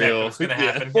 that's exactly what's going to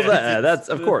happen. Well, that's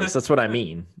of course. That's what I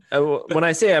mean. When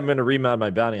I say I'm going to remod my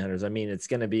bounty hunters, I mean it's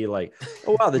going to be like,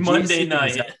 oh wow, the Monday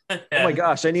night. Oh my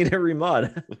gosh, I need a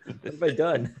remod. What have I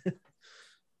done?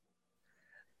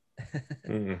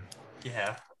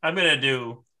 Yeah, I'm going to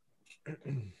do.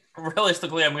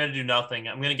 Realistically, I'm going to do nothing.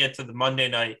 I'm going to get to the Monday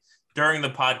night during the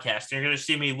podcast. You're going to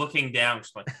see me looking down,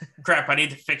 just like, crap, I need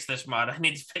to fix this mod. I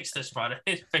need to fix this mod. I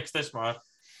need to fix this mod.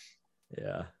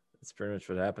 Yeah, that's pretty much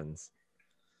what happens.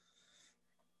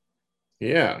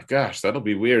 Yeah, gosh, that'll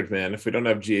be weird, man. If we don't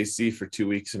have GAC for 2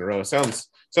 weeks in a row, sounds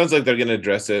like they're going to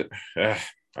address it. I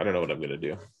don't know what I'm going to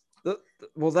do.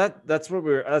 Well, that's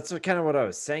kind of what I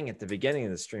was saying at the beginning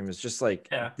of the stream. Is just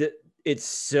like, it's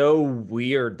so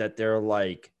weird that they're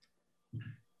like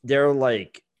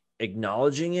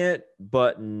acknowledging it,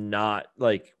 but not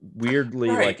like weirdly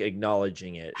like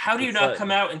acknowledging it. How do you not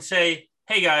come out and say,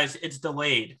 hey guys, it's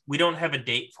delayed. We don't have a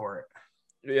date for it.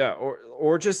 Yeah.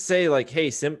 Or just say like,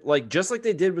 hey, like just like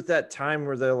they did with that time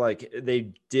where they're like,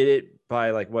 they did it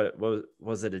by like, what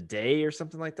was it, a day or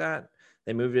something like that?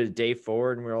 They moved it a day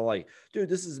forward and we were all like, dude,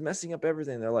 this is messing up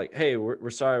everything. They're like, hey, we're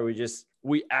sorry.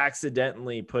 We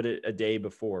accidentally put it a day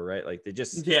before, right? Like they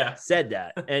just said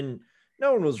that. And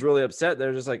no one was really upset.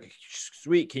 They're just like,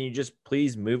 sweet, can you just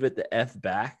please move it the F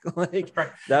back? Like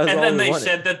that was and all then they wanted.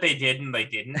 said that they did and they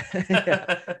didn't.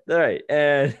 Right.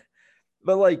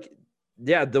 But like,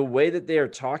 yeah, the way that they are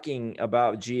talking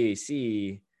about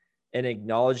GAC and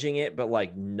acknowledging it, but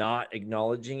like not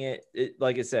acknowledging it,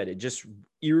 like I said, it just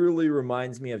eerily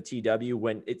reminds me of TW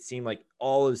when it seemed like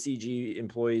all of CG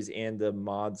employees and the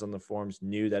mods on the forums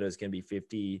knew that it was going to be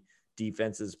 50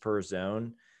 defenses per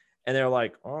zone. And they're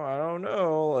like, oh, I don't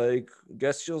know. Like,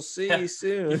 guess you'll see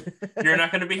soon. You're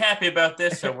not going to be happy about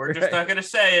this, so we're just not going to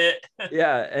say it.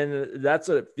 Yeah, and that's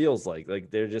what it feels like.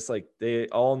 Like, they're just like, they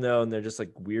all know, and they're just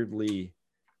like weirdly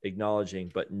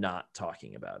acknowledging, but not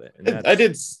talking about it. And I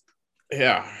did see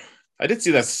that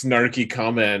snarky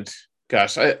comment.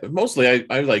 Gosh, I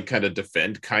like kind of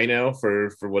defend Kaino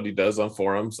for what he does on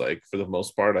forums. Like, for the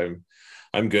most part,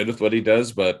 I'm good with what he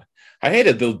does, but I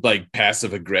hated the like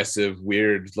passive aggressive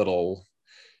weird little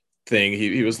thing.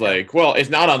 He was like, well, it's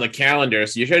not on the calendar,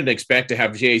 so you shouldn't expect to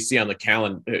have JAC on the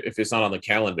calendar if it's not on the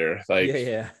calendar. Like,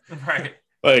 right.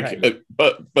 Like, right.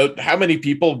 But how many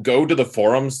people go to the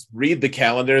forums, read the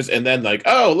calendars, and then like,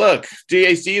 oh look,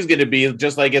 JAC is going to be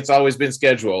just like it's always been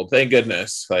scheduled. Thank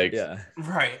goodness. Like,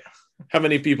 right. How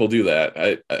many people do that?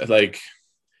 I like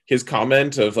his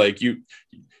comment of like you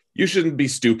shouldn't be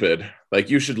stupid. Like,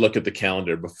 you should look at the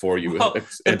calendar before you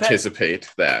anticipate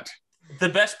that. The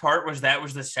best part was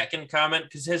the second comment,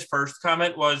 because his first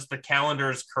comment was the calendar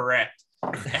is correct.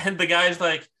 And the guy's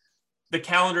like, the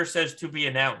calendar says to be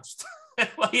announced.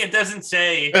 Like, it doesn't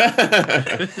say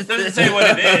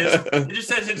what it is. It just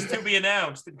says it's to be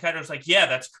announced. And Kaido's like, yeah,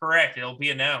 that's correct. It'll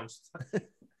be announced.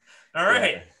 All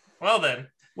right. Yeah. Well then.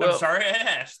 I'm sorry I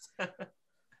asked.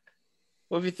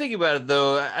 Well, if you think about it,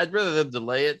 though, I'd rather them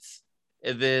delay it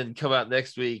and then come out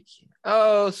next week.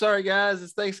 Oh, sorry, guys.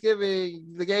 It's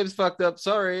Thanksgiving. The game's fucked up.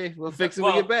 Sorry. We'll fix it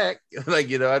when we get back.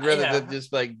 Like, I'd rather them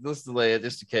just like, let's delay it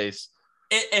just in case.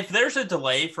 If there's a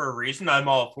delay for a reason, I'm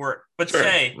all for it. But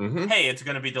say, hey, it's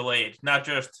going to be delayed, not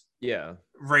just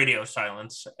radio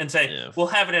silence. And say, we'll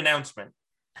have an announcement.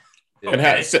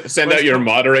 Okay. And send out your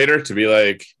moderator to be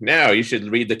like, now you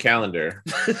should read the calendar.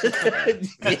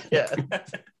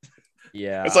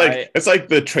 Yeah, it's like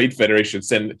the Trade Federation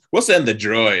we'll send the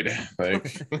droid.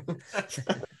 Like,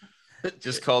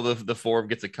 just call the forum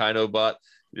gets a Kaino bot.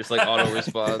 Just like auto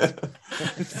response.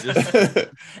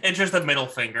 It's just a middle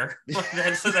finger.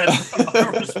 that's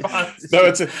auto response. No,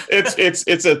 it's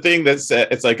a thing that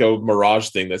it's like a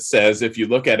mirage thing that says if you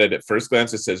look at it at first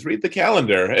glance, it says read the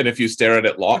calendar, and if you stare at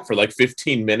it long for like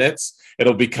 15 minutes,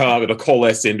 it'll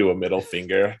coalesce into a middle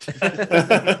finger.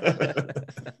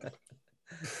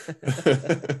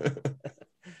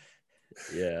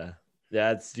 Yeah,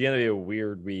 it's gonna be a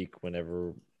weird week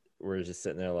whenever we're just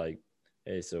sitting there like,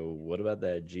 hey, so what about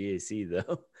that GAC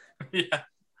though? Yeah.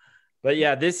 But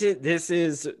yeah, this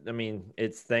is I mean,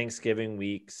 it's Thanksgiving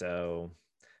week, so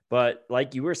but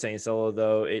like you were saying, Solo,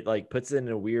 though, it like puts it in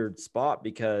a weird spot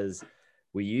because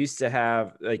we used to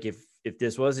have like if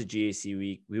this was a GAC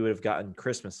week, we would have gotten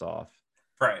Christmas off.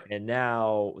 Right. And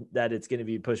now that it's going to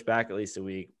be pushed back at least a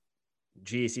week,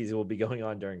 GACs will be going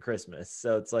on during Christmas.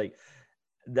 So it's like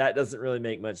that doesn't really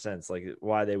make much sense, like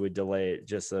why they would delay it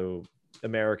just so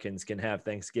Americans can have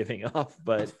Thanksgiving off,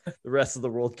 but the rest of the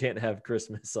world can't have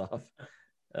Christmas off.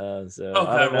 So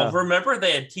God, well, remember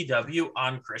they had TW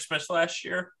on Christmas last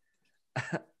year,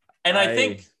 and I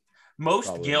think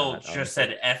most guilds just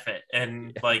said F it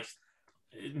and like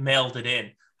mailed it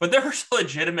in. But there were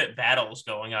legitimate battles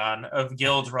going on of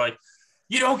guilds were like,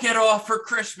 you don't get off for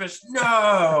Christmas,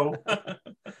 no.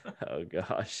 Oh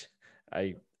gosh,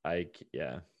 I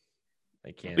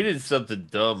can't. We did something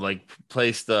dumb, like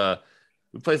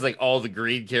we placed like all the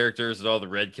green characters and all the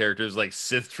red characters, like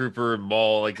Sith Trooper and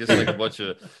Maul, like just like a bunch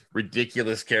of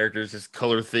ridiculous characters, just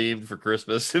color themed for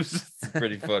Christmas. It was just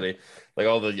pretty funny, like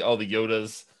all the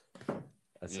Yodas.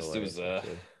 That's just, it was.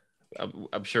 actually.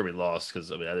 I'm sure we lost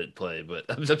because I mean I didn't play, but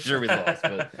I'm sure we lost.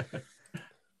 But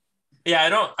yeah,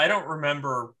 I don't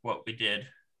remember what we did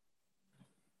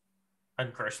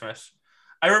on Christmas.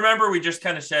 I remember we just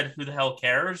kind of said, who the hell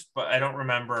cares? But I don't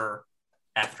remember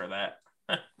after that.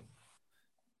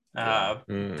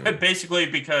 Basically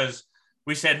because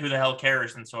we said, who the hell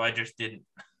cares? And so I just didn't.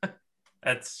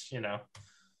 That's,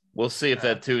 we'll see if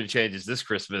that tune changes this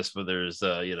Christmas, but there's,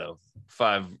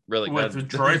 5 relic with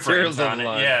droid frames on it.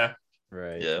 Line. Yeah.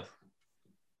 Right. Yeah.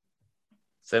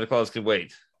 Santa Claus can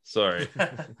wait. Sorry.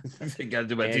 I got to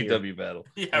do my TW battle.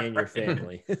 Yeah, and your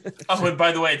family. Oh, and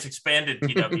by the way, it's expanded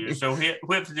TW, so we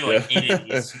have to do like 8 of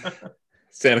these.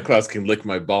 Santa Claus can lick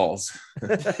my balls.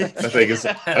 I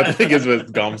think is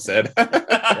what Gom said.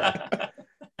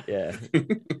 Yeah.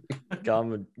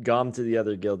 Gom to the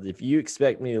other guild. If you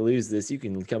expect me to lose this, you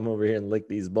can come over here and lick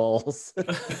these balls.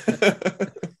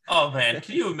 Oh man,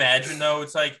 can you imagine though?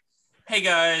 It's like, hey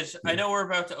guys, I know we're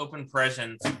about to open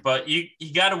presents, but you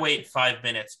got to wait 5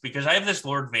 minutes because I have this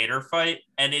Lord Vader fight,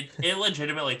 and it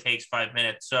legitimately takes 5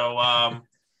 minutes. So I'll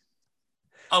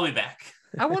be back.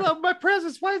 I want to open my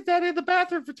presents. Why is Daddy in the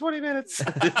bathroom for 20 minutes?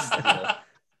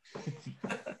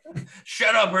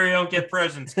 Shut up or you don't get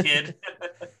presents, kid.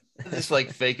 Just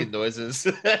like faking noises.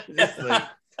 Just like...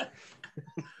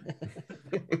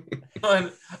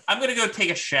 I'm going to go take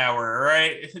a shower, all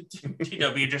right?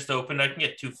 TW just opened. I can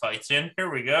get 2 fights in. Here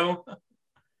we go.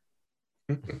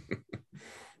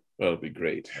 That'll be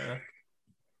great.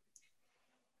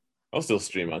 I'll still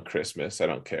stream on Christmas. I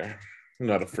don't care. I'm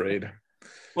not afraid.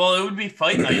 Well, it would be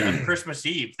fight night on Christmas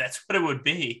Eve. That's what it would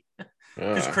be.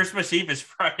 Because Christmas Eve is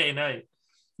Friday night.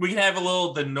 We can have the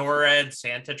NORAD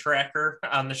Santa tracker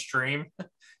on the stream. You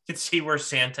can see where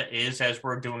Santa is as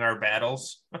we're doing our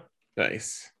battles.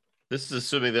 Nice. This is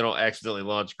assuming they don't accidentally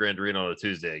launch Grand Arena on a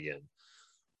Tuesday again.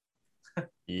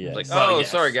 Yeah. Like, yes.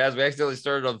 Sorry guys, we accidentally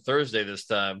started on Thursday this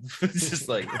time. It's just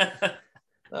like,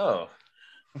 oh.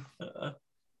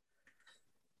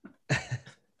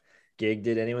 Gig,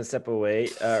 did anyone step away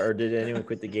or did anyone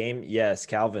quit the game? Yes,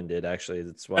 Calvin did actually.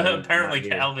 That's why. Apparently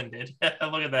Calvin did.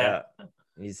 Look at that. Yeah.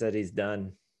 He said he's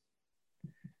done.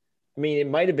 I mean, it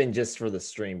might have been just for the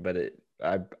stream, but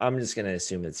I'm just going to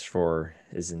assume it's for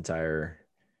his entire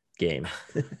game.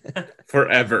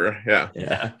 Forever. Yeah.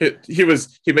 Yeah.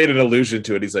 He made an allusion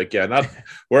to it. He's like, yeah,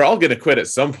 we're all going to quit at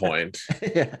some point.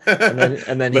 Yeah.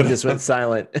 And then he just went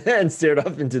silent and stared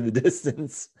off into the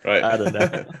distance. Right. I don't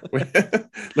know.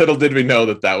 Little did we know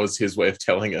that was his way of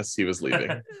telling us he was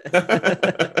leaving.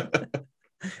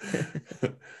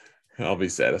 I'll be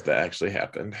sad if that actually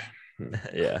happened.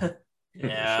 Yeah.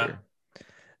 Yeah. Sure.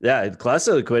 Yeah.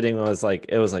 Classo quitting was like,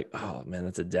 oh man,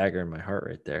 that's a dagger in my heart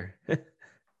right there.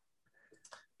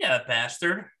 Yeah, that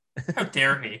bastard. How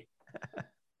dare he?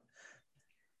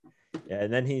 Yeah,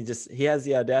 and then he has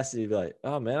the audacity to be like,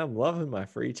 oh man, I'm loving my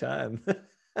free time.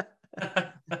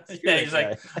 Yeah, he's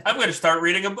like, I'm going to start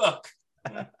reading a book.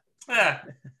 I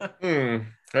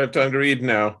have time to read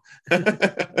now.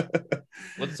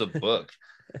 What's a book?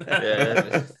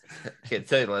 Yeah, I can't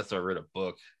tell you the last time I read a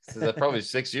book. Since probably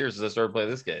 6 years since I started playing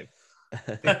this game.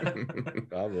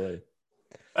 Probably.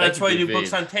 That's you, why you do Blue books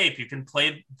Feed. on tape. You can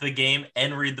play the game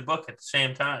and read the book at the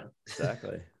same time.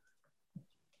 Exactly.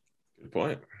 Good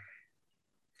point.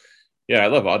 Yeah, I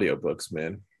love audiobooks,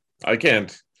 man. I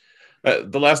can't.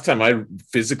 The last time I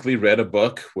physically read a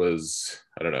book was,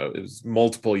 I don't know, it was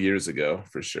multiple years ago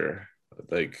for sure.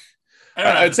 Like I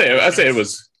don't have I'd the say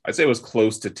patience. it was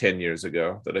close to 10 years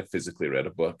ago that I physically read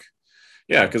a book.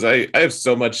 Yeah, because I have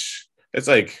so much. It's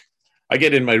like I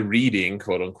get in my reading,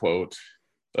 quote unquote,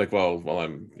 like while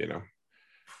I'm,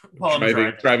 While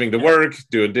I'm driving to Yeah. work,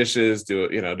 doing dishes,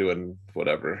 doing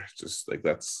whatever. Just like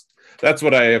that's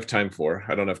what I have time for.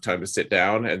 I don't have time to sit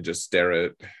down and just stare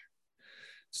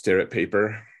at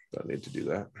paper. Don't need to do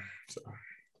that. So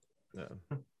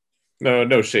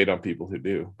no shade on people who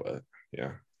do, but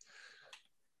yeah.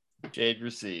 Jade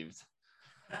received.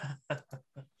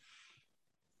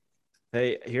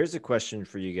 Hey, here's a question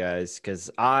for you guys because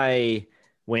I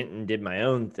went and did my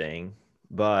own thing,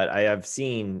 but I have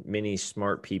seen many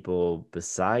smart people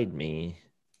beside me,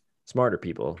 smarter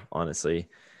people, honestly.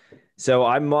 So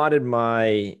I modded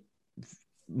my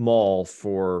mall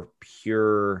for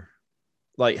pure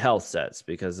like health sets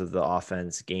because of the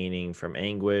offense gaining from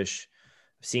anguish.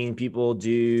 I've seen people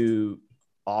do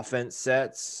offense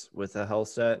sets with a health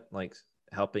set, like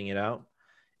helping it out.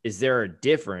 Is there a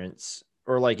difference,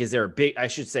 or like, is there a big, I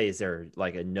should say, is there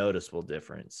like a noticeable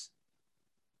difference?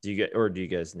 Do you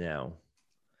guys know?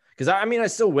 Because I mean, I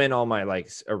still win all my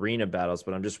like arena battles,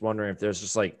 but I'm just wondering if there's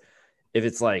just like, if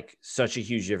it's like such a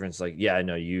huge difference. Like, yeah, I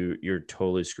know you're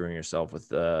totally screwing yourself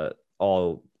with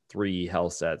all three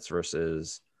health sets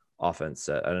versus offense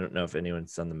set. I don't know if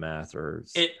anyone's done the math or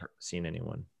It seen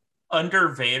anyone. Under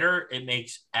Vader, it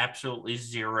makes absolutely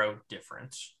zero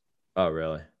difference. Oh,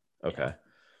 really? Okay.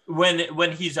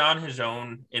 When he's on his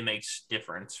own, it makes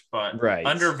difference. But Right.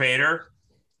 under Vader,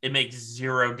 it makes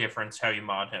zero difference how you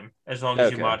mod him, as long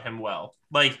as you mod him well.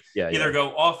 Like either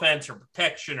go offense or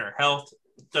protection or health,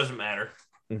 it doesn't matter.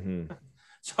 Mm-hmm.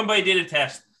 Somebody did a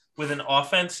test with an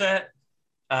offense set,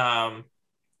 a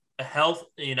health,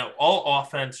 all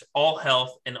offense, all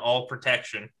health, and all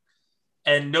protection.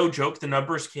 And no joke, the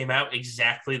numbers came out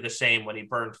exactly the same when he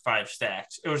burned 5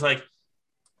 stacks. It was like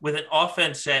with an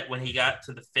offense set, when he got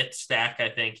to the 5th stack, I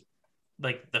think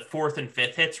like the 4th and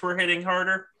 5th hits were hitting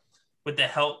harder. With the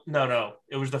health, no,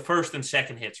 it was the 1st and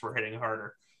 2nd hits were hitting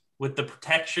harder. With the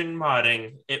protection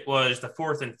modding, it was the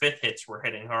 4th and 5th hits were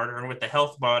hitting harder, and with the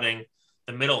health modding,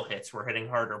 the middle hits were hitting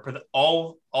harder. But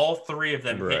all three of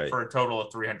them hit for a total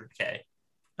of 300k,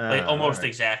 like almost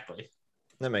exactly.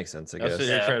 That makes sense, I was guess.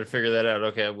 sitting here trying to figure that out.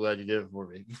 Okay, I'm glad you did it for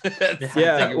me.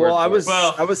 Yeah, well, I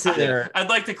was sitting there. I'd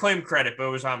like to claim credit, but it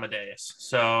was Amadeus.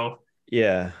 So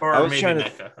yeah, or I was maybe trying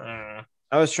Mecca. I don't know.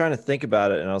 I was trying to think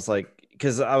about it, and I was like,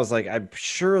 because I was like, I'm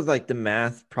sure like the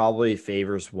math probably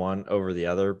favors one over the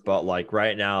other, but like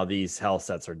right now these health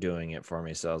sets are doing it for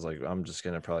me. So I was like, I'm just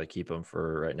gonna probably keep them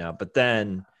for right now. But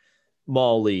then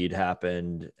mall lead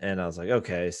happened, and I was like,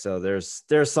 okay, so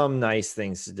there's some nice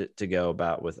things to go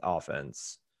about with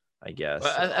offense, I guess.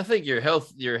 Well, I think your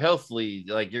health lead,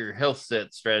 like your health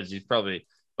set strategy, is probably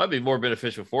might be more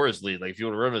beneficial for his lead. Like if you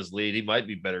want to run his lead, he might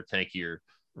be better tankier,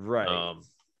 right?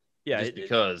 Yeah, just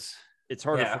because it's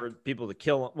harder for people to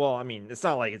kill. Well, I mean, it's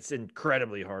not like it's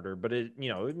incredibly harder, but it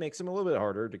it makes them a little bit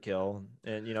harder to kill,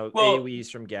 and AoEs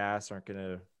from gas aren't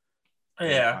gonna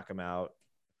knock him out.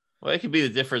 Well, it could be the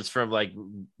difference from like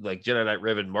Jedi Knight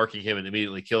Revan marking him and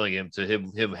immediately killing him to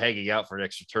him hanging out for an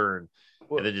extra turn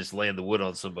and then just land the wood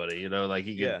on somebody. Like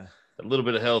he could a little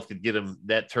bit of health could get him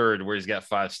that turn where he's got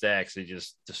 5 stacks and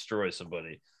just destroy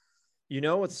somebody.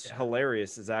 What's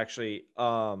hilarious is actually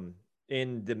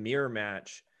in the mirror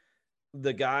match,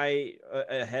 the guy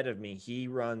ahead of me, he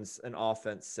runs an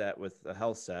offense set with a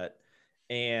health set.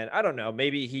 And I don't know,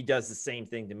 maybe he does the same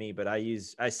thing to me, but I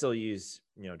still use,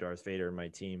 Darth Vader in my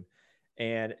team.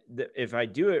 And if I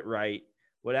do it right,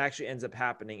 what actually ends up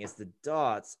happening is the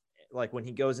dots, like when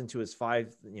he goes into his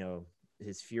 5,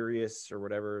 his Furious or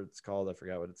whatever it's called, I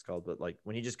forgot what it's called, but like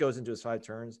when he just goes into his 5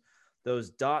 turns, those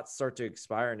dots start to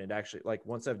expire. And it actually, like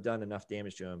once I've done enough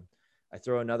damage to him, I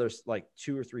throw another like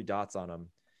 2 or 3 dots on him,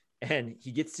 and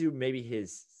he gets to maybe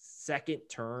his 2nd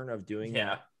turn of doing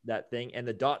that thing, and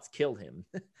the dots kill him.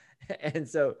 and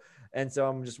so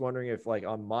I'm just wondering if like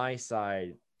on my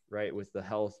side, right, with the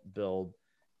health build,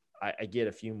 I get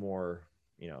a few more,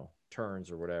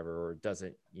 turns or whatever, or it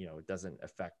doesn't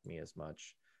affect me as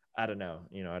much. I don't know,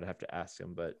 I'd have to ask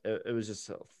him, but it was just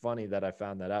so funny that I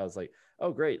found that out. I was like,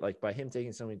 oh great, like by him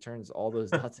taking so many turns, all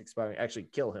those dots expiring actually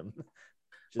kill him.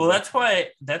 Well, that's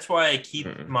why I keep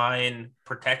Mhm. mine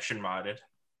protection modded,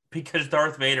 because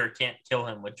Darth Vader can't kill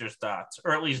him with just dots,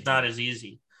 or at least not as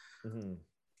easy. Mhm.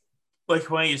 Like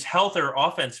when he's health or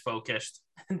offense focused,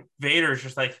 Vader's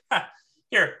just like,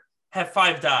 here, have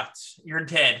 5 dots. You're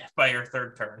dead by your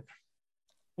third turn.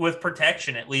 With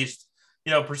protection, at least,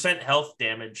 percent health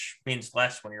damage means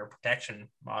less when you're protection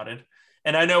modded.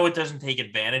 And I know it doesn't take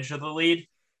advantage of the lead,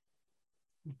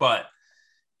 but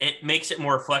it makes it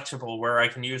more flexible where I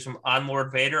can use him on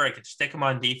Lord Vader. I could stick him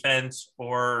on defense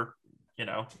or,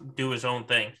 do his own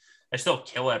thing. I still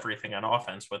kill everything on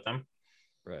offense with him.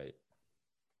 Right.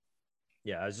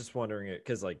 Yeah, I was just wondering it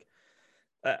because, like,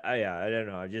 I don't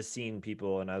know. I've just seen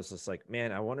people, and I was just like,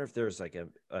 man, I wonder if there's like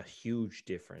a huge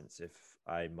difference if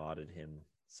I modded him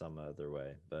some other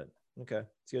way. But okay,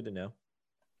 it's good to know.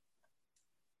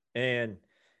 And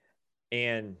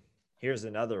here's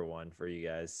another one for you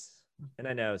guys. And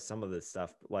I know some of this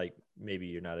stuff, like maybe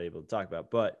you're not able to talk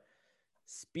about, but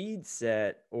speed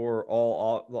set or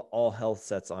all health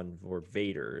sets on Lord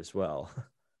Vader as well.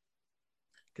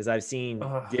 Because I've seen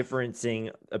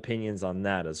differing opinions on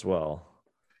that as well.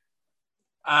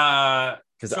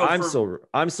 Because So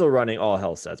I'm still running all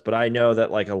health sets, but I know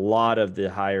that like a lot of the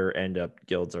higher end up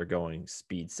guilds are going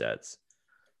speed sets.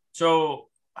 So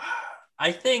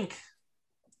I think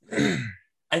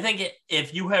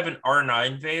if you have an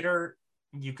R9 Vader,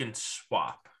 you can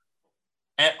swap.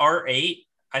 At R8,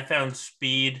 I found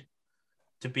speed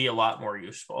to be a lot more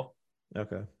useful.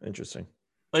 Okay, interesting.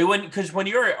 Like when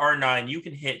you're at R9, you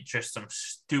can hit just some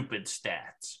stupid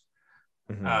stats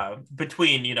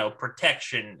between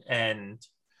protection and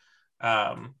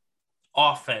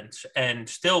offense, and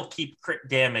still keep crit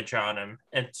damage on him.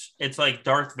 It's like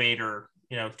Darth Vader,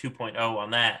 2.0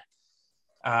 on that.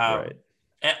 Right.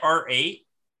 At R8,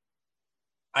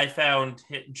 I found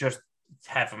just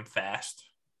have him fast,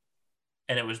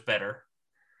 and it was better.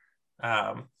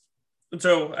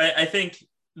 So I think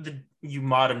you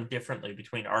mod them differently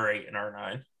between R8 and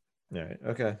R9. All right.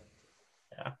 Okay.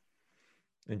 Yeah.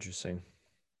 Interesting.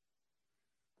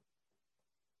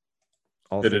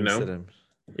 All Good to things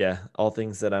know. all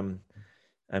things that I'm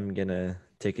gonna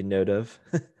take a note of.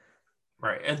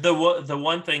 Right. And the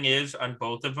one thing is on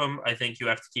both of them, I think you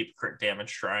have to keep crit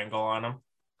damage triangle on them.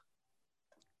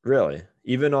 Really?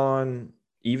 Even on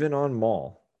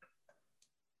Maul?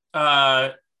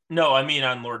 No, I mean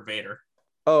on Lord Vader.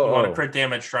 Oh, you want a crit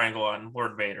damage triangle on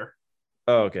Lord Vader.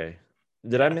 Oh, okay.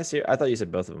 Did I miss you? I thought you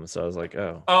said both of them, so I was like,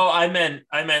 oh. Oh, I meant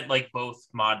like both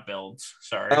mod builds.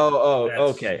 Sorry.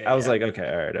 Okay. Yeah, I was like, okay,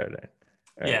 all right.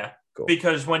 Yeah. Cool.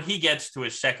 Because when he gets to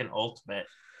his second ultimate,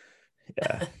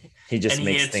 yeah, he just and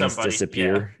makes hits things somebody.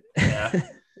 disappear. Yeah.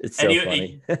 It's so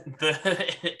funny.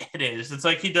 It is. It's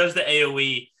like he does the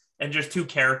AoE and just 2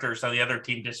 characters on the other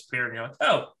team disappear, and you're like,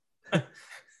 oh,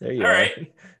 there you all are.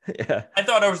 right. Yeah. I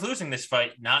thought I was losing this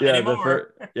fight. Not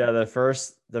anymore. The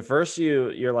first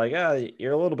you're like,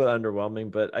 you're a little bit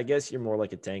underwhelming, but I guess you're more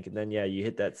like a tank. And then you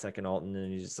hit that second ult, and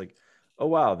then you're just like, oh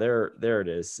wow, there it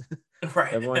is.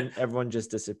 Right. Everyone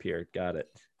just disappeared. Got it.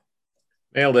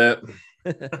 Nailed it.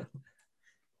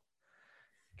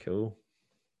 Cool.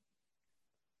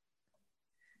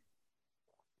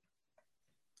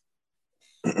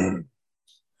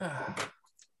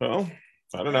 Well,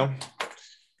 I don't know.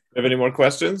 Have any more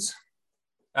questions?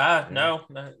 No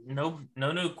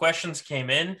new questions came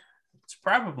in. It's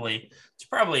probably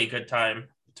a good time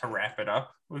to wrap it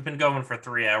up. We've been going for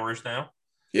 3 hours now.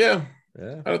 Yeah.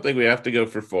 Yeah. I don't think we have to go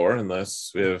for 4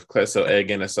 unless we have Clesso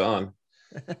egging us on.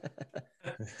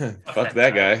 Fuck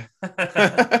that guy.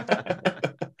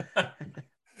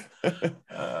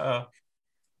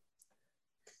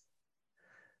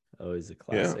 Always a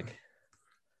classic.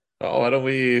 Yeah. Oh, why don't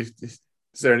we? Is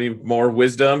there any more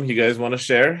wisdom you guys want to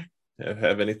share?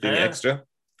 Have anything extra?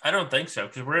 I don't think so,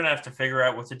 because we're gonna have to figure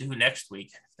out what to do next week.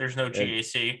 If there's no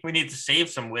GAC, we need to save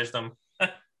some wisdom.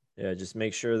 Yeah, just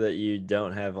make sure that you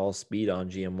don't have all speed on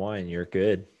GMY, and you're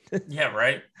good. Yeah,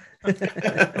 right.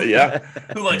 Yeah.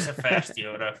 Who likes a fast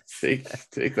Yoda?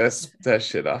 Take that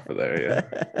shit off of there. Yeah.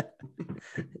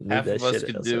 Half of us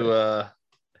could do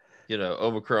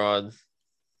Omicron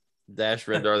Dash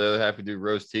Rendar, the other half could do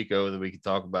Rose Tico, and then we can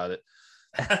talk about it.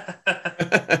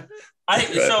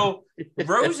 So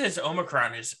Rose's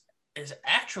Omicron is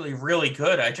actually really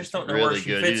good. I just don't know where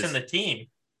she fits in the team.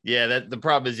 Yeah, the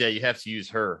problem is, you have to use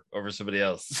her over somebody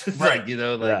else. Right.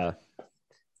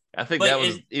 I think that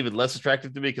was even less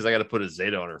attractive to me because I got to put a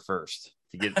Zeta on her first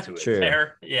to get to it. True.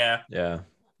 Fair. Yeah. Yeah.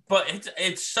 But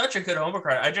it's such a good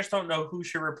Omicron. I just don't know who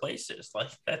she replaces.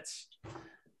 Like, that's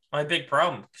my big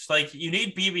problem. It's like, you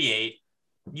need BB-8.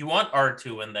 You want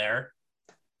R2 in there.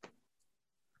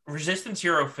 Resistance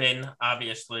Hero Finn,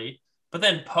 obviously, but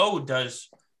then Poe gives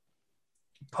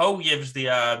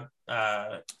the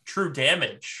true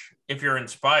damage if you're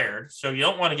inspired. So you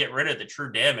don't want to get rid of the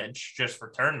true damage just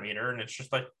for turn meter. And it's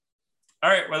just like, all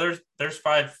right, well, there's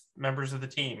 5 members of the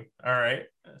team. All right.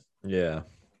 Yeah.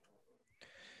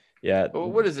 Yeah.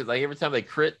 Well, what is it like every time they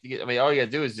crit? I mean, all you gotta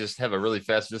do is just have a really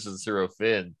fast Resistance Hero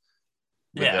Finn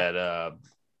with that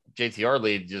JTR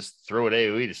lead, just throw an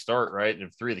AoE to start, right? And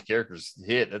if 3 of the characters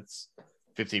hit, that's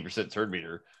 15% turn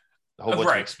meter. A whole bunch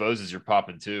of exposes you're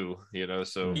popping too,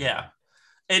 so yeah.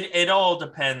 It all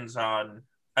depends on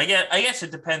I guess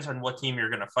it depends on what team you're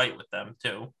gonna fight with them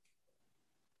too.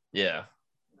 Yeah.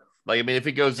 Like, I mean, if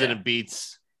it goes in and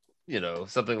beats,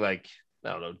 something like,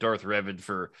 I don't know, Darth Revan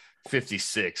for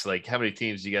 56, like how many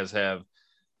teams do you guys have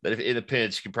that if in a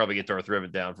pinch can probably get Darth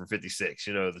Revan down for 56?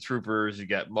 The Troopers, you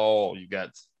got Maul, you got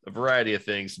a variety of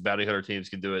things. Bounty Hunter teams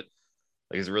can do it.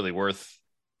 Like, is it really worth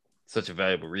such a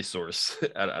valuable resource?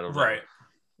 I don't know. Right.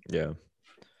 Yeah.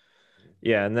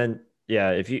 Yeah. And then,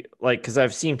 if you like, because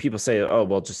I've seen people say, oh,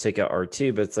 well, just take out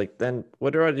R2, but it's like, then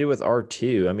what do I do with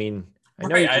R2? I mean,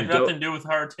 I have nothing to do with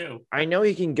R2. I know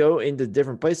he can go into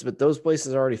different places, but those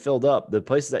places are already filled up. The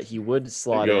places that he would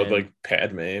slot in, with like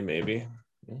Padme, maybe.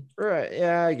 Right?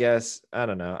 Yeah, I guess. I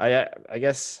don't know. I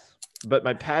guess, but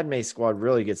my Padme squad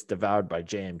really gets devoured by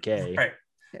JMK. Right.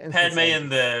 And Padme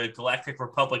and the Galactic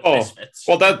Republic Oh, Misfits.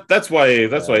 well, that's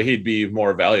why he'd be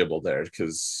more valuable there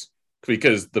because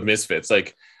the Misfits.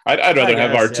 Like, I'd rather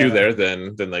have R2 there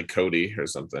than like Cody or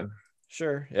something.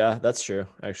 Sure. Yeah, that's true.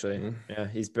 Actually, Mm-hmm. yeah,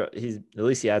 he's at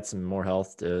least he adds some more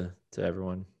health to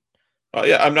everyone. Oh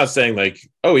yeah, I'm not saying like,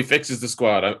 oh, he fixes the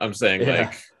squad. I'm saying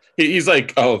like he's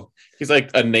like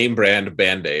a name brand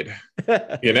Band-Aid,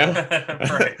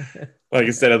 Right. Like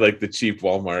instead of like the cheap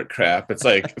Walmart crap, it's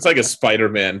like a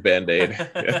Spider-Man Band-Aid.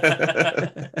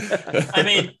 I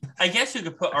mean, I guess you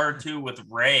could put R2 with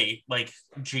Ray, like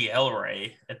GL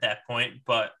Ray at that point,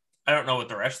 but I don't know what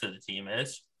the rest of the team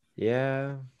is.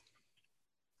 Yeah.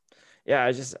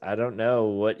 Yeah, I don't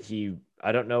know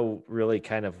I don't know really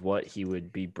kind of what he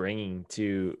would be bringing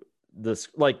to this.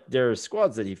 Like, there are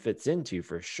squads that he fits into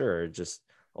for sure. Just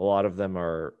a lot of them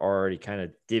are already kind of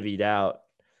divvied out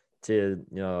to,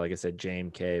 like I said,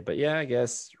 JMK. But yeah, I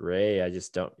guess Ray, I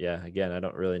just don't, again, I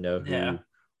don't really know who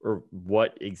or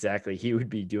what exactly he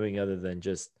would be doing other than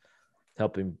just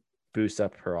helping boost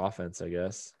up her offense, I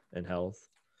guess, and health,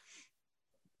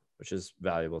 which is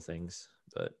valuable things,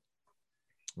 but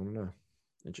I don't know.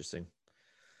 Interesting.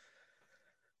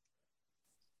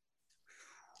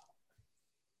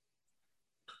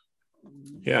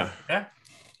 Yeah.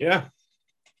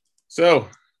 So,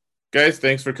 guys,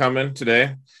 thanks for coming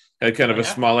today. Had kind of a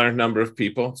smaller number of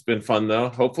people. It's been fun though.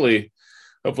 Hopefully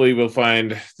we'll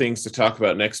find things to talk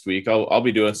about next week. I'll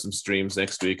be doing some streams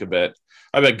next week. I bet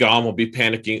Gom will be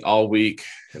panicking all week.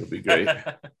 It'll be great.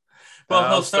 Well,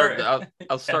 I'll start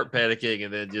panicking,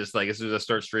 and then just like as soon as I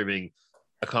start streaming,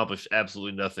 accomplish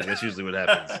absolutely nothing. That's usually what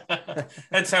happens.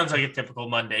 That sounds like a typical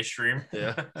Monday stream.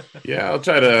 Yeah, I'll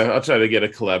try to get a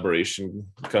collaboration,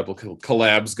 a couple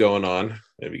collabs going on.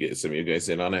 Maybe get some of you guys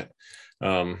in on it.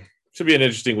 Should be an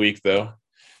interesting week though.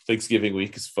 Thanksgiving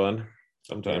week is fun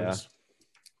sometimes.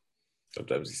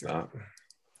 Sometimes it's not.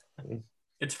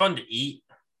 It's fun to eat.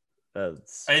 I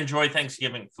enjoy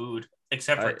Thanksgiving food,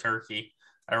 except for turkey,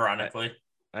 ironically.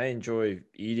 I enjoy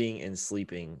eating and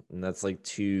sleeping, and that's like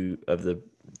 2 of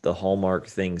the hallmark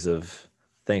things of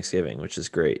Thanksgiving, which is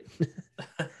great.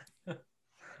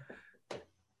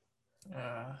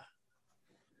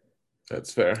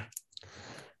 That's fair.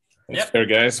 That's fair,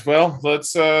 guys. Well,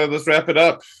 let's wrap it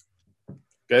up.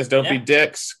 Guys, don't be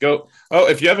dicks. Go. Oh,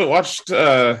 if you haven't watched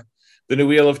the new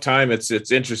Wheel of Time, it's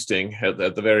interesting at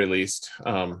the very least.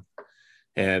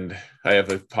 And I have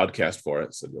a podcast for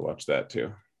it, so go watch that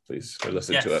too, please, or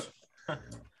listen to it.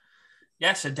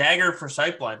 Yes, A Dagger for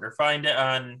Sightblinder. Find it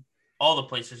on all the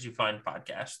places you find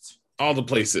podcasts. All the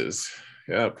places.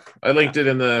 Yep. I linked it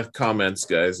in the comments,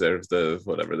 guys. There's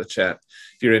the chat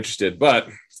if you're interested. But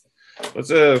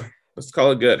let's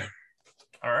call it good.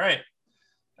 All right.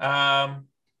 Then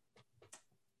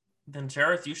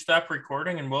Jareth, you stop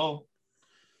recording and we'll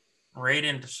raid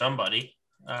into somebody.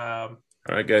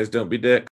 All right, guys, don't be dicks.